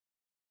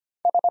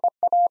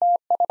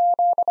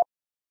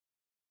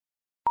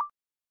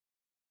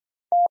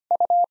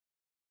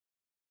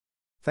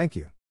 Thank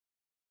you.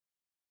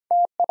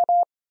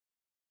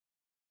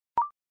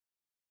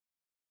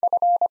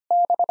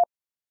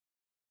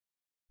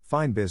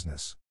 Fine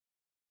business.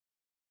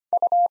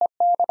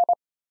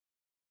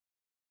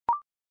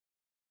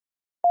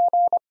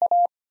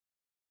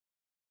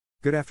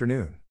 Good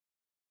afternoon.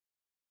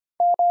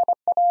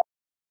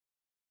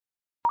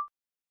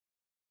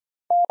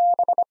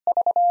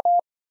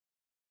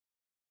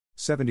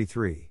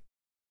 $73.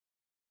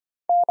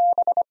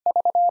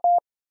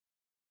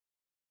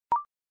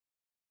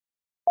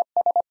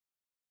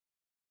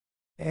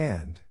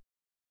 And.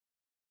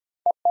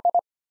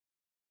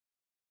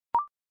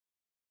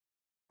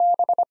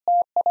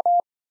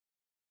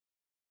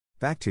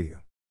 Back to you.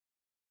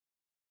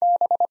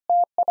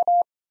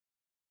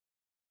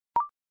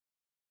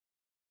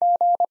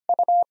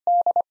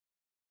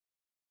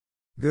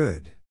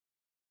 Good.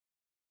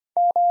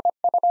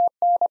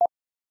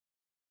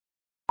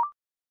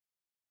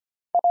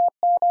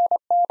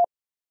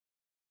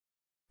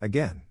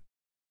 Again.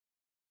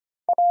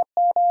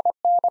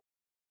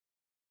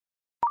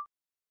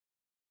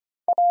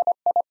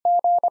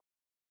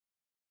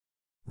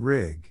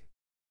 Rig.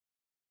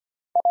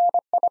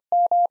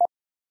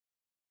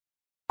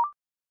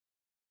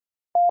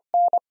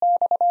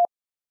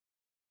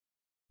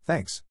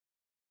 Thanks.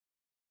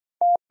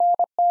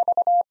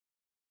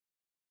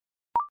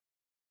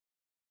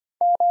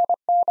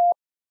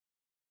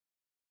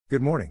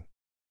 Good morning.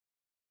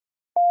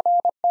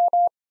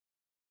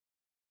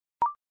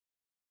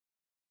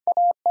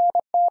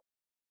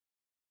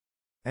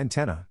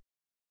 Antenna.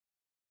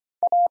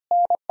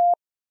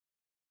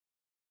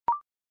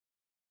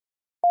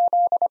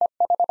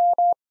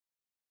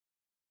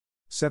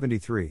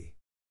 $73.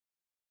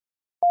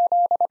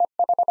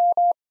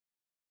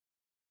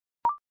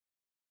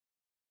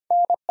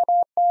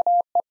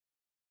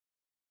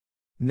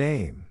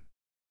 Name.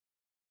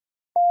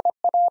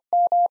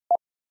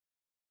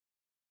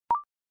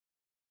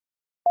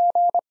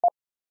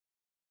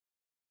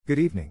 Good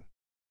evening.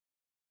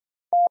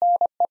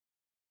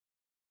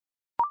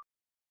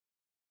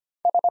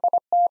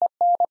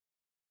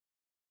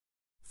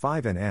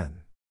 Five and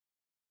N.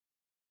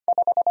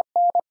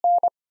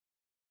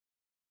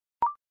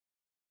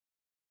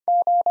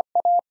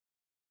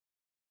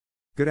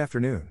 Good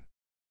afternoon.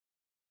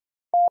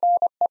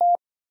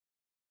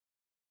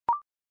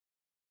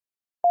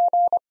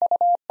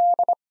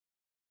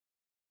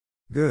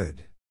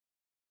 Good.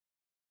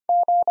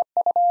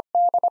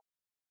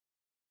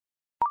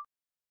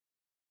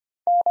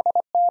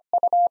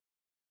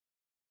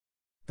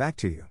 Back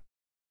to you.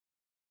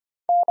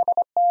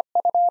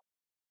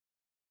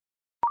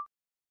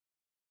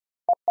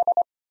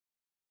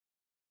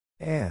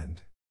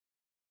 And.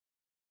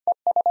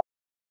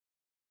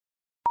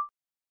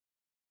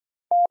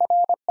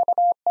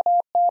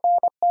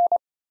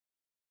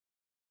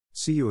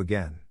 See you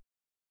again.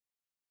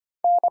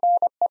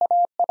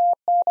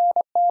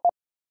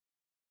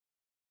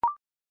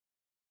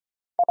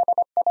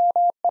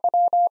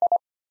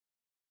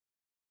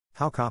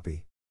 How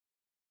copy?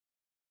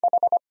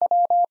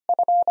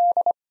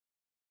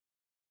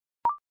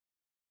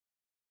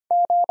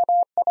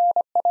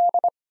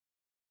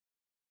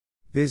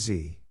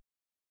 Busy.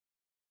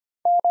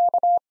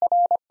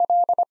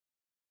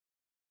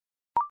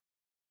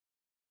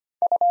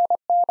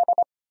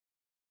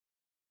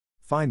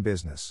 Fine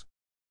business.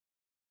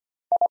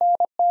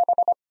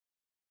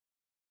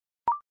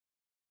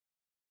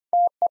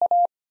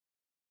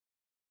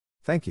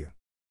 Thank you.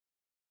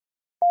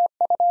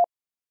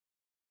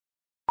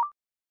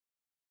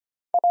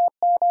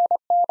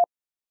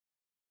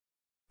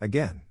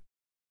 Again.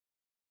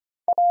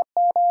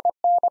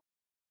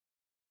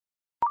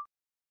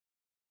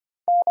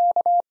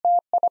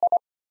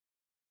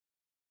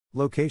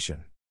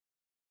 Location.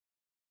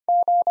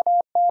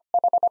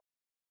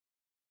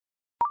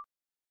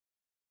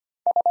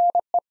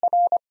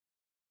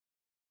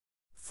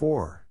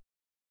 Four.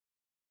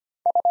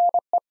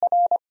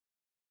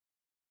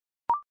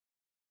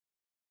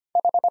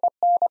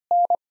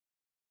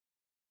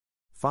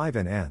 Five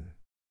and N.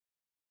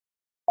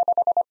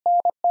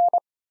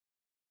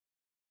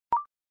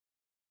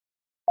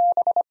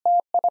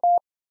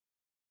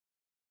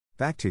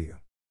 Back to you.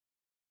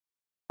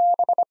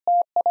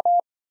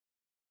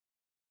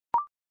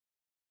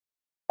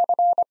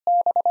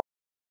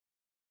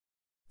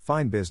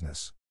 Fine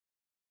business.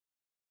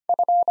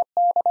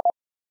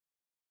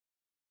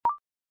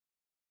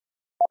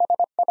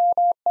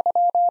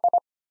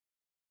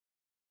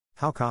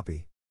 How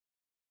copy?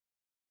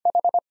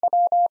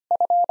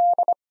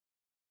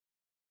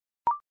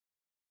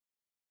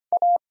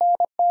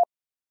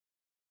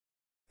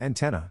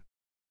 Antenna.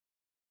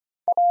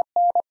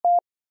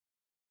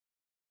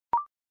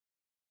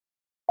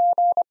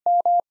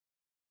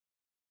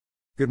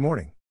 Good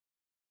morning.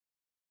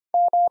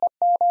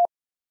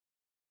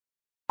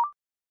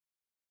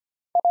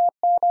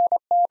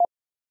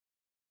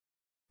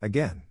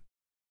 Again.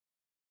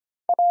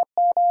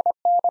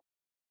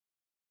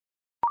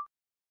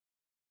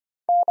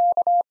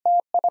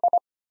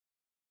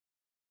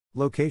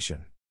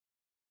 Location.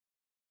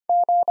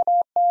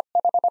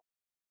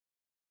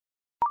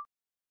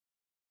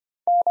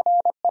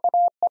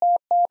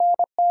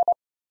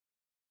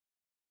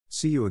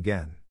 See you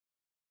again.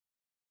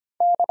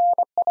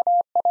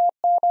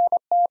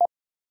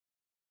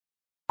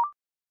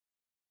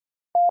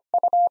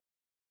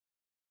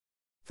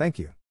 Thank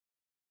you.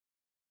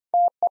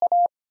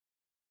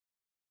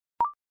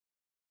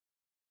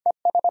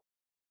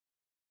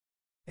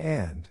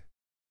 And.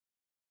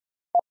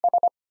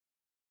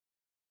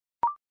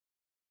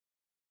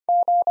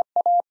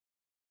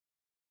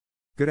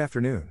 Good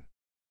afternoon.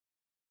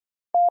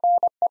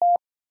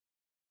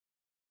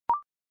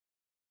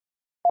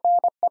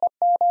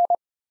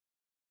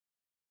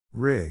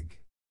 Rig.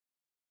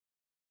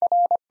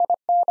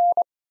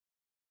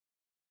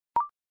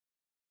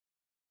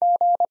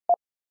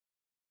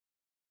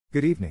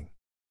 Good evening.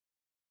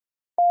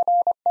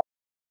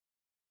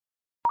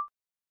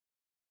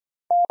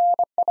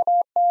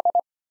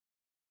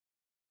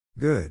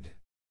 Good.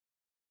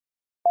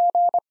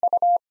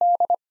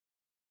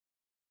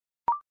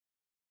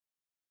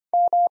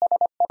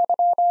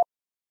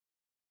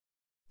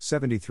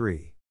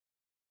 $73.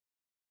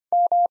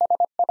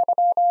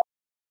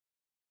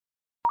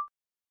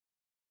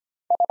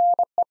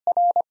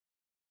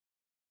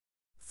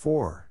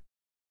 $4.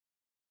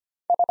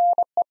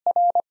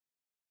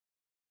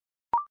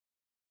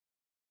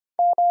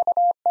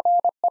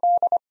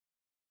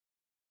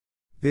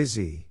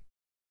 Busy.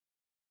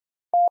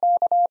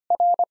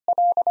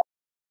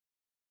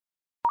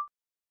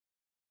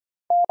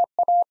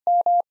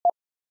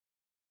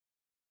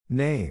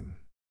 Name.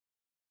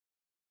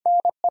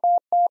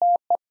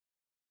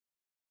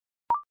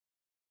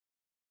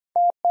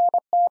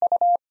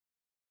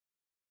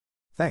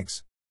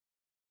 Thanks.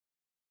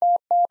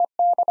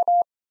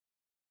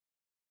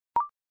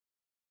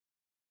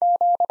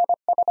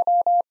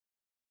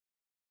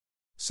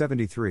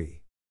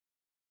 $73.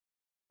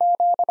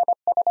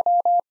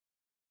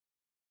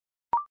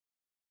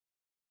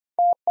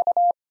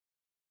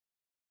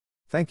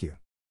 Thank you.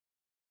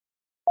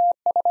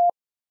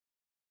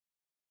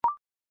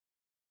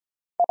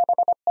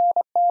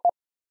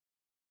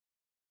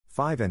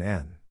 Five and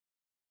N.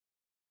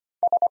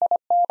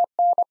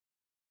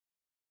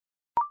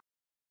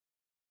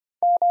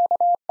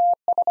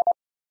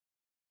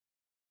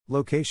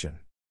 Location.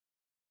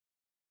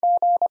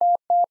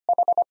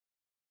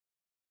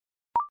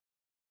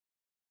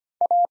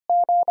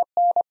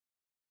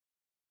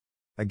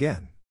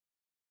 Again.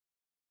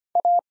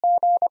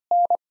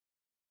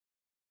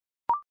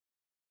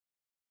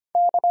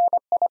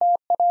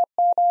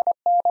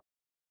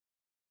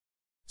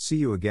 See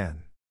you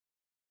again.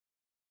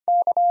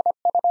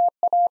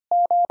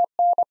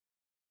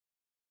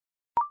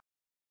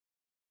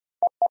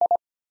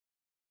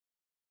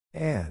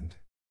 And.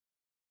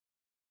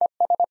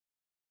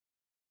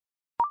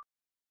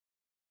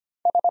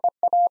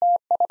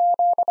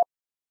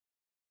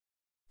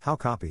 How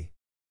copy?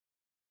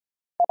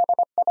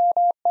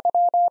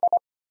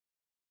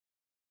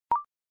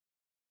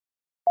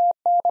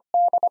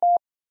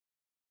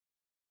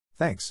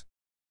 Thanks.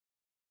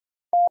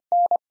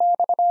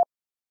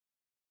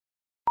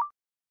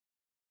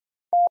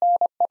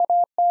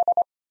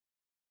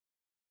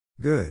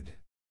 Good.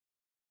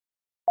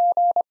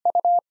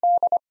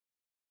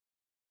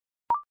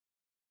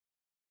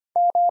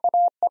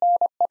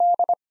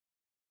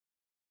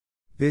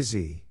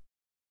 Busy.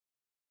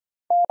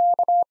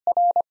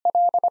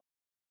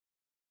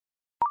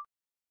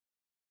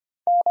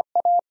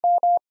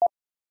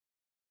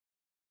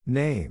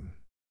 Name.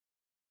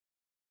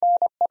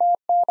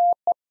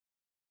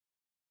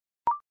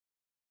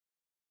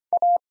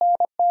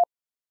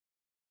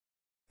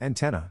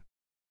 Antenna.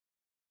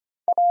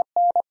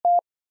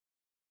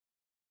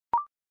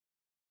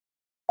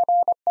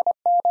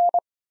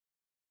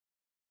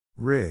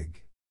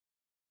 Rig.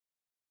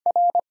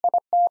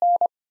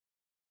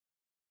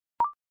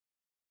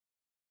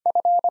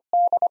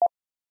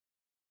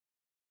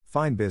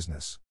 Fine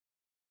business.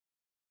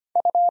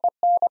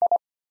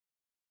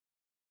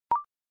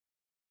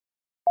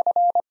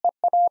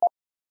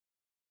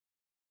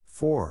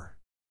 Four.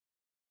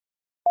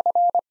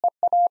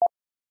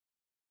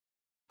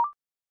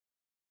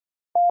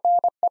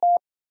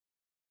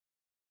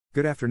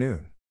 Good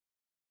afternoon.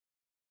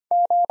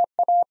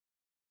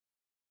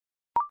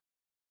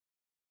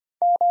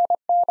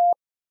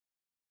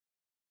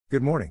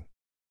 Good morning.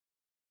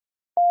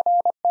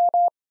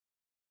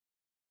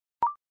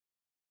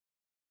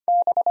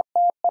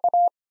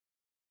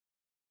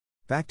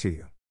 Back to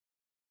you.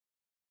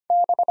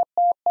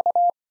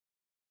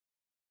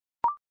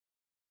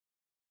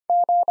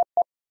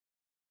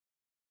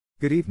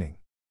 Good evening.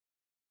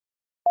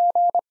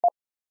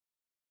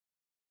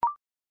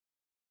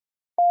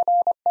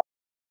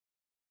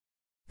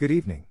 Good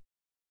evening.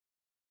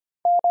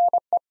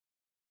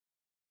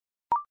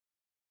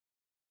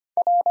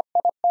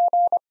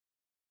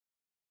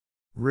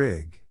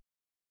 Rig.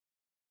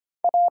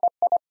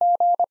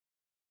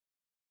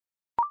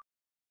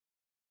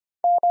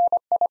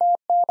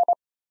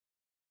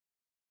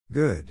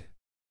 Good.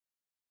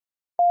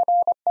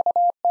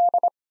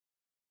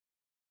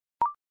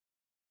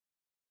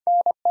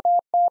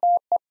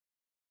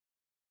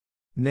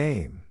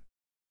 Name.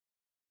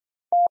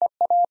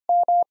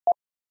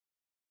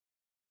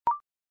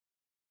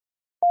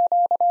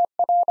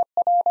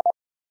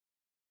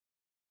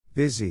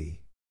 Busy.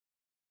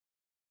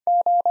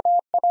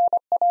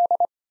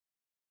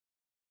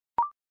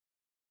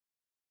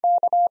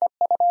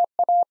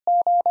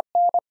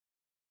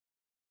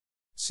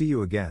 See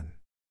you again.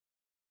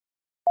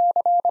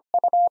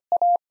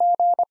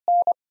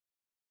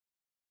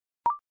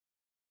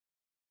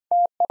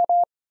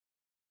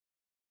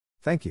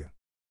 Thank you.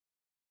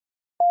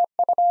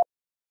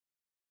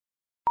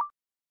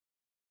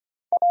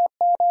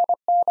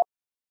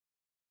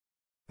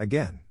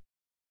 Again.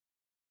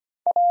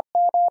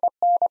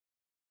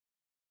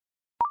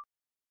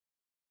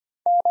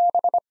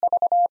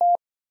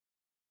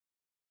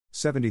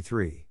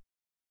 $73.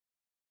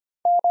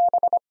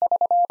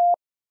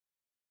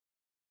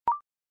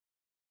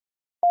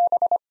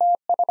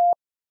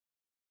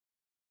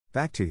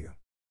 Back to you.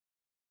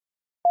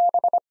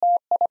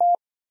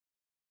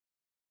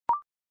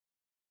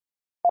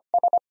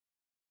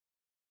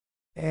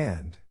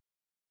 And.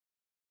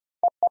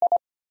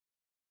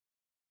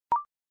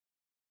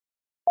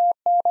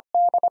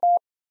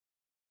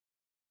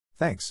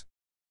 Thanks.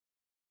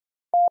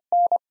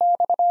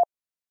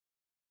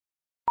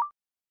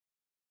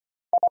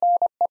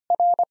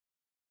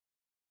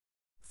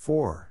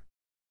 Four.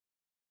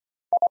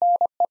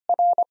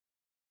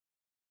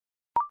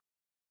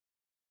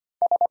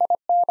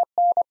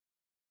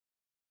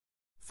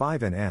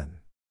 Five and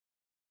N.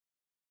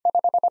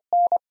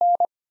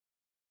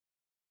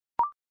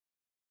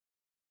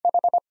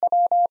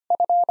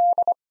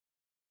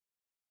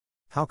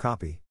 How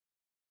copy?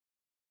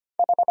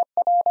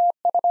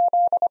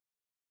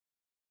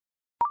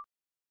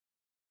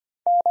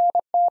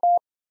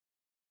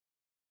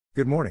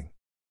 Good morning.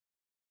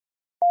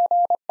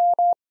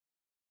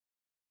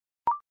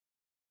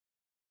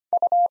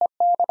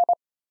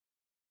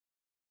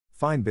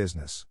 Fine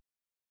business.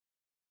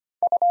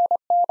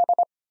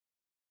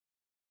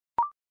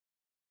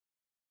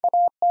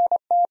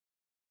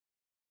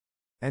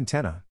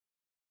 Antenna.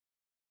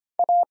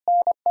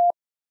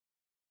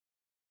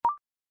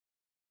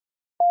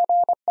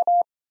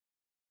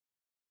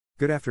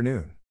 Good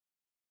afternoon.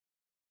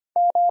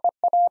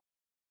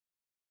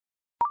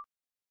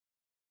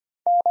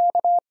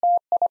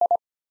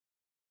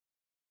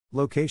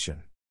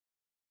 Location.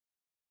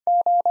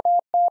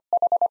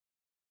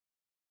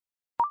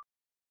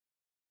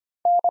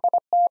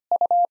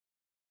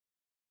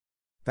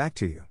 Back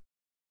to you.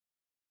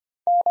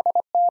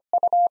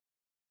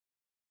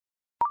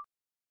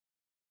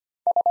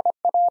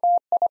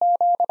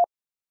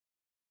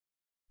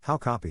 How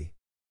copy?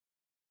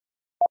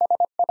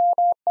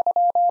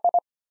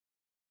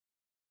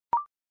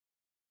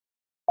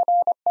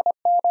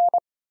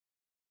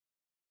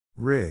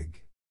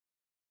 Rig.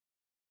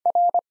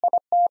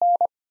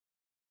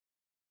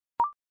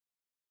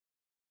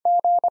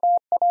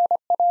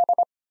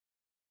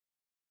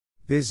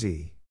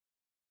 Busy.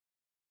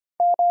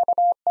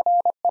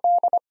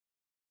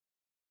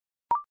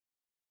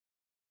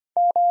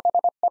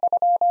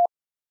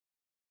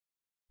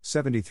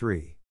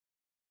 $73.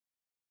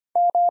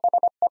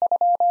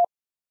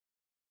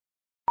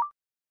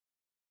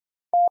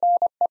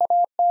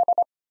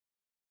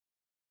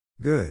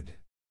 Good.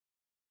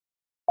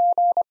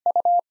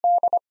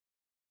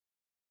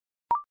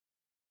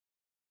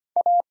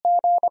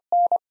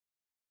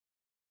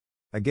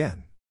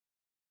 Again.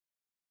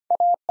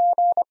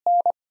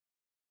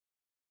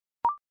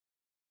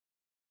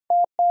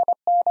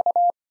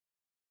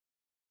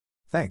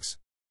 Thanks.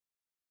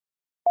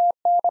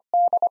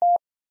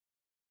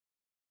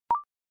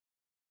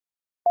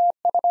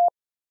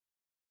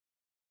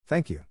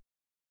 Thank you.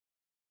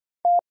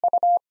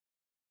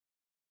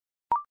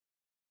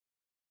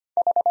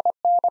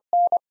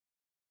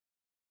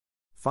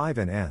 Five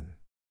and N.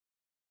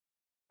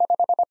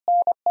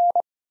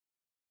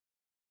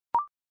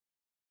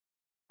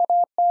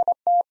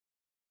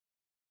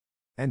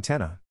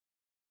 Antenna.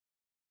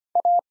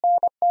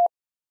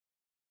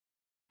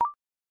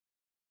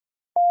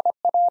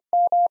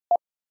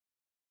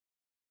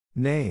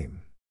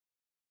 Name.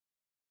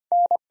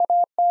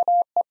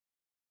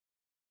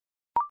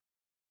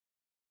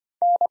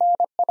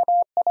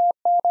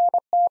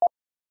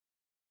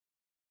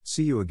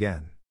 See you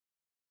again.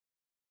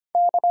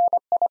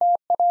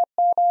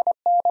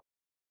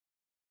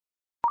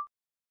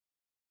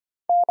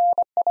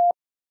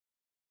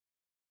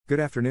 Good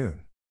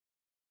afternoon.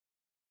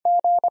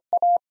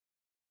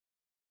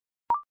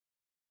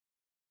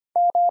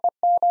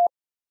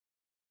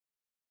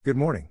 Good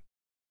morning.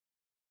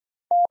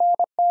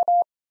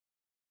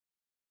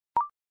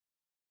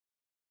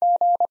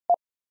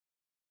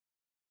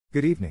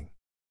 Good evening.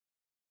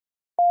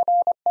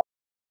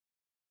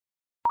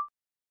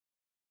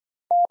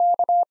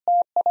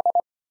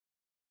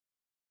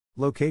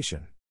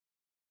 Location.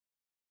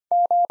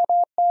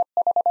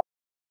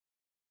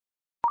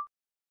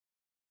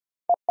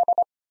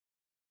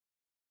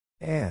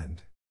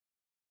 And.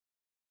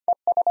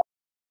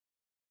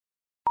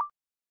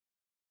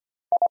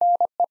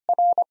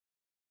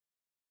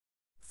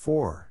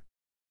 For.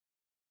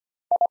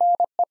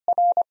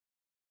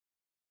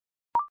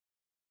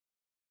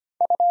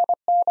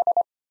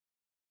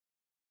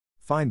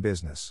 Fine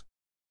business.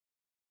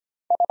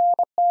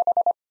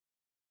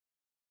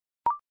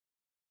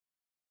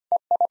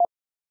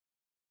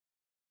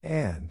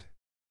 And.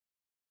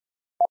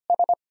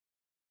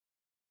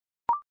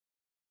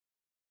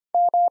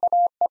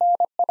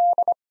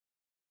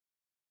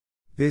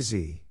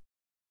 Busy.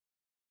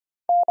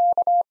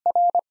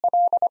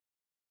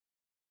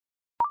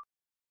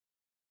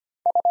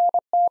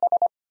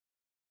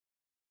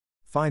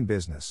 Fine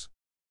business.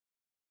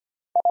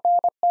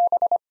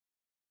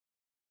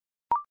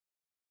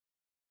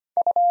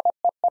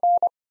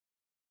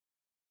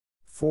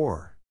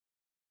 For.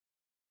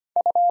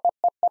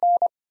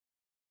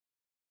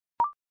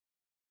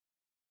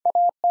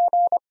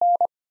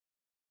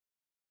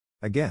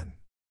 Again.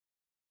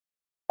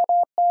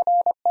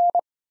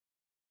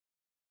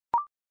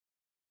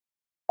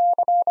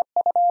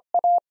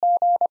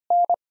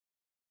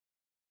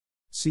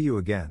 See you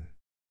again.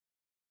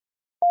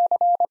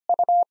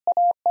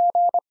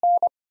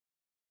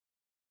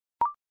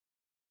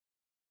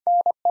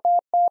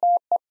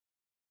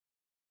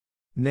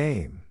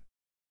 Name.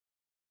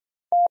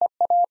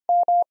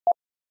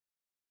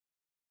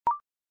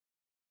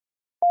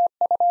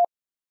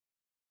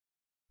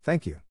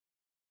 Thank you.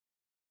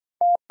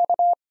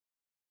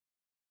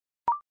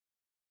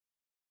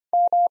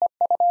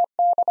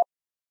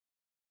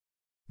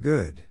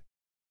 Good.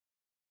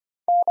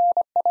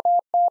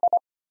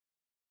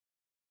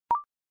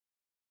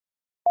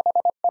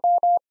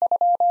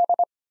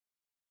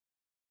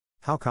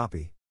 How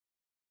copy?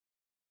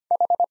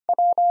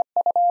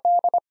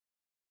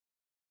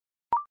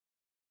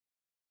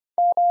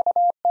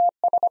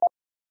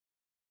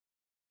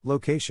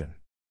 Location.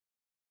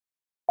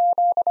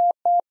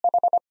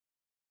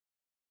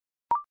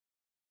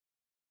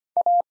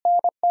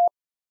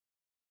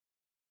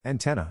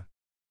 Antenna.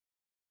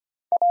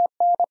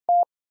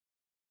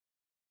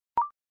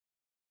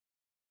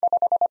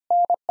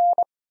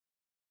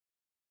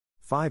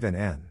 Five and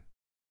N.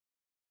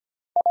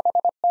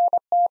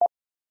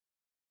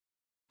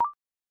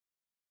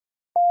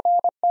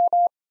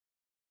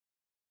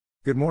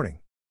 Good morning.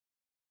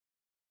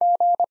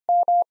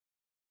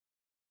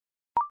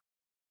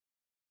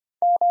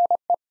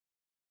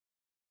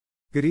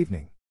 Good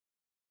evening.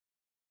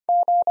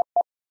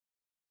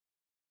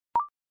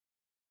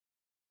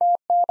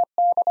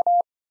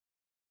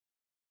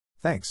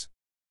 Thanks.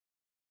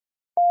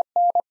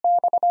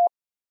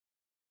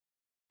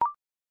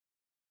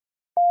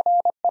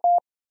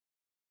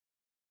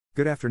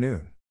 Good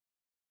afternoon.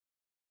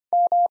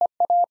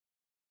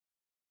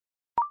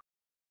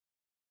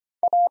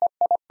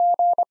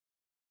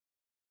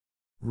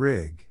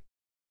 Rig.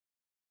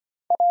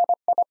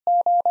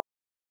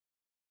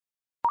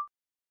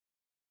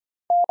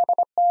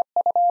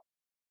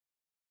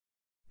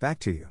 Back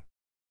to you.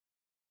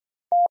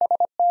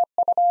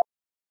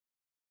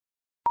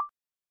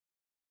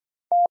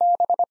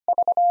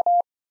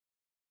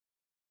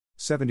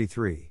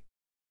 $73.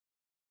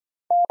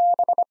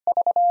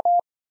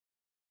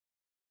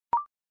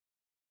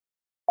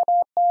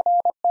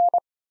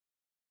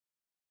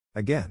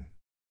 Again.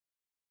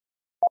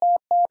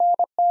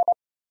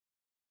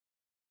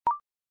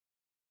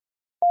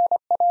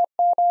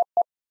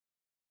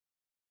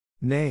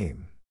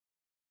 Name.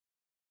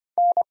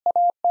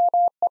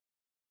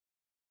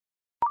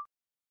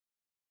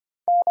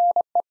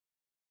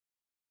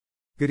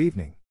 Good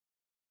evening.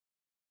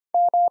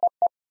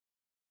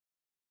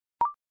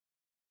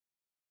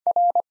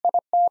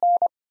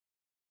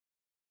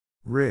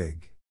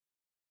 Rig.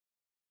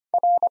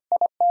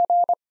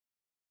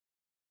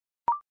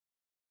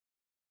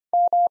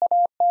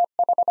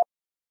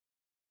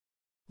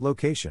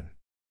 Location.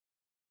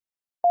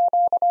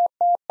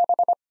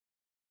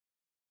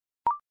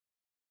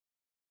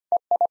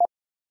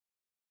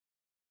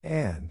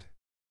 And.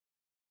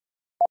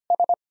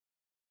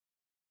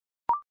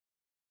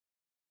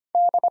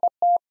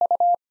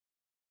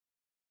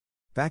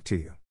 Back to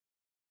you.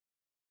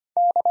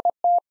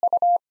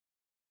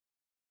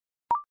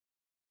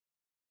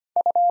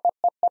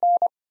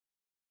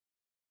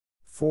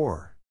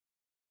 Four.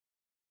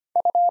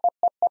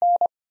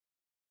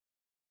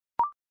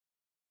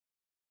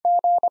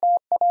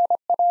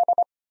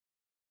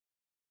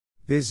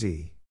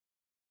 Busy.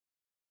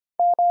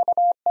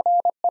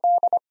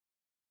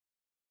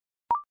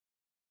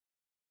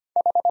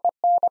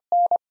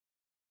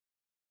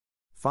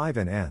 Five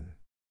and N.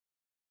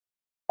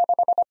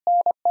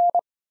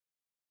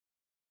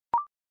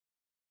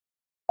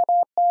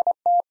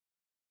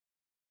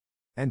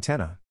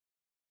 Antenna.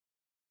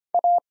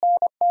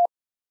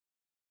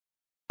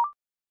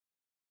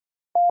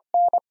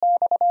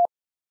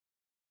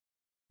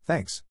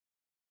 Thanks.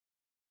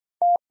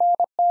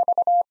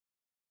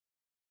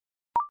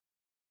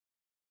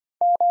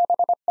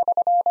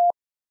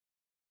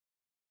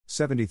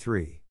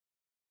 $73.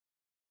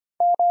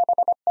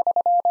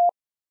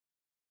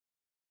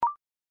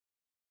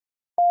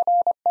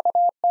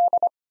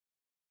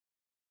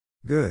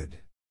 Good.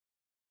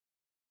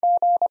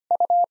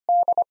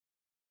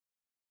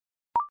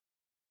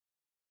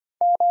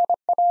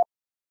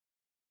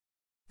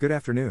 Good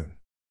afternoon.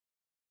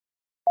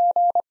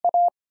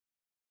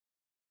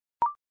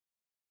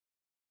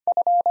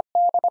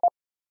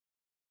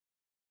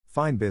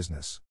 Fine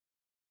business.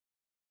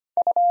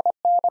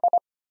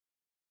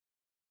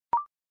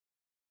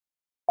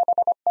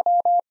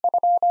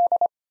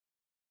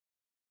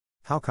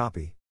 How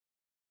copy?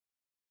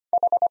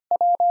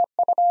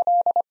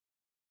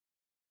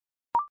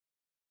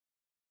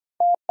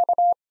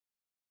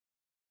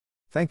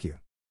 Thank you.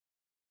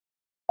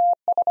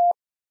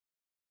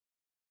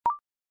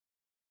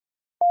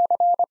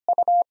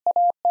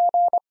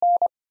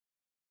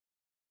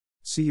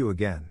 See you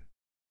again.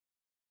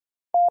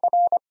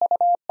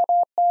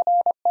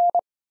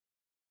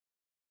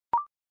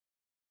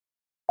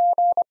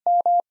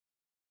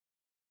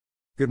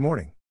 Good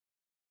morning.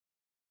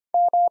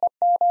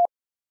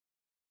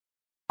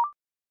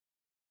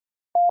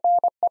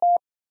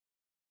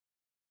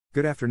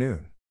 Good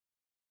afternoon.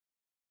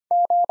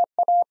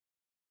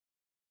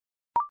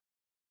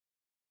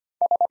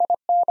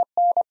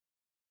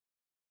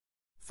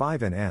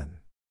 Five and N.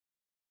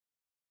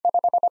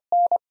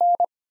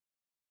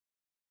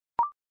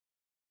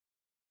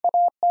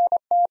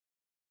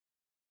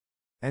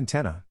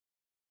 Antenna.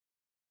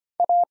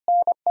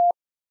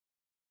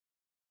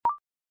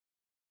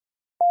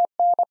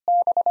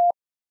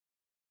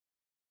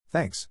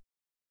 Thanks.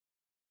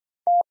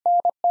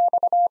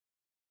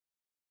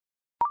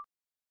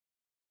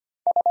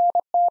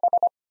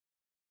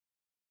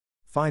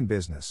 Fine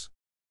business.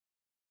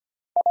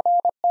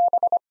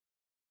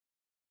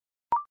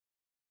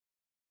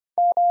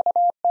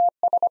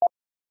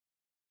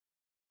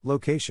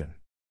 Location.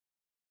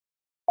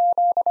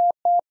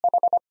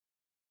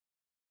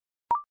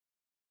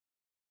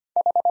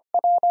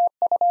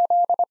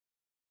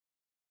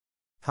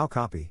 How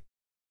copy?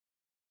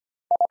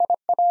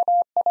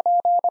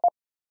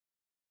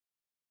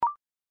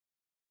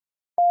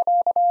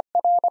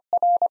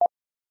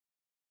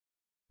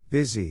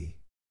 Busy.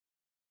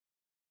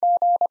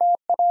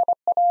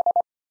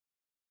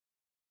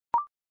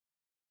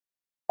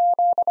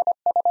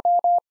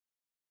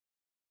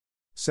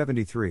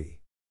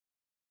 $73.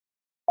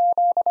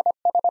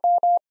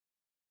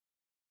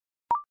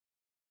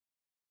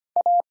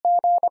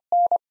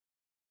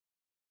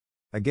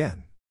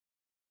 Again.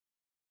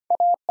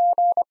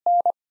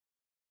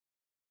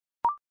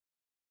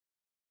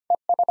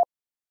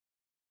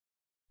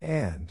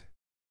 And.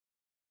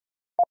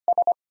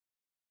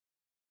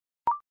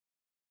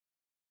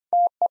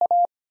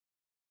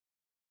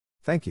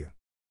 Thank you.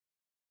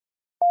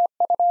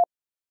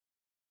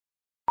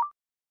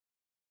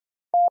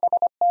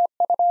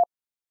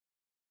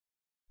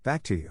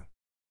 Back to you.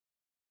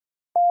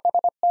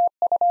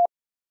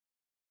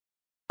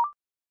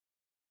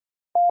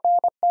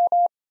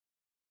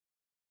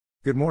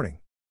 Good morning.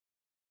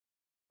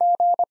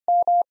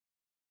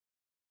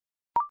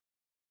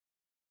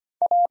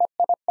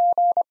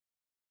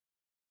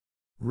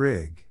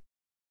 Rig.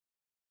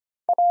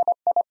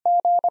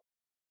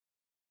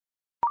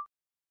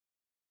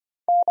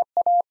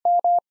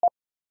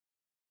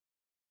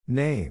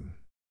 Name.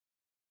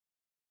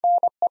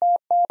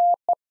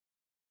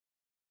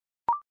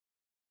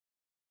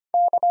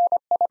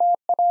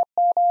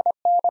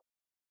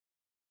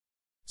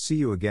 See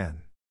you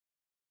again.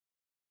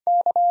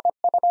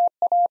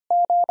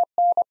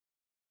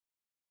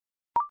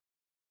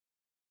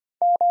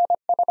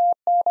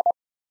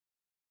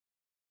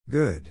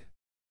 Good.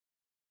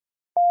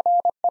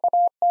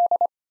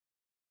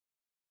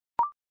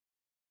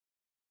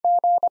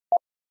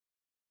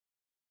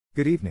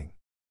 Good evening.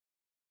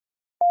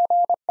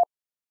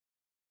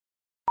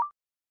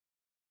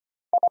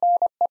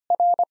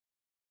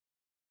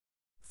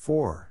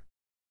 Four.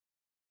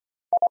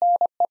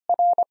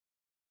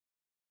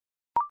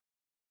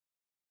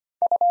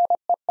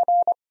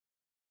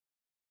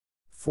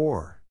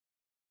 Four.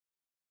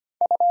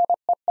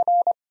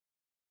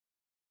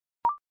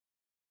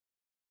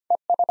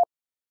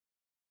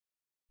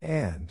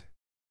 And.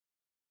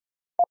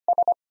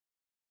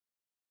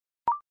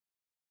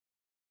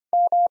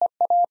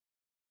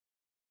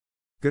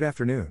 Good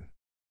afternoon.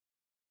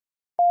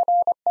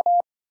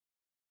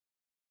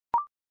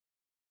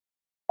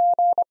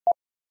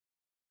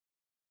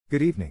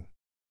 Good evening.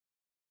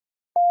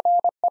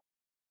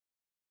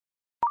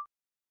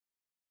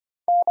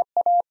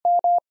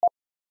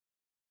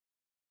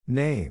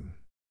 Name.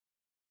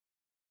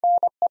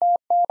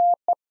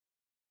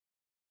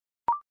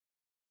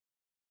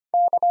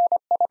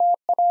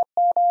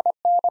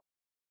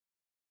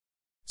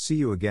 See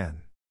you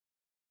again.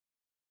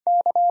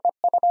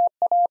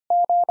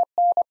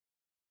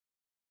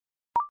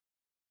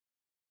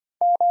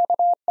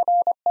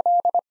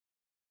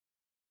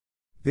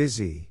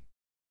 Busy.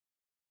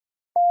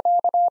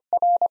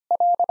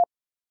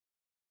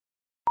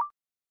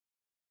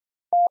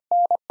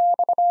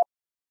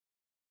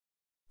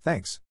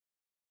 Thanks.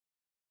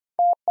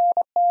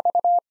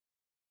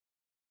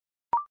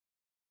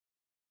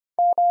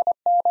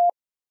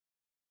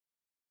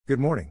 Good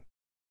morning.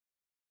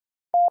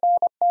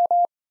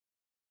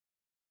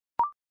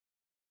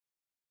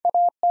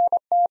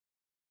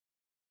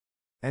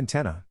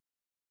 Antenna.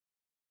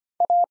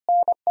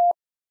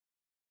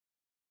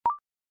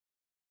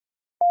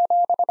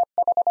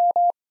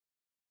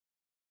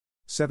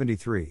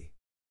 $73.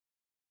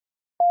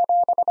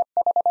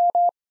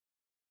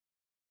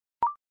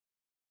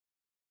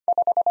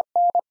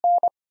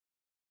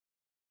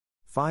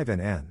 Five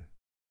and N.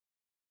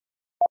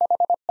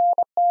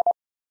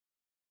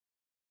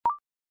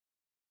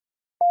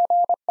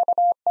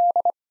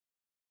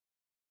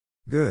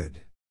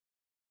 Good.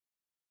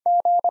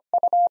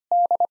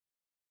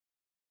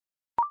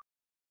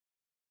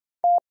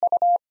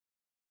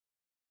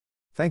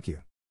 Thank you.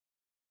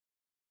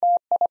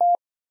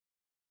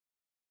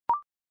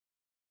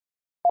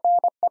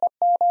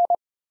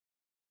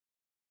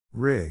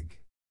 Rig.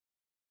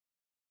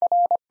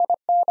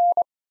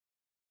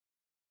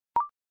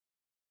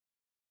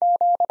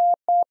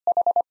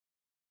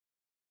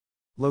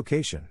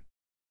 Location.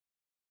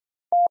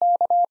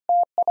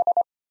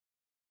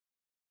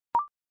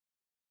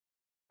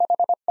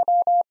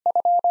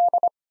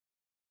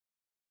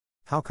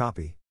 How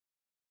copy?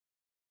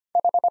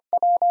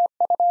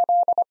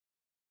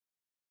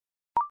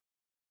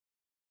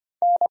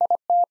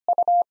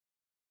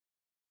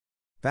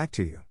 Back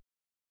to you.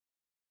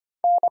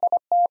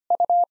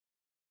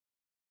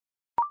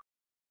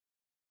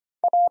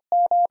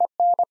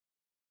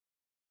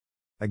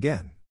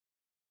 Again.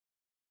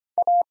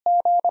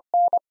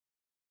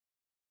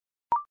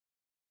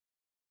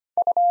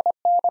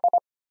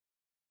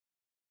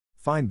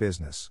 Fine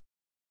business.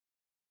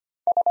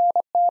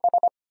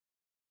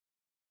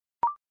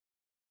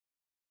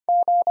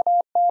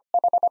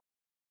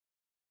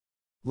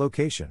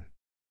 Location.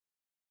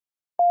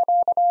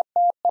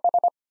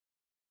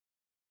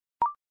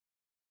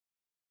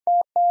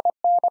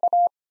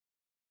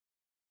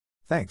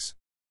 Thanks.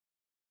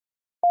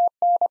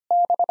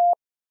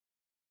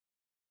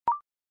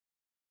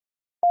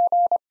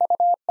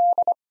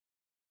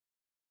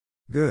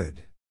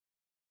 Good.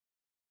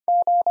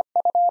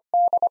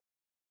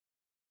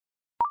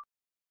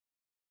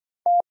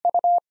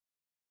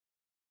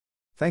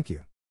 Thank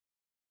you.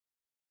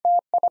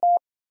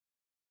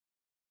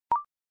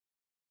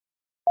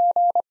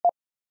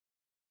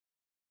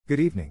 Good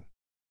evening.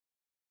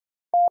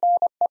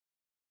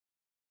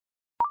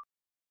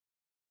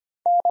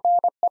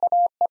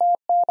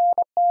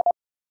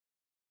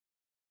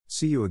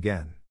 See you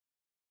again.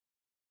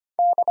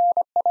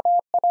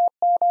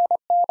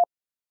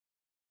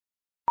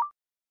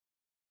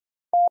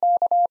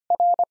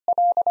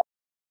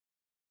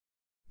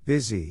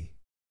 Busy.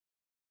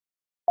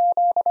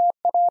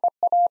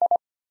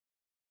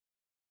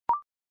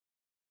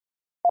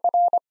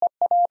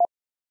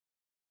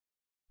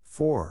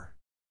 For.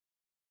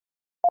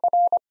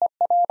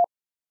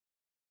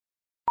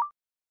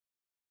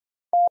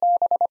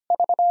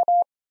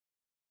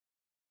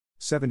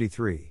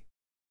 $73.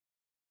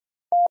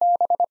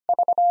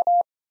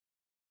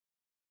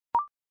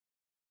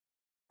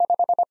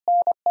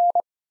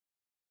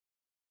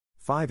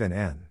 5 and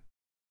N.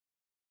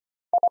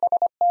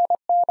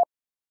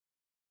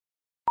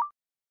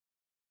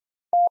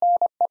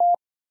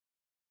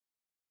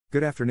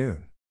 Good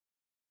afternoon.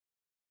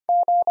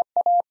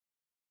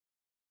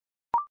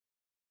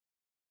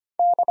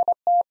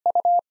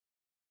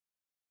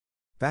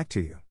 Back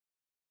to you.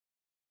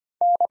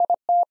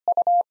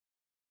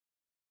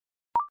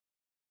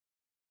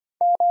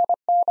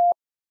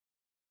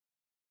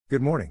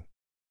 Good morning.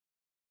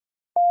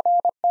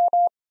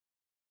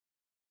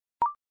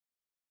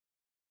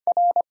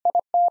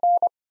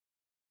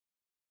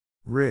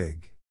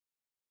 Rig.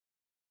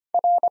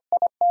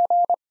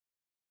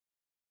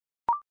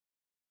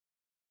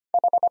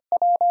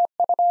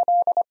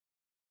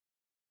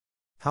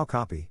 How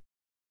copy?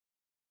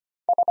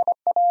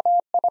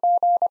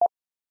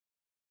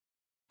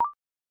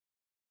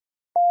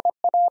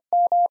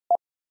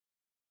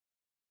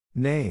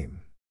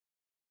 Name.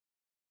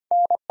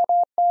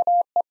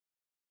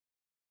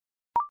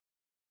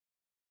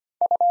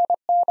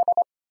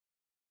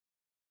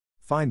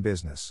 Fine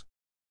business.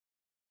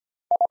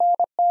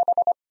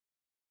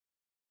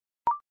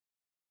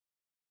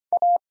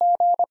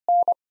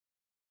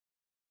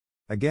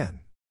 Again.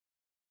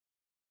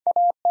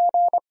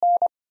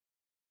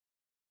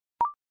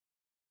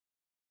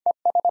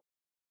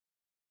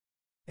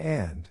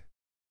 And.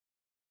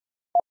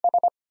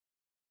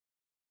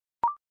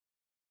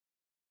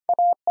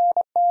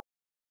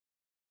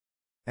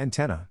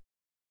 Antenna.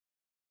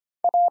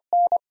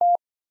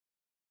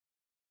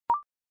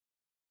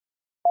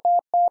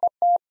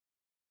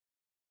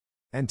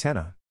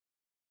 Antenna.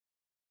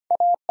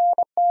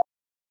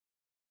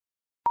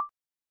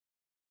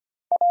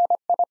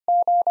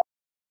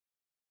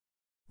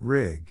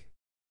 Rig.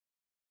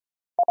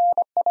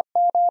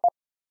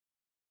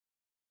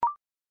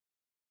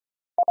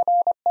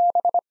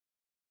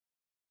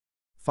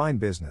 Fine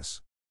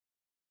business.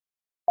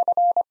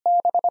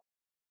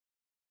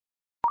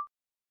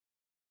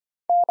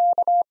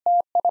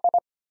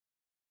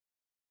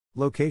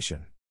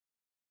 Location.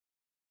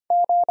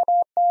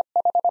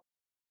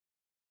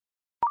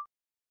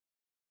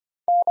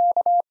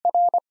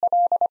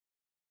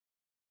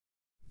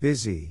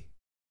 Busy.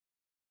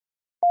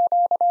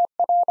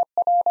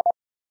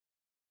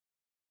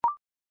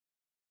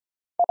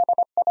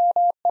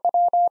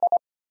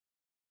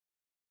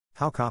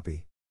 How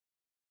copy?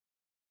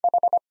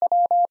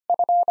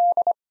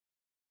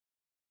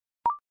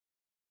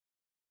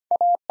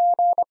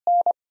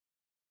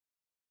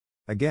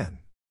 Again.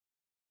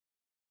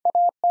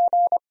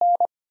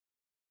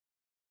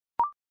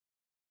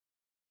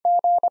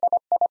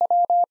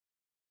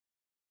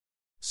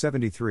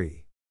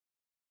 $73.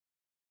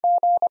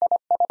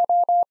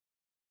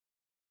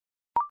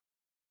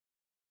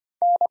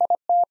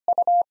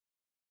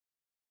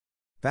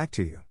 Back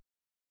to you.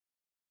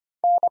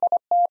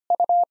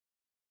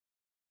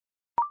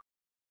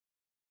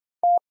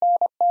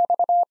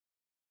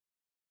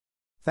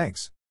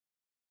 Thanks.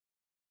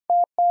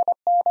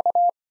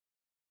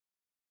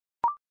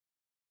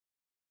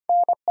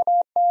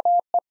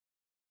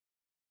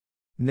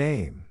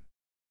 Name.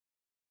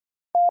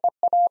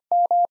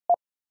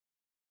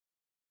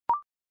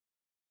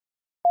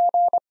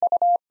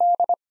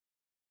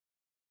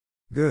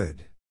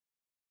 Good.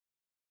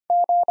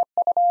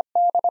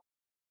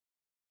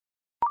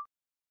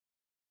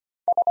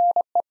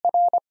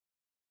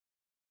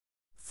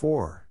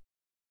 For.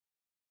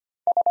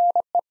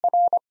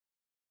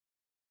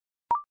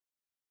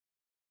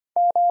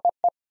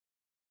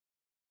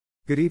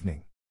 Good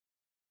evening.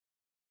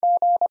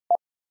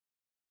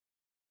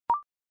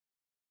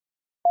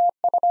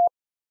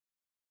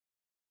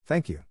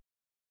 Thank you.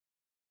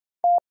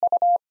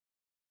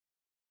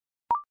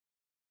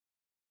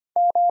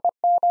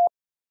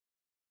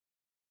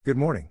 Good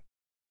morning.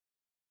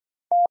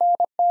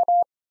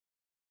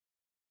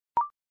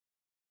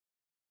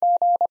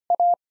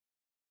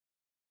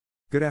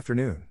 Good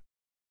afternoon.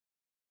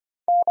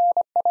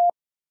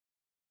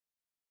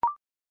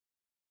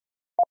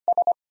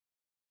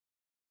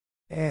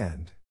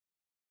 And.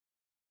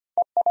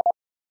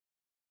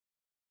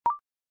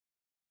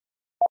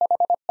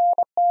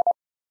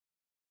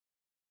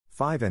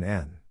 Five and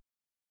N.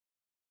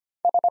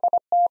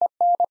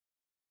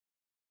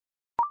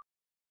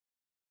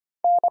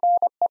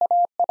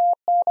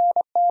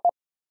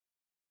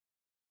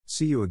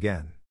 See you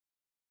again.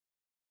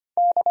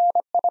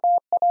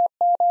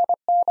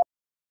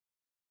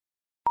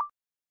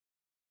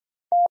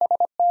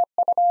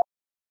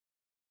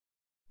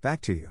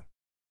 Back to you.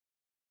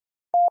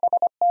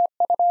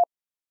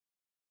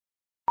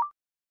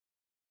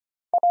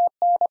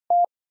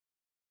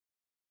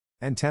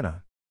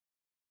 Antenna.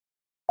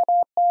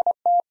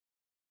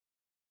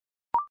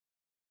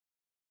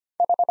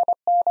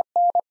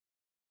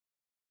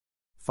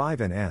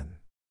 Five and N.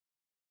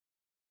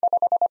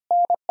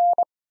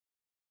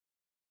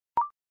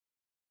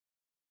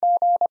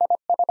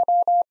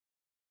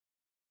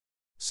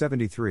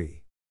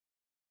 $73.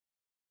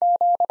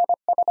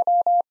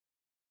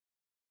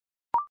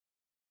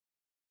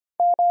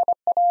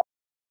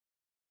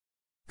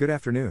 Good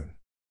afternoon.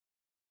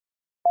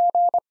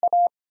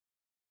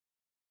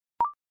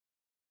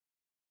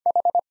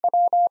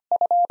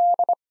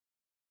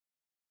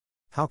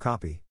 How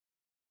copy?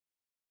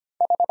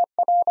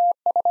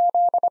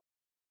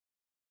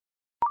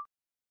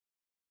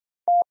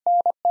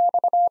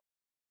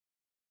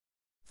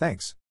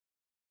 Thanks.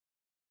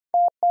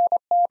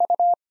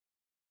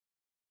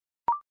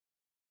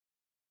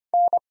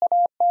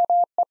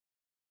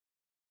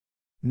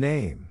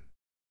 Name.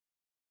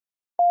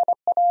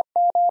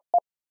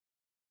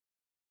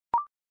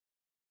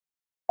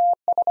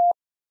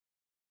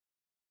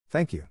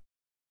 Thank you.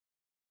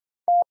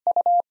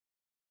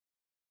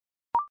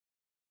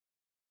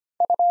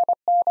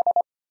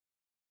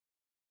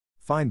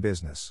 Fine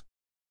business.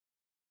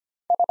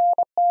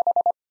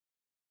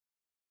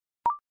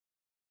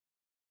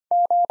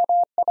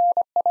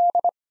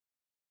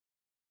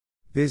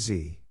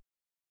 Busy.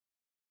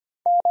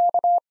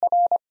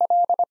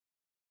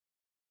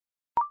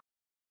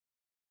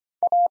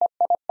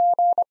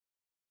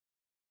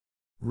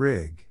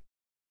 Rig.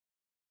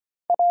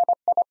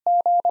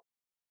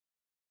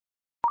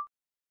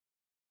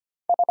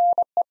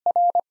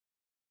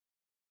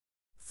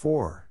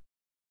 Four.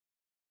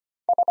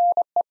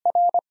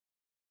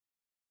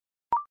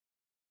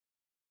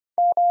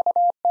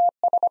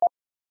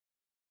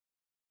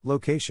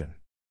 Location.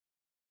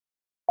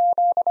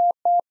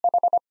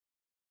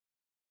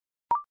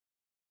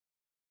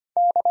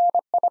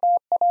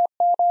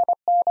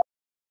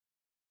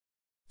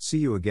 See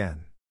you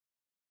again.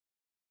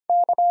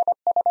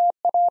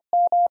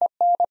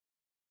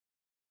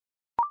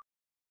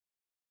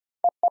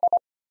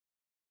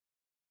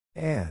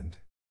 And.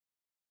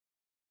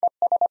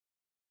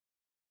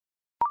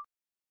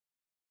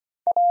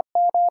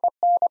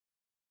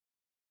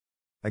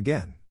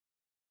 Again.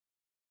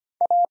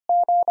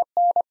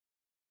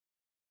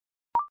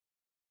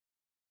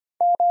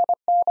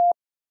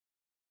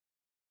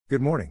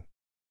 Good morning.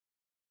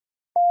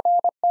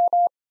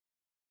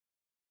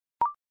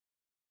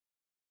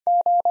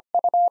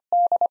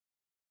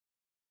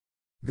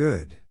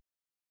 Good.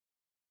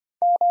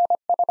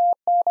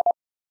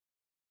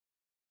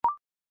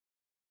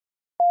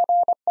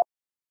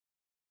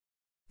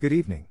 Good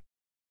evening.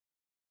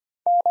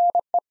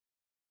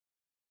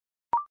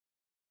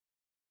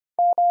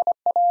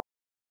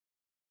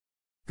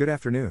 Good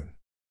afternoon.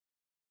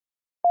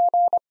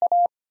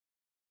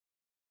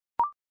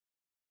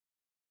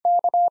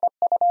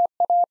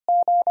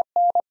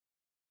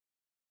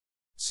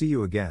 See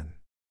you again.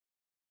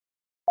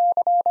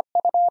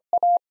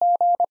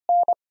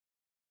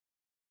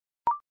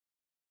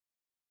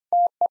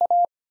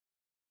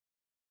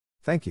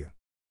 Thank you.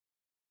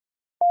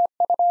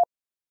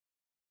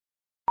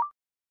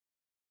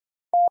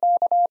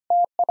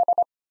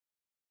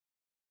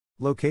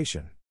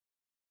 Location.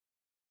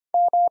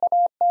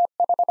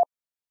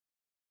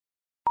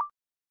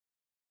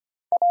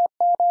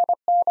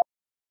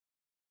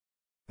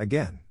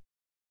 Again.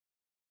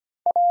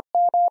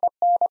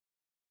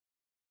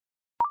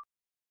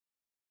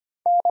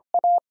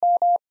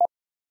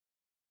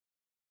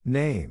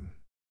 Name.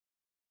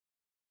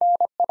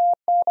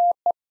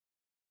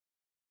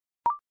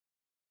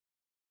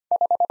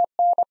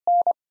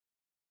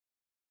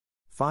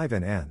 Five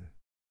and N.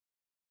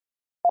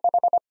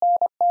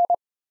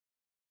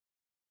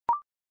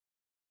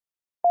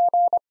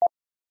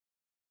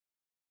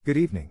 Good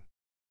evening.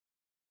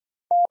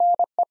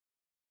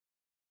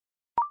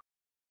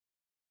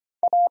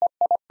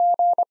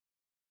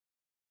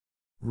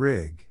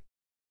 Rig.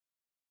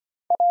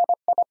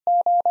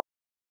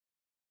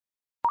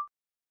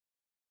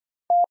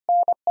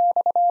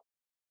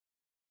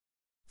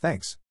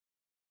 Thanks.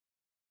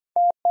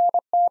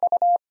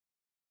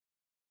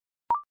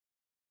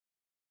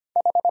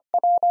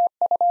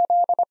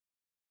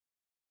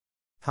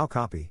 How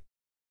copy?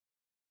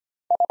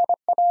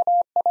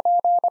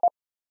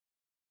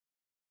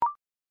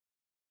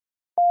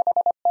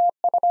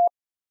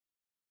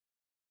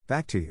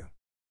 Back to you.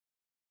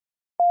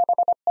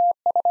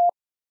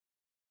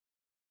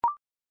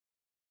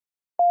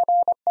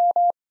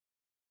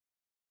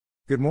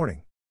 Good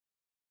morning.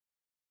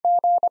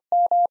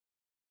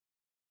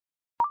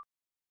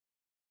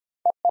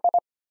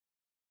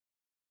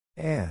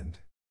 And.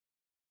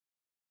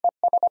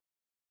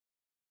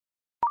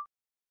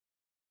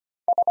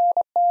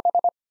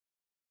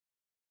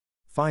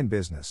 Fine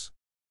business.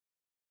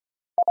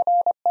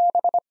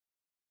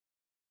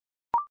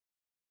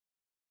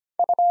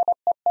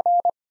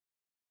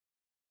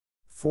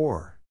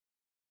 Four.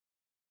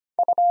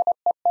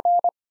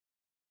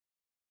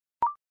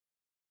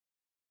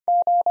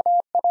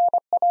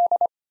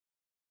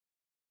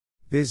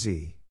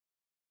 Busy.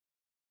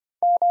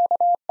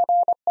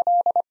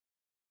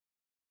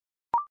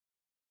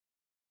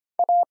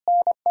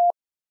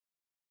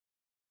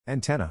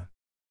 Antenna.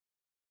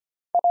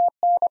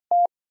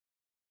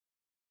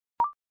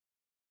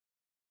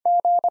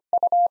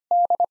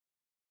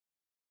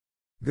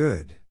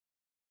 Good.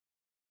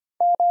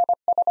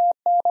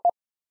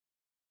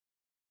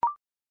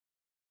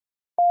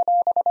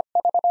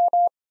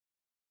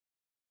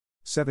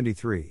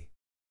 $73.